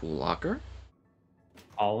 Cole's got a cool locker.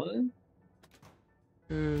 Colin?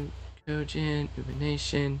 Cogent,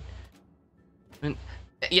 Urination.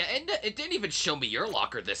 Yeah, and it didn't even show me your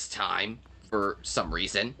locker this time, for some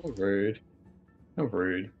reason. How rude. How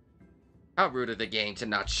rude. How rude of the game to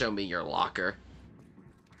not show me your locker.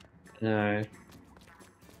 No.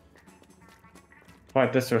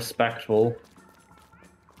 Quite disrespectful.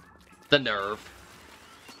 The nerve.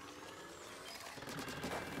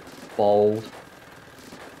 Bold.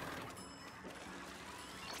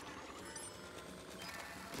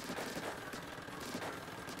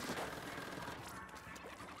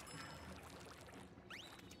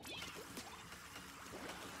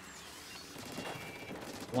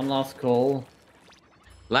 One last call.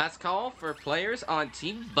 Last call for players on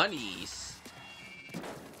Team Bunnies.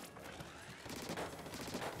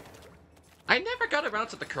 I never got around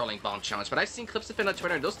to the curling ball challenge, but I've seen clips of it on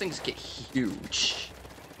Twitter and those things get huge.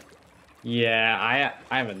 Yeah,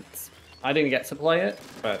 I haven't. I didn't get to play it,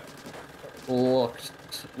 but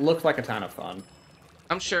looked like a ton of fun.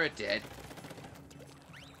 I'm sure it did.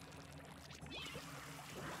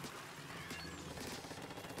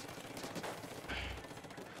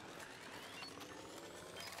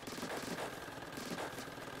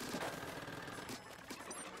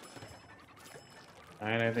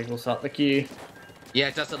 I don't think we'll start the queue. Yeah,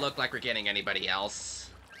 it doesn't look like we're getting anybody else.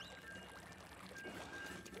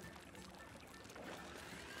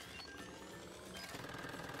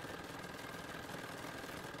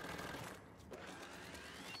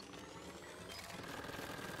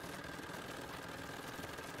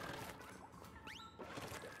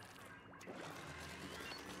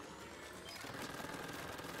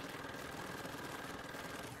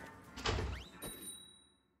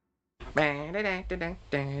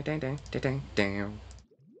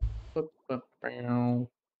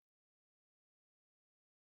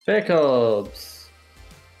 Jacobs.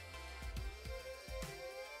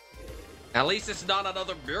 At least it's not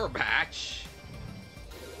another mirror match.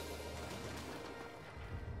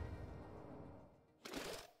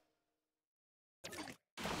 Okay,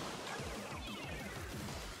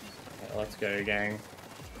 let's go, gang.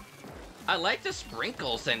 I like the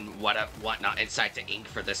sprinkles and whatnot inside the ink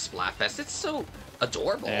for this Splatfest. It's so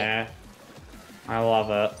adorable. Yeah, I love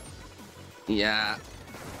it. Yeah.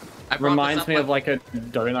 Reminds me of like a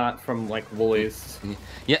donut from like Woolies.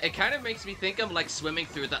 Yeah, it kind of makes me think of like swimming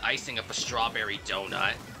through the icing of a strawberry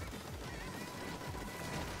donut.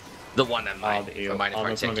 The one that mine, for mine in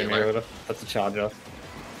particular. That's a charger.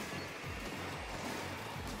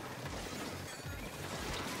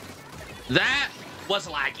 That was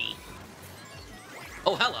laggy.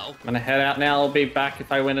 Oh, hello. I'm gonna head out now. I'll be back if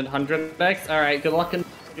I win at 100x. Alright, good luck in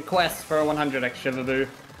your quest for a 100x Shiverboo.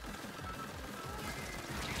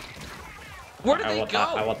 Where did they go?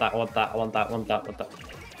 I want that, I want that, I want that, I want that, I want that.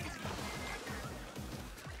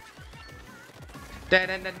 Dun,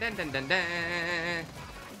 dun, dun, dun, dun, dun, dun.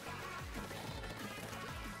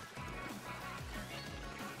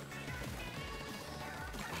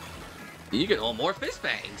 You get all more fizz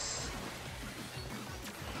bangs.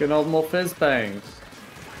 Get all more fizz bangs.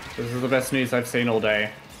 This is the best news I've seen all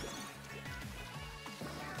day.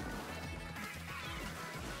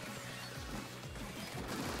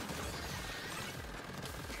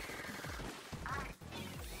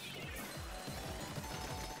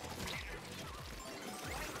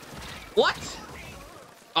 What?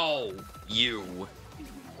 Oh, you.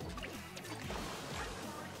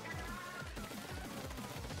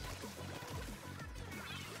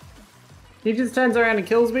 He just turns around and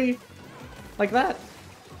kills me? Like that?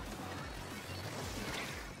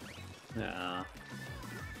 Nah.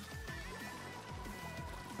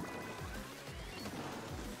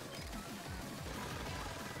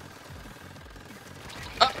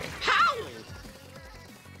 How?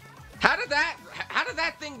 How did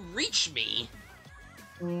that thing reach me?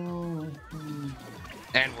 And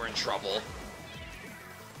we're in trouble.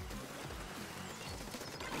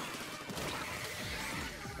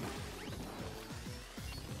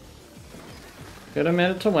 Got a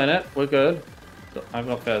minute to win it. We're good. I've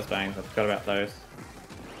got fizz bangs. I forgot about those.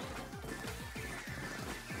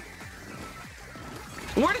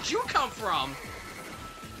 Where did you come from?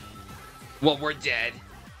 Well, we're dead.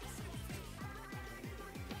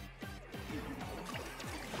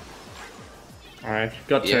 Alright,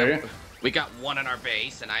 got two. We got one in our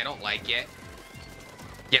base, and I don't like it.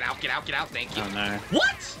 Get out, get out, get out, thank you. Oh no.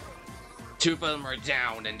 What? Two of them are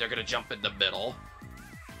down, and they're gonna jump in the middle.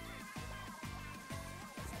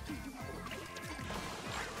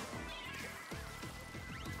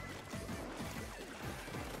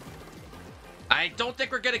 I don't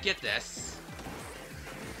think we're gonna get this.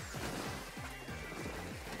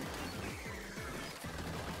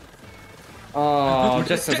 Oh,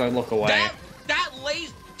 just as I look away. That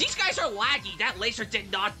laser, these guys are laggy. That laser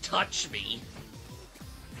did not touch me.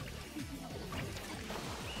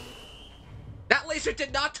 That laser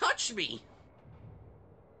did not touch me.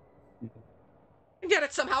 And yet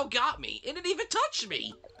it somehow got me. It didn't even touch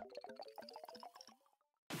me.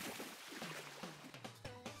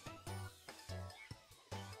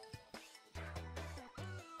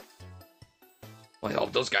 Well, I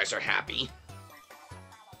hope those guys are happy.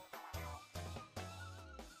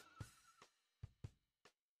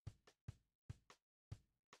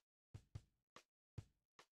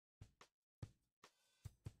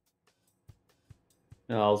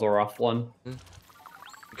 No, that was a rough one.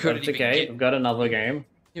 But it's okay. We've got another game.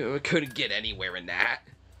 You know, we couldn't get anywhere in that.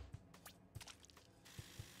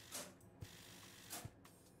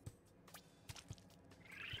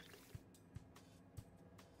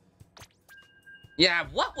 Yeah,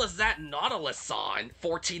 what was that Nautilus on?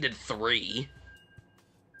 14 and 3.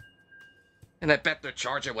 And I bet their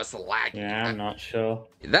charger was lagging. Yeah, I'm not sure.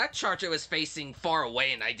 That charger was facing far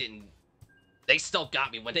away and I didn't... They still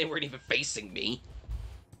got me when they weren't even facing me.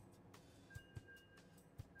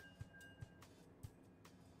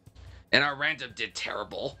 And our random did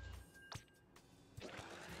terrible.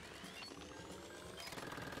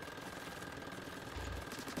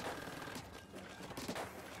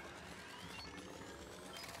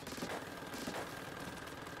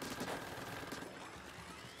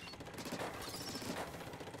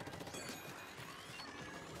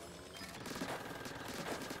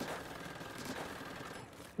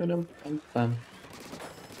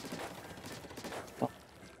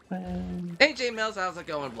 Hey J Mills, how's it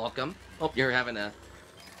going? Welcome. Hope you're having a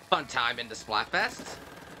fun time in the Splatfest.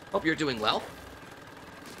 Hope you're doing well.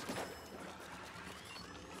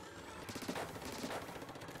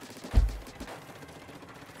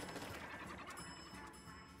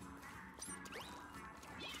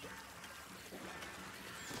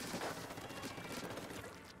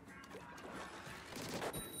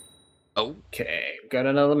 Okay, got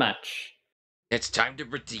another match. It's time to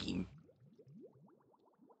redeem.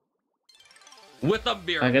 With a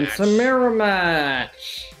mirror Against match. a mirror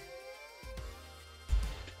match.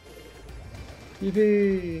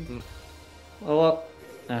 Yippee. Oh,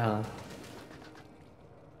 well.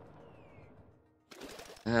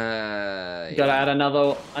 Gotta add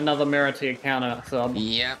another mirror to your counter sub.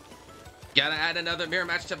 Yep. Gotta add another mirror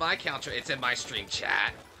match to my counter. It's in my stream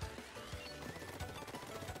chat.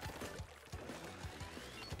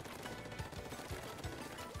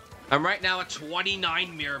 I'm right now at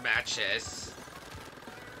 29 mirror matches.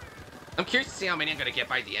 I'm curious to see how many I'm gonna get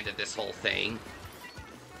by the end of this whole thing.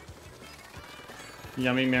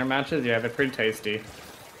 Yummy mirror matches? Yeah, they're pretty tasty.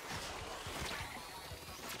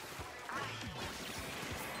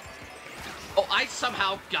 Oh, I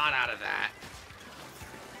somehow got out of that.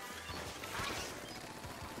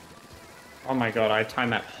 Oh my god, I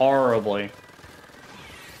timed that horribly.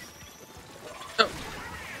 Oh.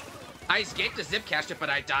 I escaped the zip caster, but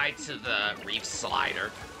I died to the reef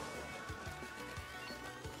slider.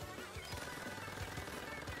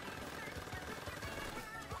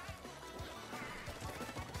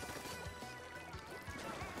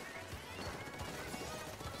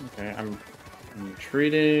 Okay, I'm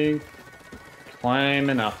retreating,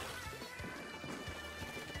 climbing up.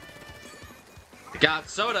 Got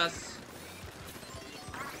sodas.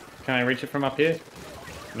 Can I reach it from up here?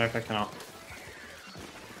 Nope, I cannot.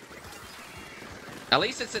 At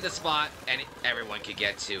least it's in a spot and everyone can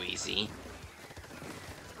get to easy.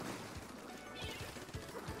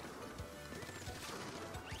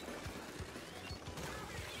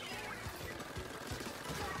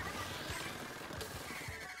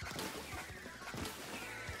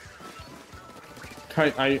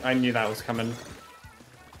 I knew that was coming.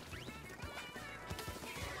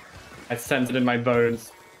 I sensed it in my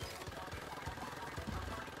bones.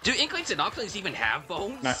 Do Inklings and Ocklings even have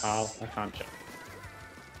bones? No, oh, I can't check.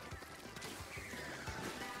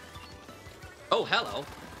 Oh, hello.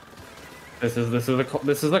 This is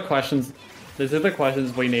the questions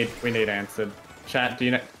we need answered. Chat, do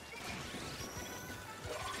you know?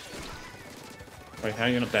 Wait, how are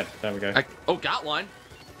you not dead? There we go. Oh, got one.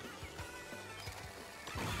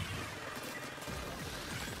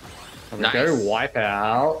 There we go. Wipe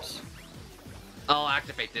out. I'll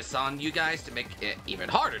activate this on you guys to make it even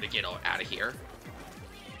harder to get out of here.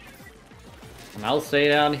 And I'll stay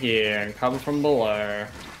down here and come from below.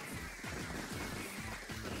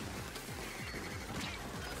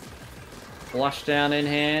 Flush down in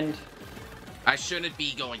hand. I shouldn't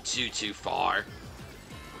be going too far.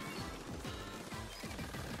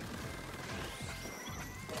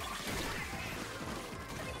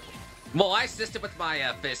 Well, I assisted with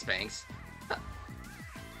my fist bangs.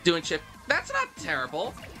 Doing chip. That's not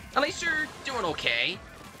terrible. At least you're doing okay.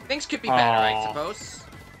 Things could be better, I suppose.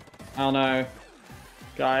 Oh no.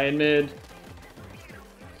 Guy in mid.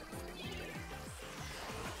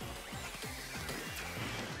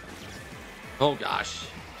 Oh gosh.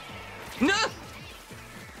 No!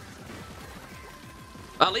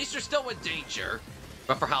 At least you're still in danger.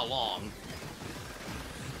 But for how long?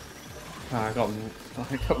 Oh,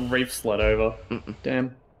 I got reef slid over.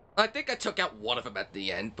 Damn. I think I took out one of them at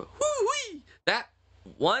the end, but whoo-wee! That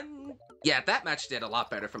one... Yeah, that match did a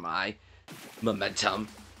lot better for my momentum.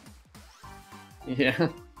 Yeah.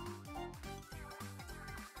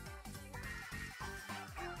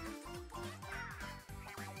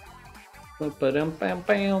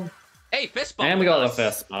 Bam. Hey, fist bump! And we got the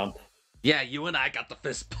fist bump. Yeah, you and I got the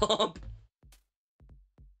fist bump.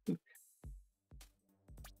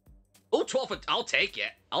 Oh, 12 and... I'll take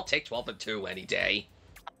it. I'll take 12 and 2 any day.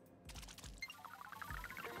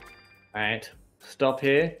 Alright. Stop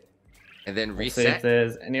here. And then reset. See if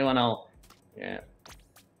there's anyone else. Yeah.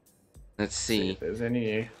 Let's see. If there's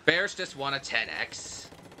any. Bears just won a 10x.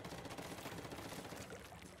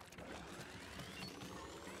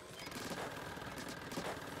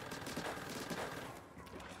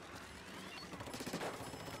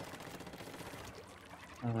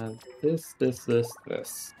 This.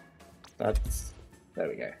 That's... There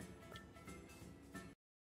we go.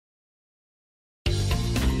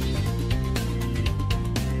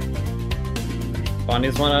 One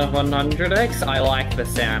is 100x. I like the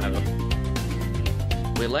sound of it.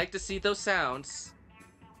 We like to see those sounds.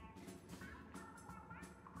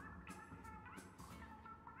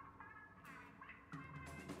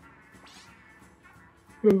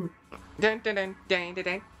 Alright,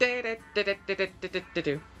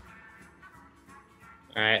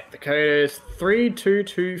 the code is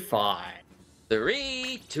 3225.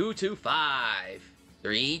 3225.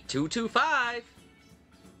 3225.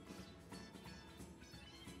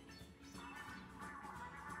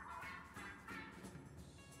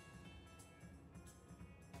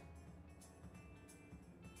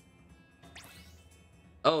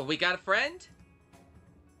 Oh, we got a friend?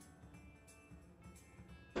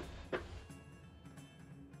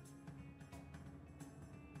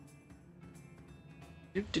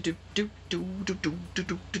 Is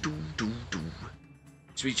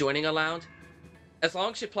we joining allowed? As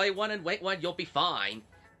long as you play one and wait one, you'll be fine.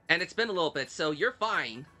 And it's been a little bit, so you're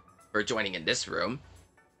fine for joining in this room.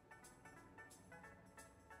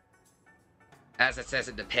 As it says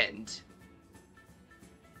in the pinned.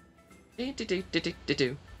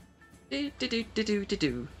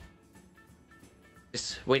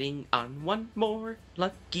 Just waiting on one more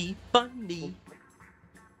lucky bunny.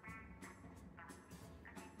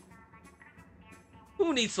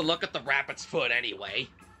 Who needs to look at the rabbit's foot anyway?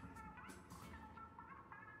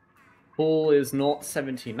 Pool is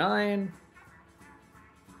 079.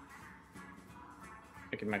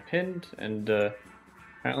 Look at my pinned, and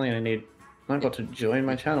apparently I've got to join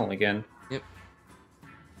my channel again. Yep.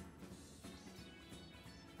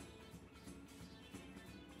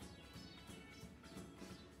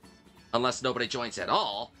 Unless nobody joins at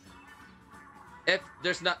all. If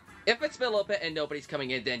it's been a little bit and nobody's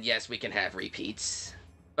coming in, then yes, we can have repeats.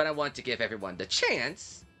 But I want to give everyone the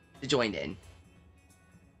chance to join in.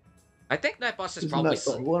 I think Nightboss is probably...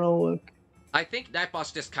 I think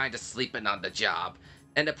Nightboss just kind of sleeping on the job.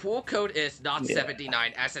 And the pool code is not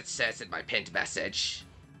 79 as it says in my pinned message.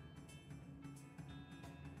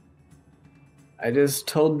 I just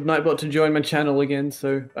told Nightbot to join my channel again,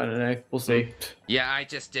 so I don't know. We'll see. Yeah, I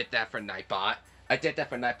just did that for Nightbot. I did that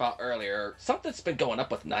for Nightbot earlier. Something's been going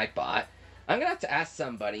up with Nightbot. I'm gonna have to ask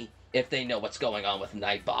somebody if they know what's going on with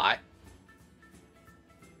Nightbot.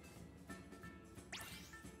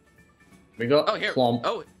 We got Plump.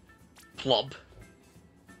 Oh, Plump.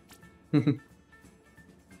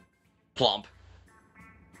 Plump.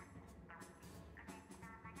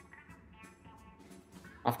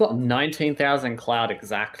 I've got 19,000 cloud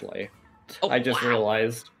exactly. Oh, I just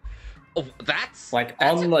realized. Oh, that's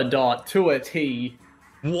on the dot to a T.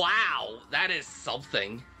 Wow, that is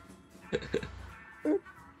something.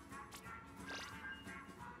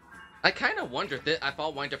 I kind of wondered if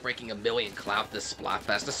I'll wind up breaking 1 million cloud this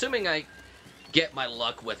Splatfest, assuming I get my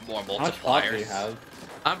luck with more multipliers. How much cloud do you have?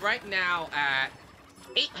 I'm right now at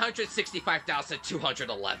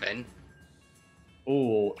 865,211.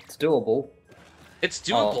 Ooh, it's doable. It's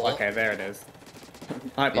doable. Oh, okay, there it is.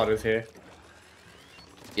 Nightbot is here.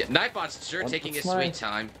 Yeah, Nightbot's sure taking his sweet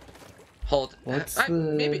time. Hold.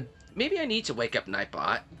 Maybe I need to wake up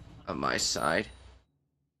Nightbot on my side.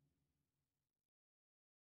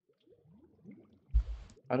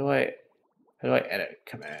 How do I edit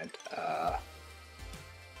command?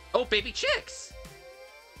 Oh, baby chicks!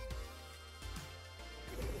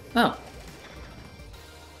 Oh.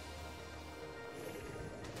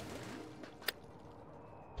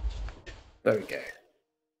 There we go.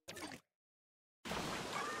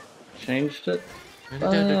 Changed it.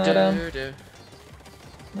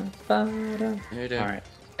 Alright.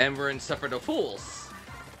 And we're in Suffer No Fools.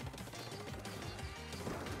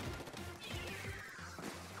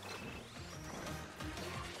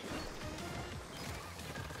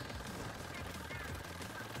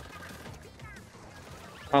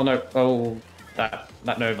 Oh no, oh, that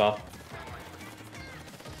Nova.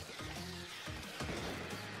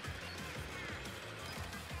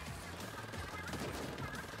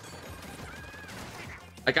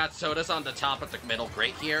 I got sodas on the top of the middle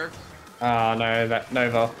grate here. Oh no, that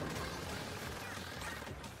Nova.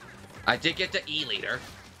 I did get the E-liter.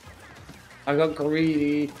 I got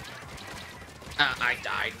greedy. I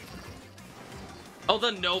died. Oh,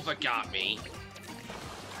 the Nova got me.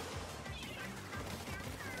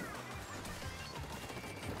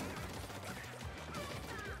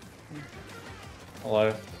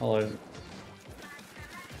 Hello, hello.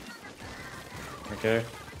 Okay.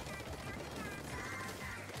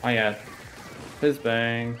 Oh yeah. Fizz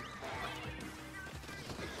bang.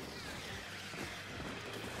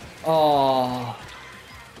 Oh.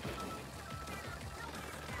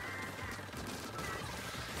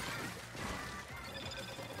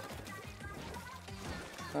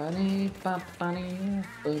 Oh,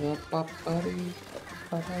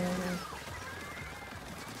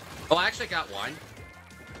 I actually got one.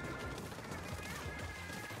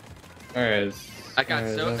 Where is? I got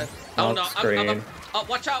so. Oh no! Oh,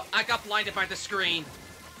 watch out! I got blinded by the screen.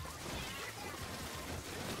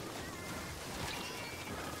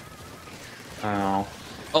 Oh.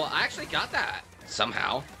 Oh, I actually got that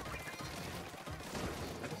somehow.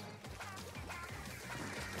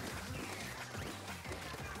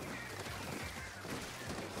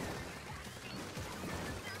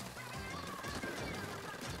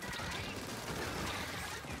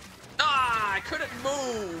 Ah, I couldn't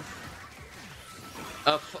move.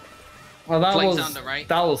 Well, that Flames was on the right.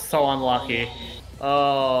 that was so unlucky.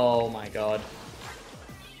 Oh my god.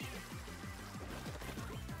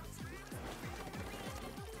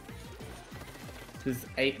 Just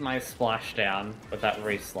ate my splashdown with that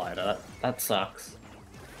reslider. That sucks.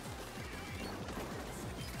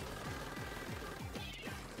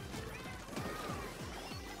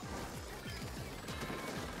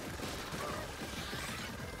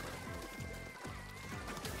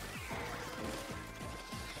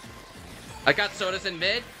 I got sodas in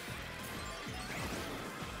mid.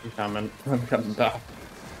 I'm coming back.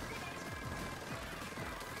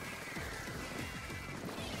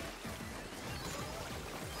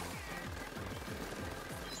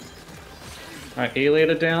 Alright,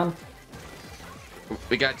 E-leader down.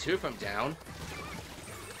 We got 2 from down.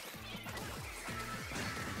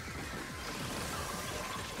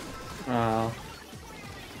 Oh.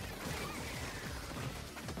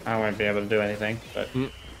 I won't be able to do anything, but...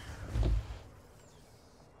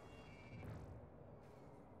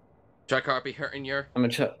 Tricolor be hurting your. I'm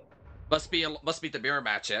gonna check. Must be the mirror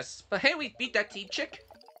matches. But hey, we beat that team chick.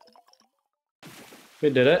 We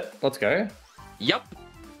did it. Let's go. Yup.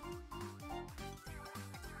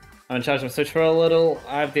 I'm gonna charge my Switch for a little.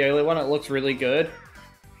 I have the OLED one. It looks really good.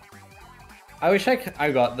 I wish I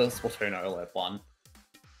got the Splatoon OLED one.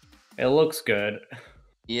 It looks good.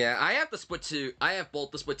 Yeah, I have the Splatoon. I have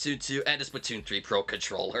both the Splatoon 2 and the Splatoon 3 Pro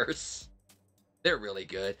controllers. They're really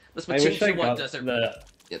good. The Splatoon 2 one doesn't. The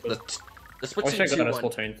Splatoon 2 one.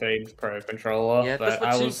 Splatoon 3 Pro controller, yeah, but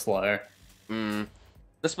I was slow. The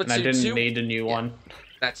Splatoon and I didn't 2, need a new one.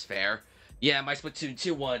 That's fair. Yeah, my Splatoon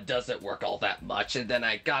 2 one doesn't work all that much, and then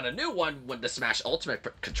I got a new one when the Smash Ultimate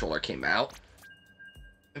controller came out.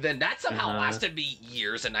 And then that somehow lasted me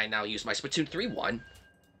years, and I now use my Splatoon 3 one.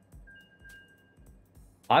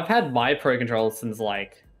 I've had my Pro controller since,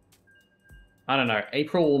 like, I don't know,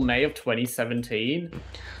 April, May of 2017.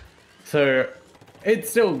 So...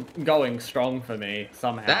 it's still going strong for me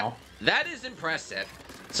somehow. That is impressive.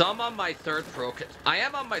 So I'm on my third Pro. I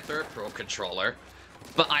am on my third Pro controller,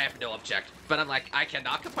 but I have no object. But I'm like, I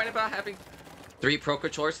cannot complain about having 3 Pro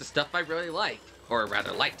controllers. The stuff I really like, or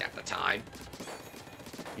rather liked at the time.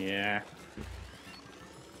 Yeah.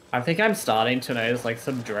 I think I'm starting to notice like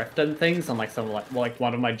some drift and things on like some like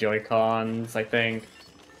one of my Joy-Cons, I think,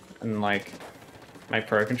 and like my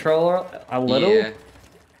Pro controller a little. Yeah.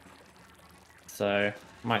 So,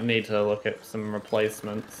 might need to look at some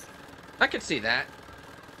replacements. I could see that.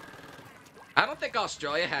 I don't think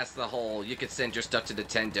Australia has the whole, you could send your stuff to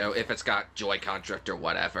Nintendo if it's got Joy-Con drift or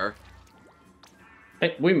whatever.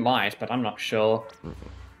 We might, but I'm not sure.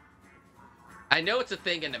 I know it's a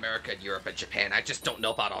thing in America, Europe, and Japan. I just don't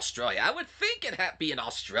know about Australia. I would think it'd be in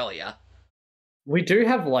Australia. We do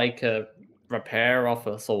have like a repair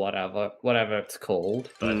office or whatever it's called,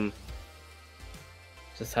 but...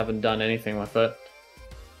 just haven't done anything with it.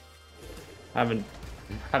 Haven't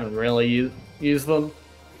really used them.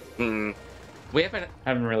 We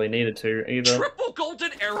haven't really needed to either. Triple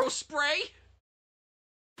golden arrow spray.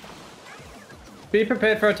 Be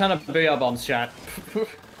prepared for a ton of BR bombs, chat.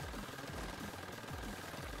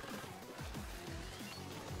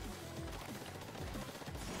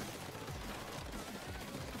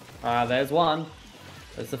 There's one.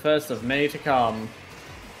 It's the first of many to come.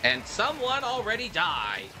 And someone already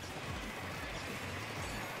died.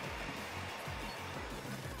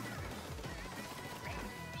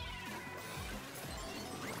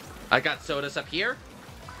 I got sodas up here.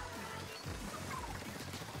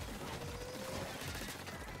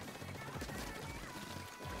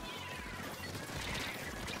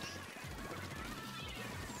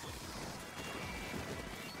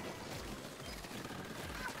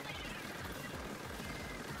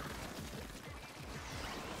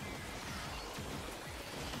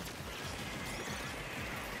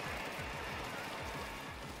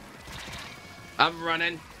 I'm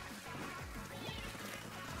running.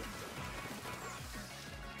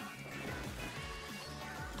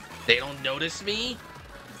 They don't notice me.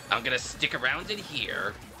 I'm gonna stick around in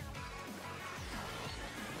here.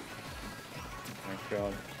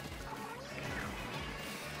 god.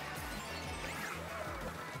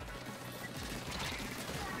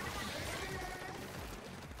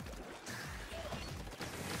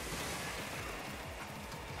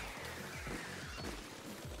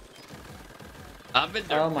 I'm in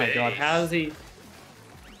their Oh my god, how does he...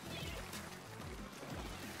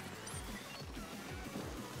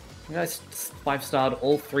 You guys 5-starred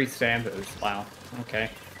all 3 stampers. Wow, okay.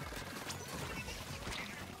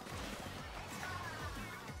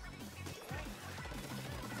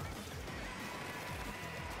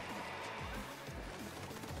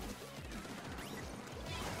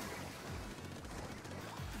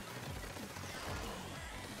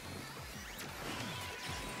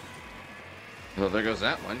 Well, there goes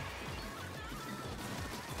that one.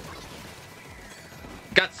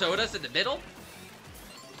 Got sodas in the middle?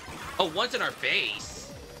 Oh, one's in our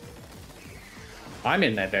base. I'm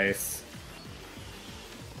in their base.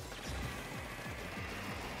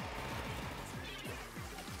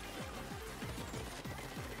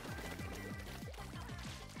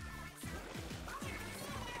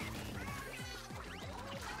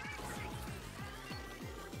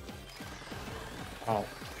 Oh.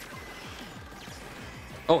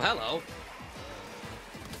 Oh, hello.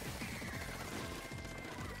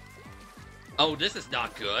 Oh, this is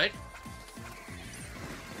not good.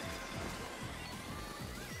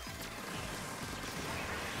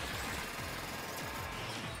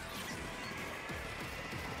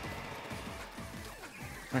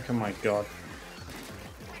 Oh my god.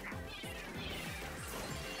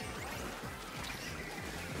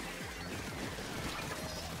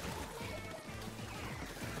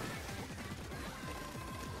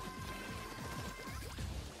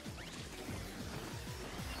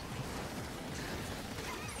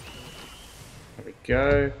 There we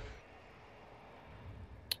go.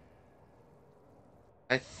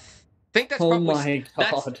 I think that's Oh probably... my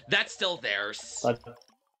god. That's still theirs. But,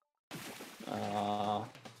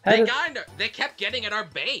 They kept getting at our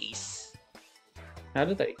base. how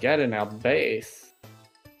did they get in our base?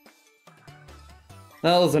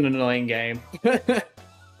 That was an annoying game.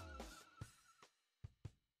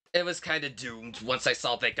 It was kind of doomed once I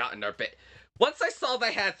saw they got in our base. Once I saw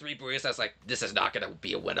they had 3 brews, I was like, this is not going to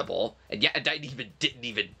be a winnable. And yet, I didn't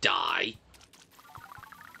even die.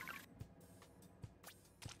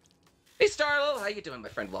 Hey, Starlo, how you doing, my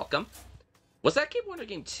friend? Welcome. Was that Game 1 or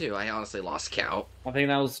Game 2? I honestly lost count. I think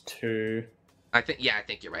that was 2. I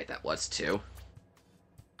think you're right, that was 2.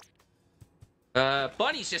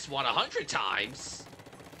 Bunny's just won 100 times.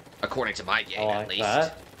 According to my game, at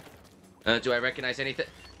least. That. Do I recognize anything?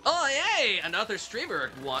 Oh, yay! Another streamer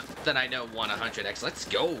that I know won 100x. Let's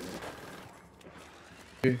go.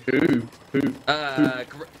 Who?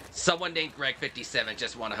 Someone named Greg57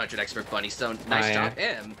 just won 100x for Bunny, so nice job,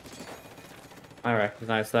 him. I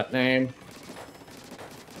recognize that name.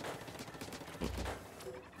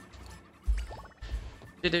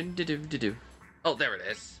 Oh, there it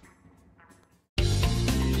is.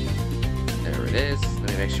 There it is. Let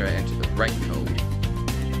me make sure I enter the right code.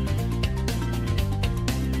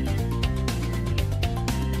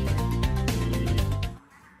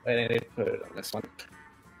 Wait, I need to put it on this one.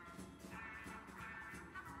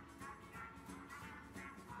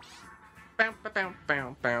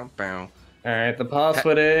 Alright, the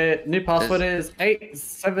password is... New password is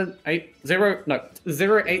 8780... No,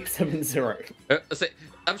 0870.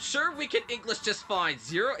 I'm sure we can English just fine.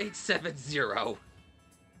 0870.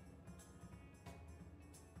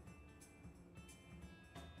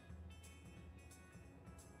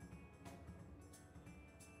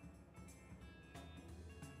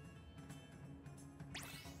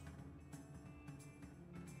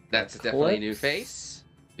 That's definitely a new face.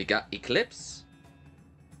 We got Eclipse.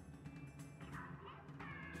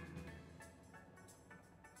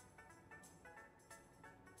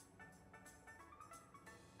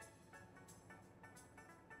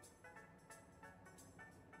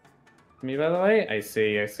 Me, by the way? I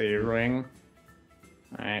see your ring.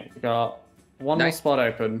 Alright, we got one more spot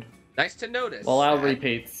open. Nice to notice. Well, our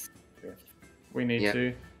repeats. If we need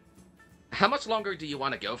to. How much longer do you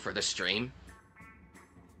want to go for the stream?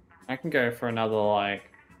 I can go for another, like,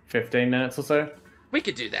 15 minutes or so. We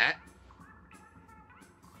could do that.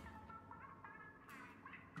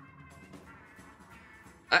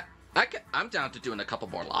 I'm down to doing a couple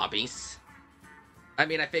more lobbies. I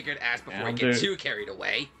mean, I figured as before I get too carried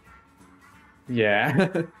away.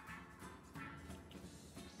 Yeah.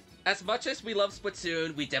 As much as we love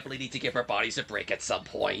Splatoon, we definitely need to give our bodies a break at some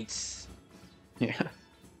point. Yeah.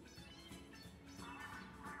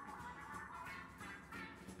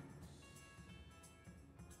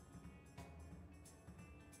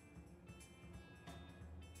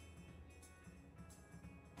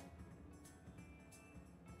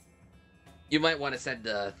 You might want to send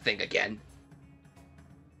the thing again.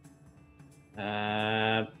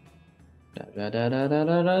 Da, da, da, da, da,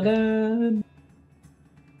 da, da.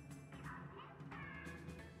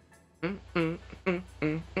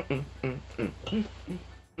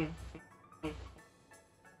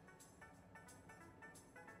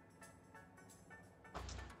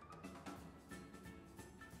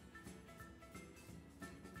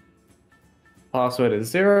 Password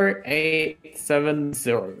is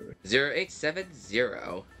 0870.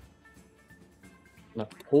 0870. The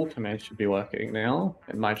pull command should be working now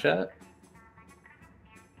in my chat.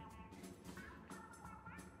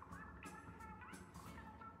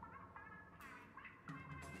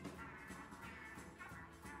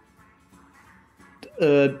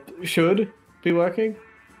 Should be working.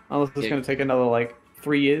 Unless it's going to take another, like,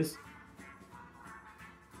 3 years.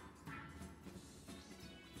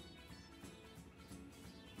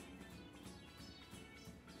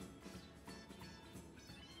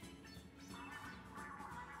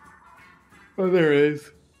 Oh, there it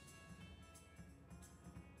is.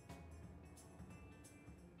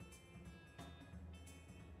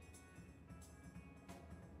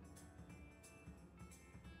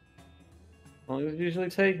 How long does it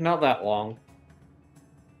usually take? Not that long.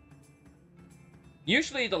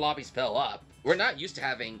 Usually the lobbies fill up. We're not used to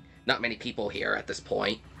having not many people here at this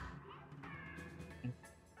point.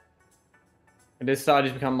 It is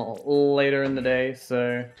starting to become later in the day,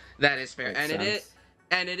 so... That is fair. Makes sense.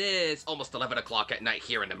 And it is almost 11 o'clock at night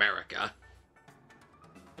here in America.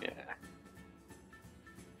 Yeah.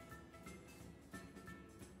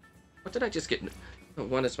 What did I just get?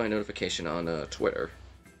 One is my notification on Twitter.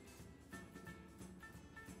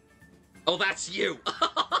 Oh, that's you!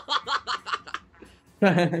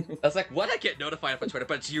 I was like, what? I get notified on Twitter,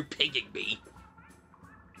 but it's you pinging me.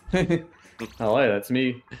 Oh, hey, that's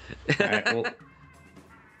me. Alright, well...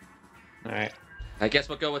 Alright. I guess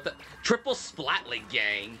we'll go with the triple Splatling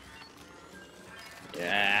gang.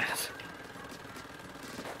 Yeah.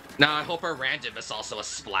 Now, I hope our random is also a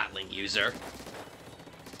Splatling user.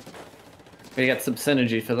 We get some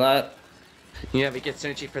synergy for that. Yeah, we get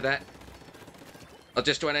synergy for that. I'll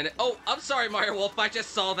just join in. Oh, I'm sorry, Mario Wolf. I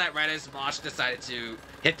just saw that right as Mosh decided to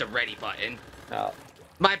hit the ready button. Oh.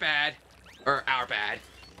 My bad. Or our bad.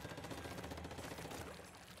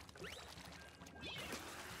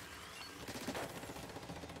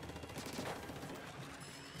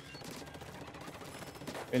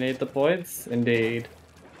 We need the points? Indeed.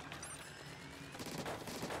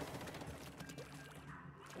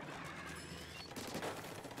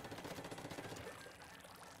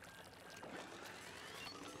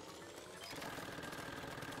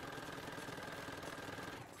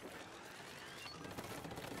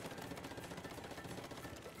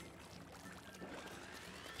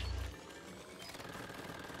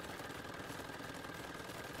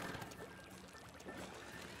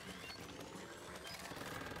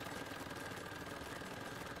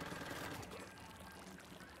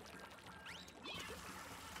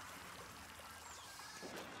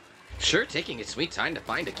 Sure, taking its sweet time to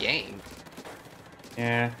find a game.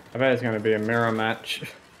 Yeah, I bet it's going to be a mirror match.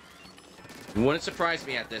 Wouldn't surprise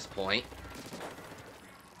me at this point.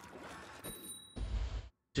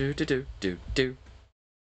 Do do do do do.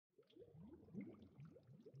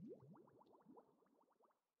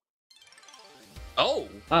 Oh.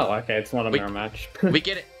 Oh, okay, it's not a mirror match. we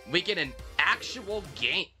get it. We get an actual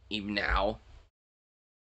game now.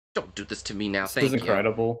 Don't do this to me now. Thank you. This is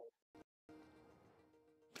incredible.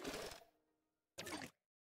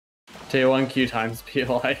 Tier 1 queue times be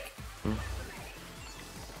like.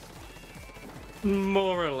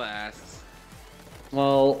 More or less.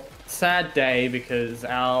 Well, sad day because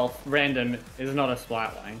our random is not a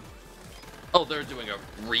Splatling. Oh, they're doing a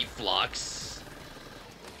reflux.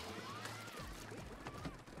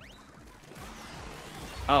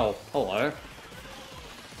 Oh, hello.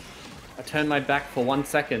 I turned my back for 1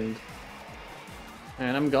 second.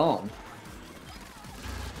 And I'm gone.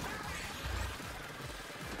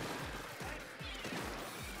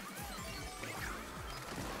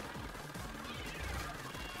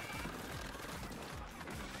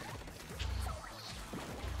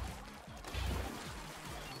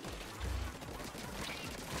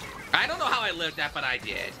 I don't know how I lived that, but I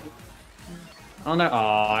did. Oh no, oh,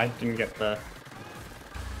 I didn't get the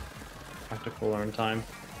tactical in time.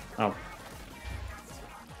 Oh.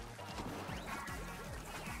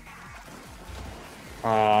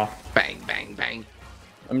 Bang, bang, bang.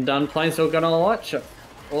 I'm done playing, still gonna watch it.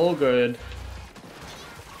 All good.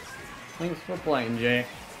 Thanks for playing, Jay.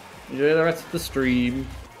 Enjoy the rest of the stream.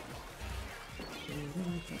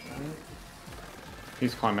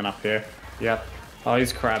 He's climbing up here. Yep. Oh,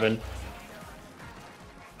 he's crabbing.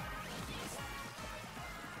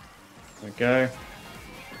 we go.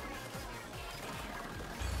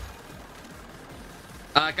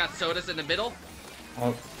 Got sodas in the middle.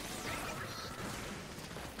 Oh.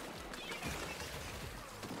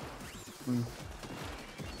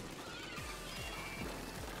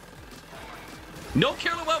 No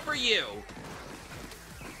killer well for you.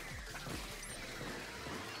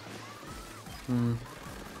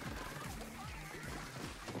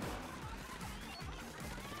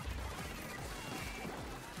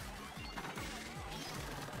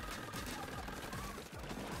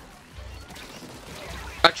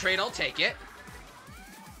 A trade, I'll take it.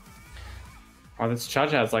 Oh, this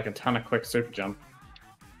charge has like a ton of quick super jump.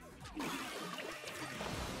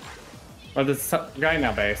 Oh, there's a guy in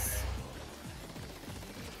our base.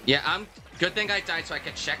 Yeah, good thing I died so I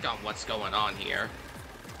could check on what's going on here.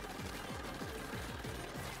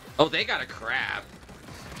 Oh, they got a crab.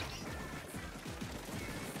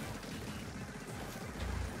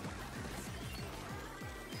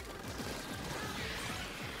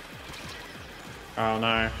 Oh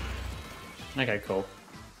no. Okay, cool.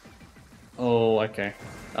 Oh, okay.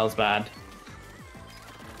 That was bad.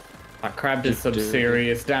 That crab did some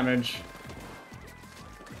serious damage.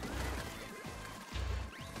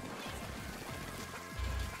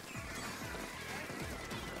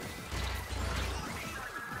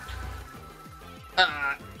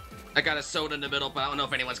 I got a soda in the middle, but I don't know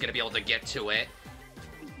if anyone's gonna be able to get to it.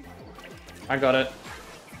 I got it.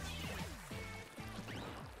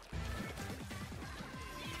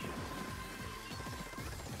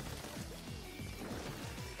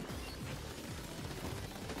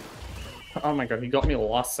 Oh my god, he got me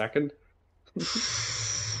last second.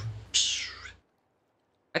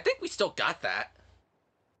 I think we still got that.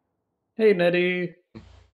 Hey, Nettie.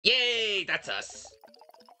 Yay, that's us.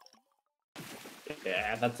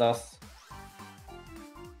 Yeah, that's us.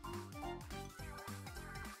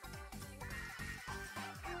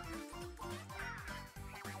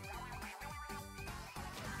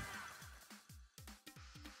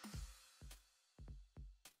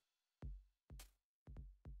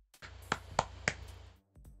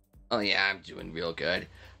 Oh yeah, I'm doing real good.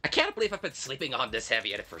 I can't believe I've been sleeping on this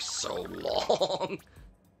heavy edit for so long.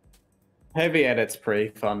 Heavy edit's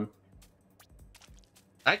pretty fun.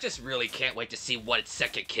 I just really can't wait to see what its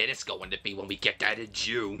second kit is going to be when we get that in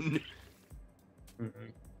June.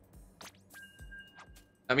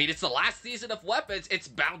 I mean, it's the last season of Weapons. It's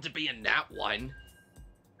bound to be in that one.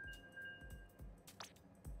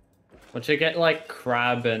 Would you get, like,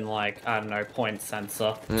 crab and, like, I don't know, point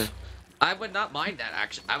sensor? I would not mind that,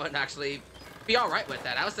 actually. I would actually be alright with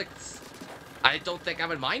that. I don't think I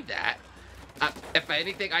would mind that. If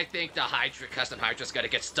anything, I think the custom Hydra's gonna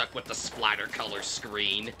get stuck with the splatter color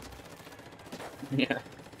screen. Yeah.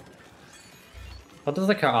 What does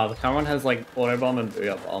the car? The car one has like auto bomb and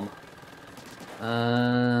booyah bomb.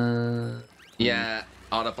 Yeah,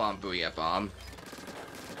 auto bomb, booyah bomb.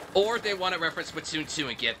 Or they want to reference Splatoon 2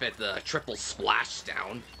 and give it the triple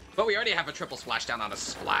splashdown. But we already have a triple splashdown on a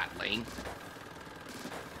splat lane.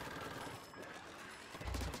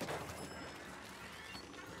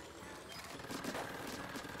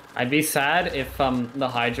 I'd be sad if the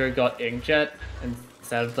Hydra got Inkjet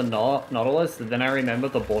instead of the Nautilus. Then I remember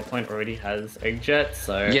the ballpoint already has Inkjet,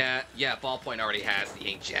 so... Yeah, ballpoint already has the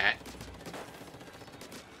Inkjet.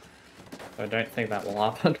 I don't think that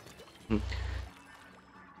will happen.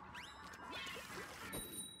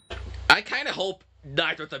 I kind of hope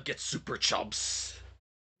neither of them get super chumps.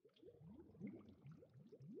 I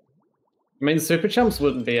mean, super chumps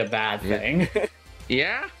wouldn't be a bad thing.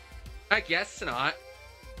 Yeah? I guess not.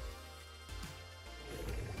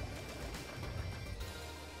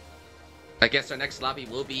 I guess our next lobby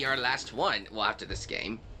will be our last one, well, after this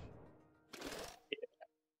game.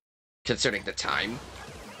 Considering the time.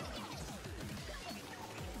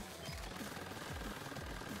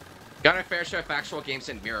 Got our fair share of actual games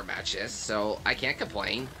and mirror matches, so I can't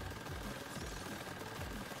complain.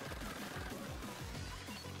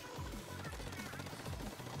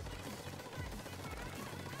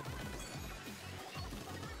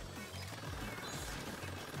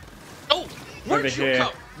 Oh! Where did you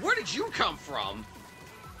come? Where did you come from?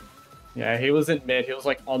 Yeah, he was in mid. He was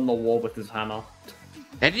like on the wall with his hammer.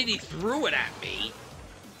 And then he threw it at me.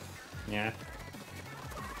 Yeah.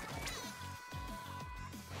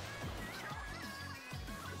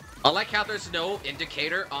 I like how there's no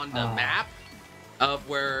indicator on the map of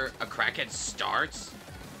where a crackhead starts,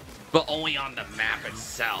 but only on the map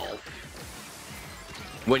itself.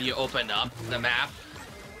 When you open up the map.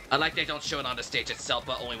 I like they don't show it on the stage itself,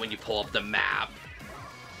 but only when you pull up the map.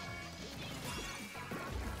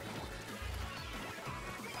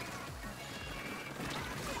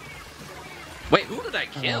 Wait, who did I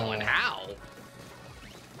kill and how?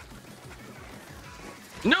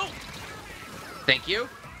 No! Thank you.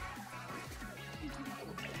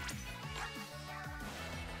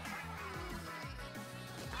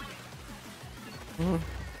 There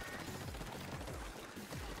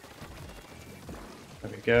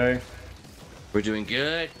we go. We're doing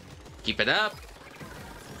good. Keep it up.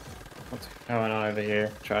 What's going on over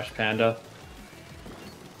here, Trash Panda?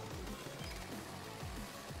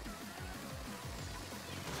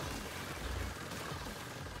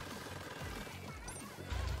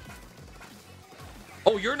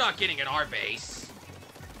 Oh, you're not getting in our base.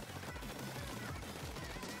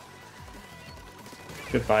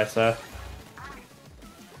 Goodbye, sir.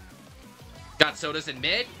 Got sodas in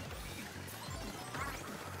mid.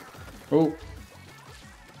 Oh.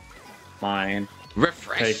 Mine.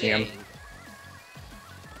 Refreshing.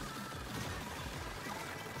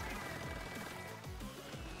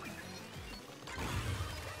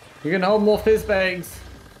 You can hold more fizz bags.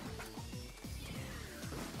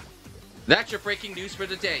 That's your breaking news for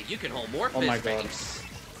the day. You can hold more fizz my God. banks.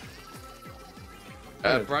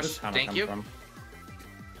 Where did Brush, this hammer thank come you. from?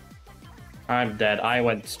 I'm dead. I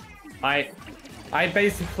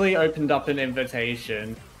basically opened up an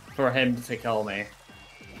invitation for him to kill me.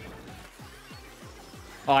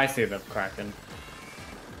 Oh, I see the Kraken.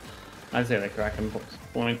 I see the Kraken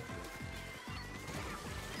point.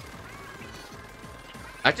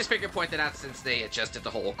 I just figured point that out since they adjusted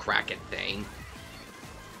the whole Kraken thing.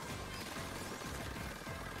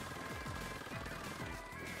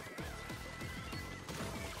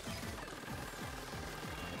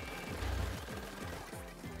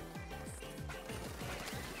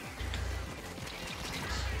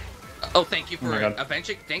 Oh, thank you for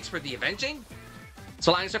avenging. Thanks for the avenging.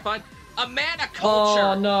 So lines are fun. A man of culture.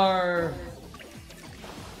 Oh no.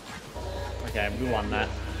 Okay, we won that.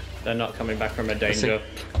 They're not coming back from a danger.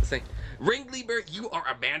 Ringleader, you are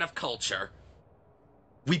a man of culture.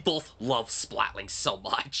 We both love Splatling so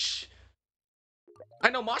much. I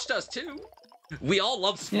know Mosh does too. We all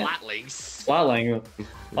love Splatlings. Yeah.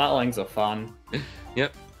 Splatlings are fun.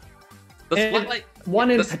 Yep. The Splatling.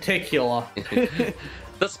 One in particular.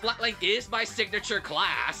 The Splatling is my signature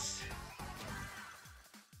class.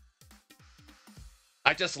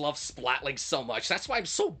 I just love Splatling so much. That's why I'm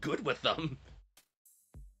so good with them.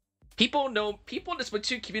 People in the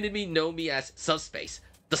Splatoon community know me as Subspace,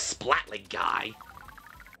 the Splatling guy.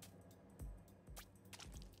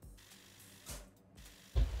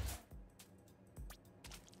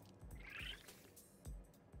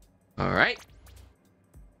 All right.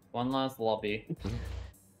 One last lobby.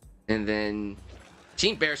 And then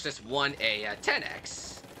Team Bears just won a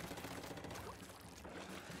 10x.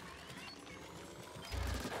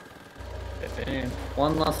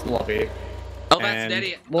 One last lobby. Oh, that's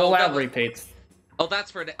Nettie. We'll have repeats. Oh,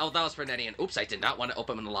 that was for Nettie. And oops, I did not want to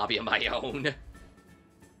open in the lobby of my own.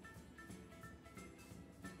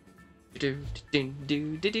 I know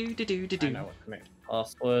what to make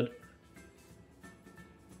password.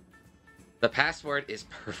 The password is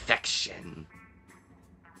perfection.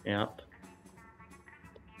 Yep.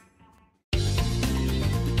 As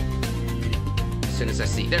soon as I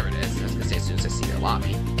see, there it is. I was gonna say as soon as I see your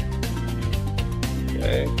lobby.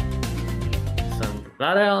 Okay. Send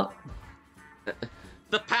that out.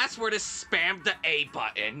 The password is spam the A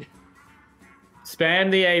button. Spam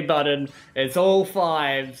the A button. It's all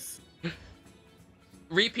 5s.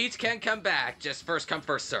 Repeats can come back. Just first come,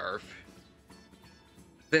 first serve.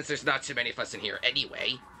 Since there's not too many of us in here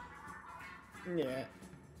anyway. Yeah.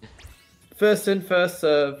 First in, first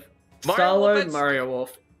serve. Starlo, Mario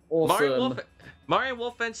Wolf. Awesome. Mario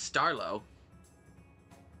Wolf and Starlo.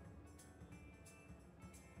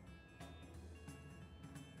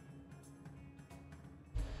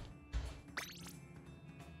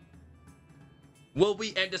 Will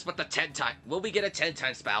we end this with the 10 time? Will we get a 10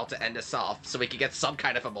 time spell to end us off so we can get some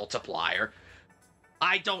kind of a multiplier?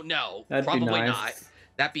 I don't know. That'd Probably be nice. not.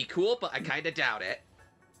 That'd be cool, but I kind of doubt it.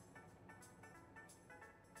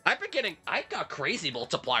 I got crazy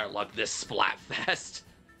multiplier luck this Splatfest.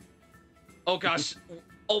 Oh gosh.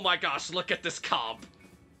 Oh my gosh, look at this comp.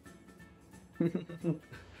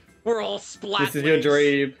 We're all Splatlings. This is your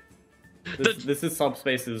dream. This is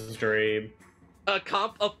Subspace's dream. A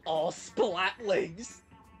comp of all Splatlings.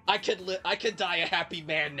 I could die a happy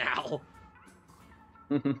man now.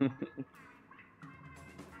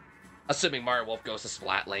 Assuming Mario Wolf goes to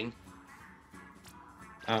Splatling.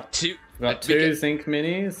 Got two Zinc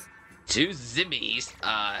Minis. 2 Zimmies,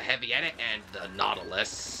 Heavy Edit, and the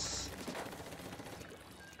Nautilus.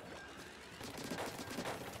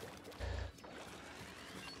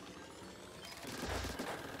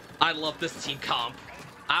 I love this team comp.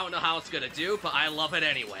 I don't know how it's gonna do, but I love it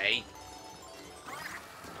anyway.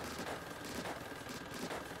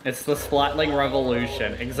 It's the Splatling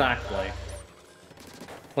revolution, exactly.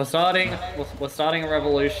 We're starting a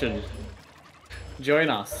revolution. Join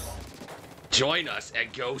us. Join us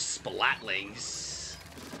and go Splatlings.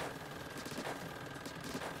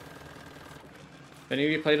 If any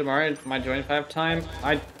of you play tomorrow, my join 5 time,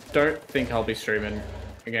 I don't think I'll be streaming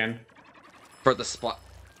again. For the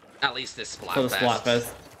at least this Splatfest. For the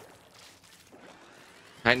Splatfest.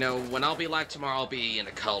 I know when I'll be live tomorrow, I'll be in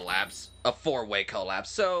a 4-way collab,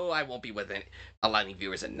 so I won't be with allowing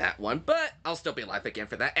viewers in that one, but I'll still be live again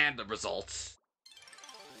for that and the results.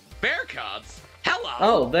 Bear Cubs, hello!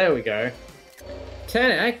 Oh, there we go.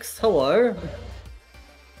 10x, hello.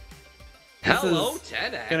 Hello,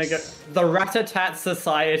 10x. Gonna go the Rat-a-tat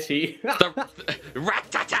Society. The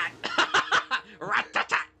Rat-a-tat!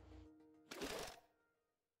 Rat-a-tat!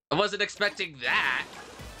 I wasn't expecting that.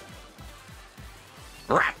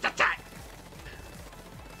 Rat-a-tat!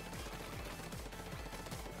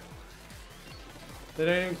 They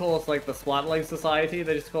don't even call us like the Splatling Society,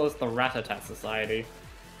 they just call us the Rat-a-tat Society.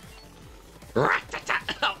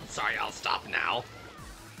 Rat-a-tat! Oh, sorry, I'll stop now.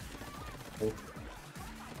 Oh.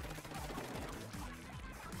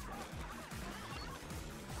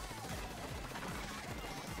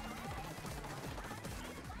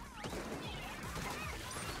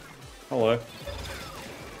 Hello.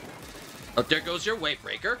 Oh, there goes your wave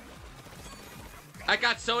breaker. I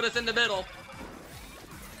got sodas in the middle.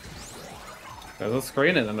 There's a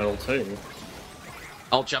screen in the middle too.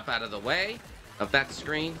 I'll jump out of the way of that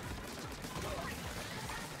screen.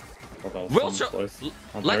 Oh, We'll show.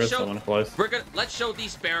 Let's show. Close. Let's show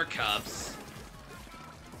these bear cubs.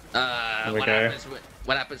 What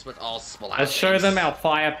happens with all Splatoons. Let's show them our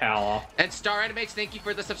firepower. And Star Animates, thank you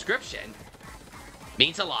for the subscription.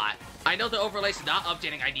 Means a lot. I know the overlay's not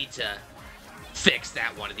updating. I need to fix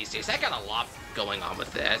that one of these days. I got a lot going on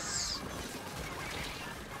with this.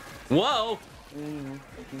 Whoa!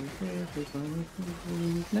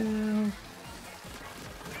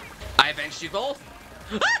 I avenged you both.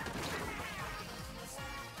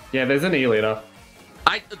 Yeah, there's an E-leader.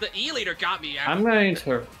 The E-leader got me. I'm going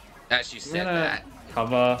to. As you said that.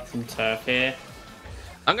 Cover some turf here.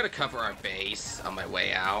 I'm gonna cover our base on my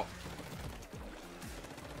way out.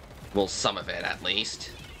 Well, some of it at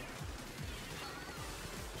least.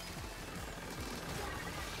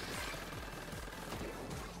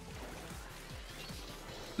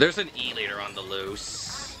 There's an E-leader on the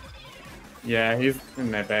loose. Yeah, he's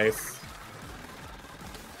in their base.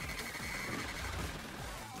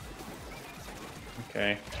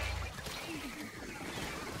 Okay.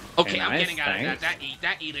 Okay, nice, I'm getting out of thanks. that.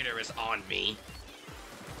 That E-leader is on me.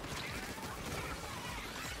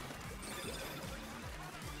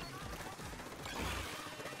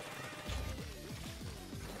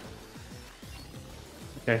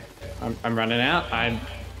 Okay, I'm running out. I'm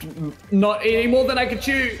not eating more than I can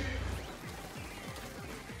chew.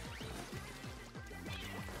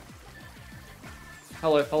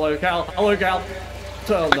 Hello, hello, Cal. Hello, Cal.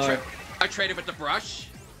 Oh no. I traded with the brush.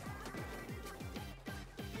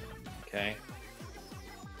 Okay.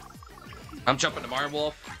 I'm jumping to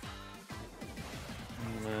Marwolf.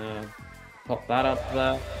 Pop that up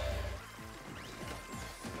there.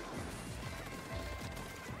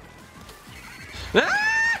 Ah!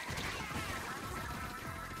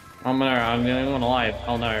 I'm the only one alive.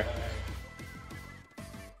 Oh no.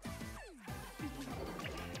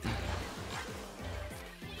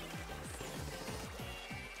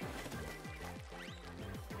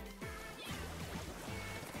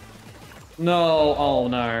 No, oh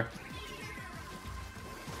no.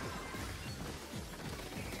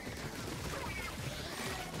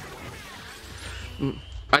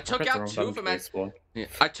 I took out 2 of them at. Yeah,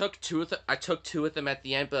 I took two of them at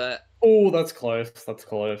the end, but. Oh, that's close. That's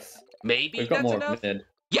close. Maybe we've got that's more enough. Mid.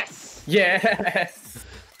 Yes. Yes.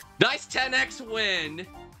 Nice 10x win.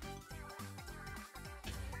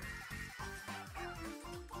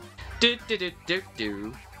 Do do do do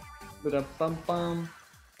do. Ba-da-bum-bum.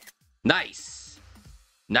 Nice.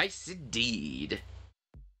 Nice indeed.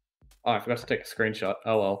 Oh, I forgot to take a screenshot.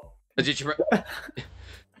 Oh well. Did you?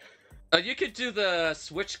 You could do the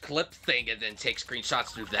switch clip thing and then take screenshots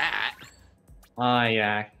through that. Ah,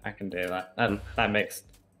 yeah, I can do that. That makes,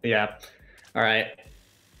 yeah. All right.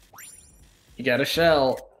 You get a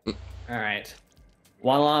shell. All right.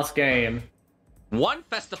 One last game. One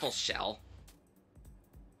festival shell.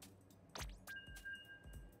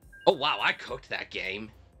 Oh wow, I cooked that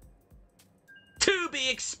game. To be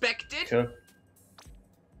expected. Sure.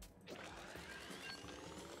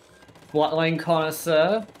 Bloodline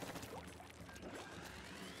connoisseur.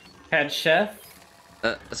 Head chef.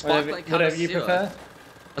 A sparkling whatever you connoisseur. prefer.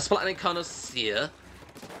 A sparkling connoisseur.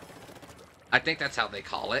 I think that's how they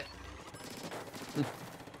call it.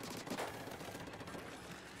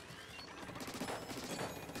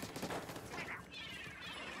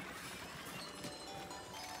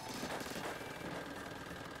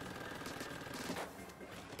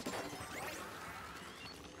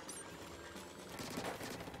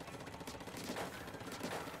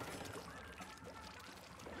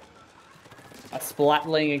 A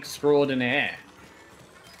splatling extraordinaire.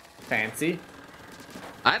 Fancy.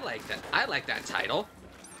 I like that. I like that title.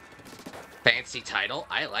 Fancy title.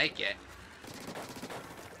 I like it.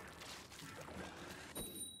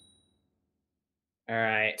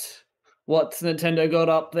 Alright. What's Nintendo got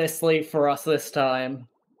up their sleeve for us this time?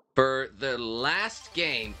 For the last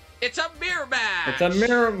game, it's a mirror match! It's a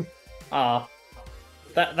mirror... Ah.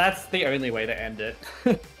 That's the only way to end it.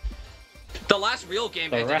 The last real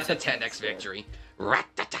game ended in a Rat-a-tat 10x victory.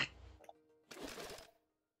 Rat-a-tat.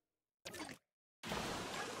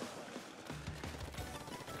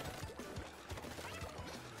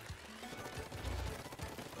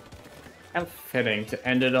 How fitting to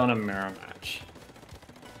end it on a mirror match.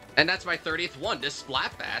 And that's my 30th one, this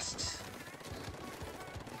Splatfest.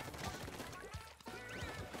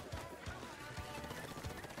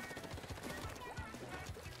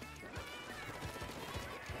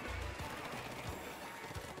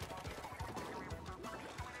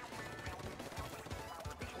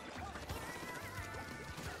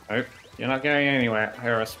 Nope, you're not going anywhere,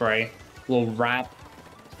 Aerospray. Little rat.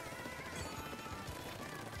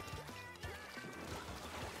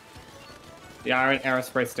 The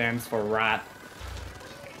Aerospray stands for rat.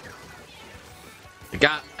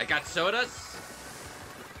 I got sodas.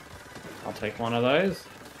 I'll take one of those.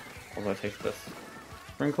 I'll take this.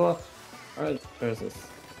 Sprinkler? Where's this?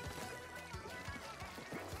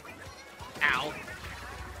 Ow.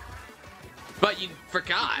 But you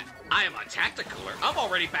forgot, I am a Tacticaler. I'm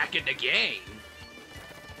already back in the game.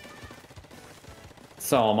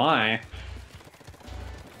 So am I.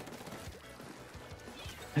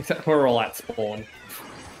 Except we're all at spawn.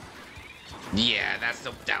 Yeah, that's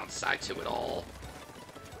the downside to it all.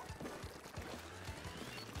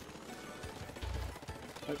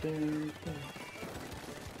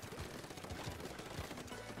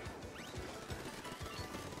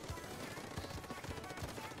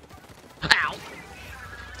 Ow!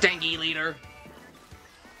 Dengue leader.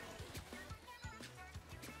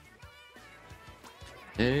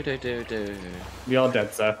 You're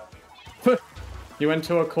dead, sir. You went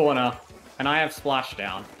to a corner, and I have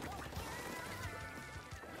splashdown.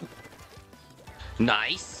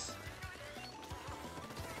 Nice.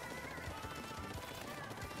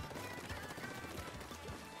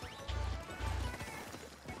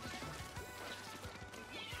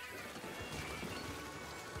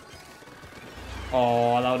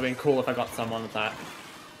 Oh, that would have been cool if I got someone with that.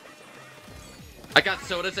 I got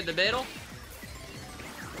sodas in the middle.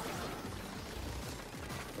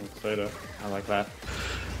 Soda. I like that.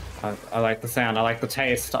 I like the sound. I like the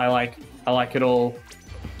taste. I like it all.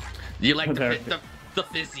 You like the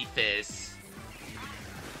fizzy fizz.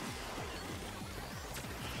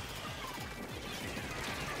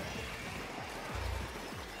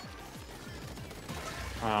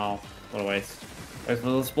 Oh, what a waste. There's a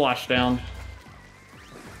little splashdown.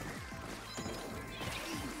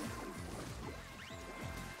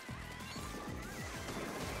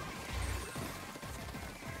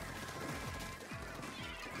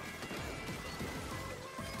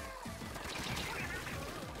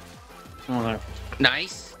 Oh no.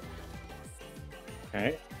 Nice.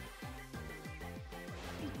 Okay.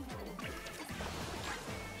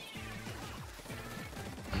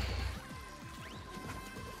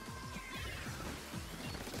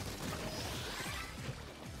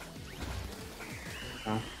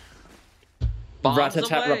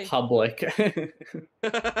 Rat-a-tat Republic.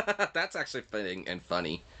 That's actually fitting and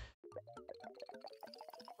funny.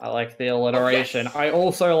 I like the alliteration. Oh, yes. I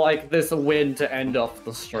also like this win to end off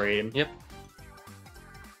the stream. Yep.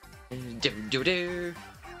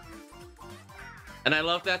 And I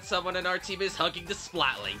love that someone in our team is hugging the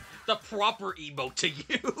Splatling, the proper emote to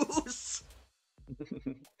use.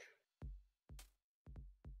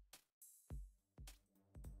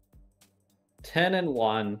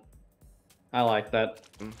 10-1. I like that.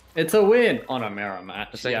 It's a win on a mirror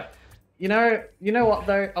match. Yeah. You know what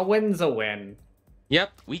though? A win's a win.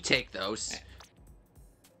 Yep, we take those.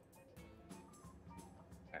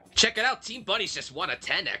 Check it out, Team Bunnies just won a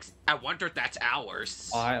 10x. I wonder if that's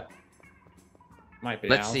ours. Might be.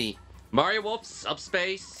 Let's see. Mario Wolf,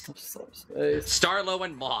 Subspace, Subspace. Starlow,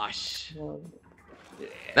 and Mosh. Yeah.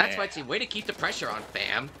 That's my team. Way to keep the pressure on,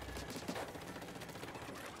 fam.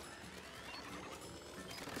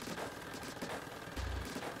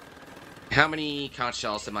 How many conch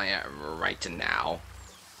shells am I at right now?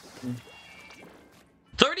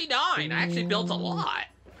 39! I actually built a lot.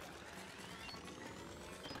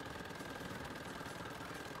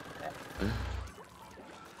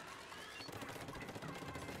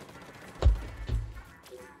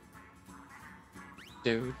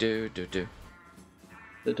 Do.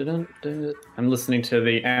 I'm listening to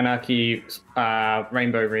the Anarchy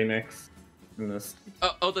Rainbow remix. In this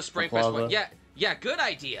Oh, the Springfest one. Yeah, good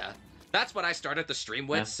idea. That's what I started the stream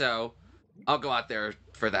with, so I'll go out there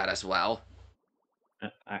for that as well.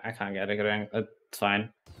 I can't get it going. It's fine.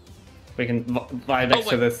 We can vibe next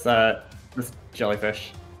to this this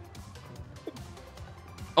jellyfish.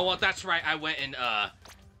 Oh, well, that's right. I went in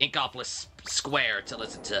Inkopolis Square to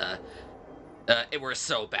listen to It Were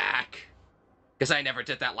So Back. Because I never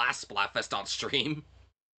did that last Splatfest on stream.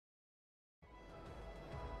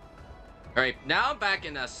 Alright, now I'm back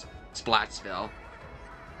in Splatsville.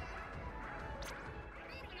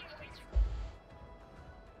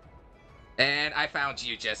 And I found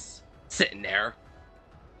you just sitting there.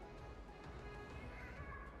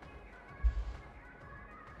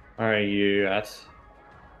 Where are you at?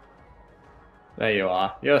 There you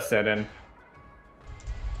are. You're sitting.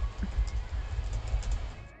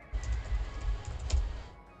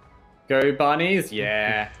 Go bunnies?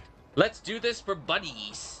 Yeah. Let's do this for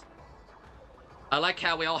bunnies. I like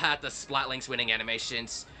how we all had the Splatlinks winning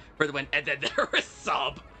animations for the win, and then there was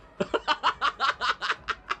Sub.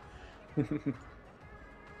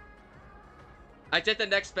 I did the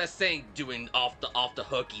next best thing, doing off the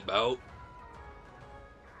hook emote.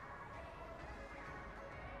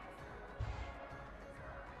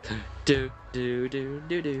 Do.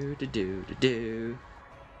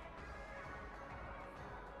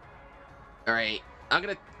 Alright, I'm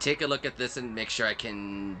gonna take a look at this and make sure I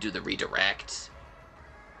can do the redirect.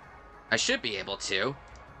 I should be able to.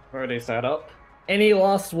 Already set up. Any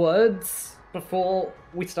last words before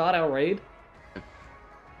we start our raid?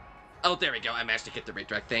 Oh, there we go. I managed to get the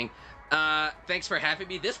redirect thing. Thanks for having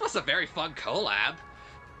me. This was a very fun collab.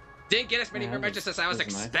 Didn't get as many messages as I was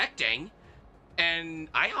expecting. Nice. And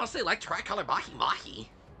I honestly like Tricolor Mahi-Mahi.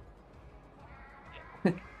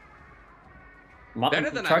 Better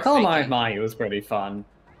than Tricolor Mahi-Mahi was pretty fun.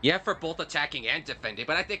 Yeah, for both attacking and defending,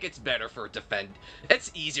 but I think it's better for defend. It's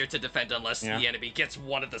easier to defend unless the enemy gets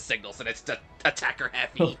one of the signals and it's attacker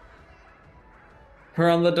heavy. We're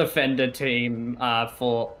on the defender team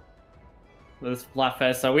for this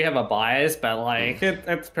Splatfest, so we have a bias, but like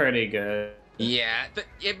it's pretty good. Yeah,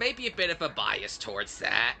 it may be a bit of a bias towards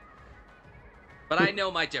that, but I know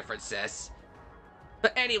my differences.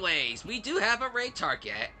 But anyways, we do have a raid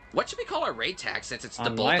target. What should we call our raid tag since it's the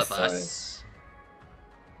both of us?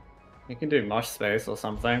 You can do Moshplayz or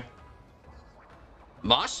something.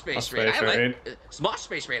 Moshplayz raid.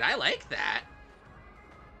 Moshplayz raid. I like that.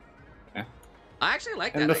 Yeah. I actually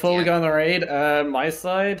like that. And before we go on the raid, my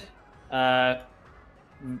side, I'll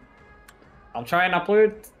try and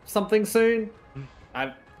upload something soon.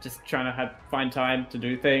 I'm just trying to find time to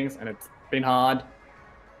do things, and it's been hard.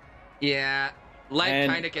 Yeah, life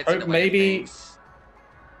kind of gets in the way of things.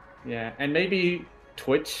 Yeah, and maybe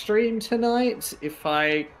Twitch stream tonight if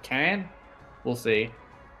I can. We'll see.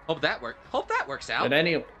 Hope that works out. But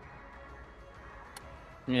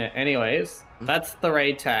anyways, that's the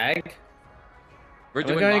raid tag. We're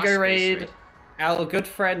going to go raid our good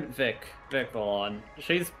friend Vic on.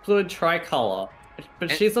 She's blue Tricolor,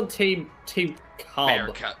 but she's on team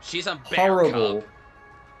Cub. She's on Bear Cub.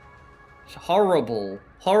 Horrible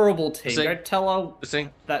team. Don't tell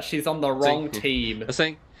her that she's on the wrong team.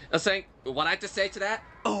 I'm saying, what I have to say to that?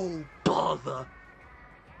 Oh, bother.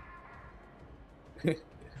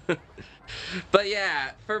 But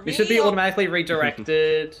yeah, for me... You should be automatically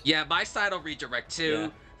redirected. Yeah, my side will redirect too. Yeah.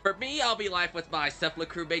 For me, I'll be live with my Cephala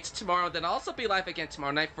crewmates tomorrow, then I'll also be live again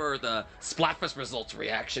tomorrow night for the Splatfest results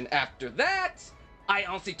reaction. After that, I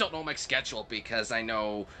honestly don't know my schedule because I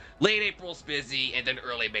know late April's busy and then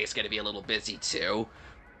early May's gonna be a little busy too.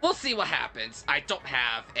 We'll see what happens. I don't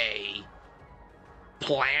have a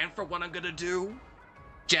plan for what I'm gonna do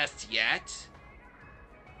just yet.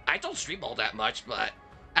 I don't stream all that much, but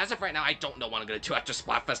as of right now, I don't know what I'm gonna do after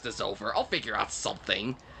Splatfest is over. I'll figure out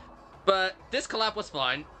something. But this collab was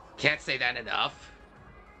fun. Can't say that enough.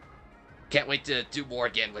 Can't wait to do more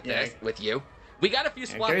again with this with you. We got a few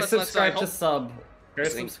Splatfest left, so I hope... Go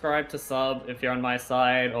subscribe to sub if you're on my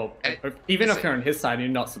side, or even if you're on his side and you're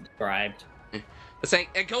not subscribed.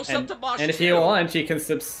 And go sub to Mosh and if you want, you can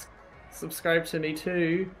subscribe to me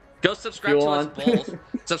too. Go subscribe to us want. both.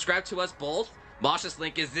 Subscribe to us both. Mosh's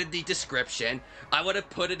link is in the description. I would have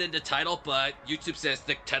put it in the title, but YouTube says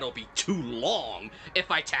the title will be too long if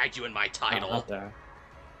I tagged you in my title.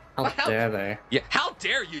 How dare they? Yeah, how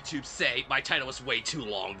dare YouTube say my title was way too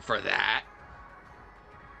long for that?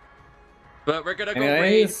 But we're gonna go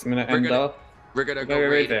raid. We're gonna go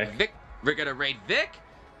raid Vic. We're gonna raid Vic.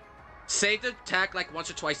 Say the tag like once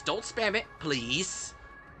or twice. Don't spam it, please.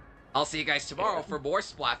 I'll see you guys tomorrow for more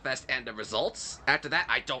Splatfest and the results. After that,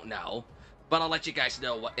 I don't know. But I'll let you guys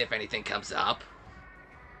know if anything comes up.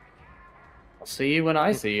 I'll see you when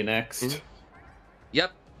I see you next.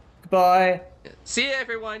 Yep. Goodbye. See you,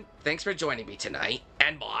 everyone. Thanks for joining me tonight.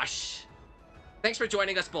 And Mosh. Thanks for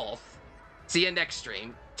joining us both. See you next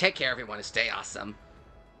stream. Take care, everyone, and stay awesome.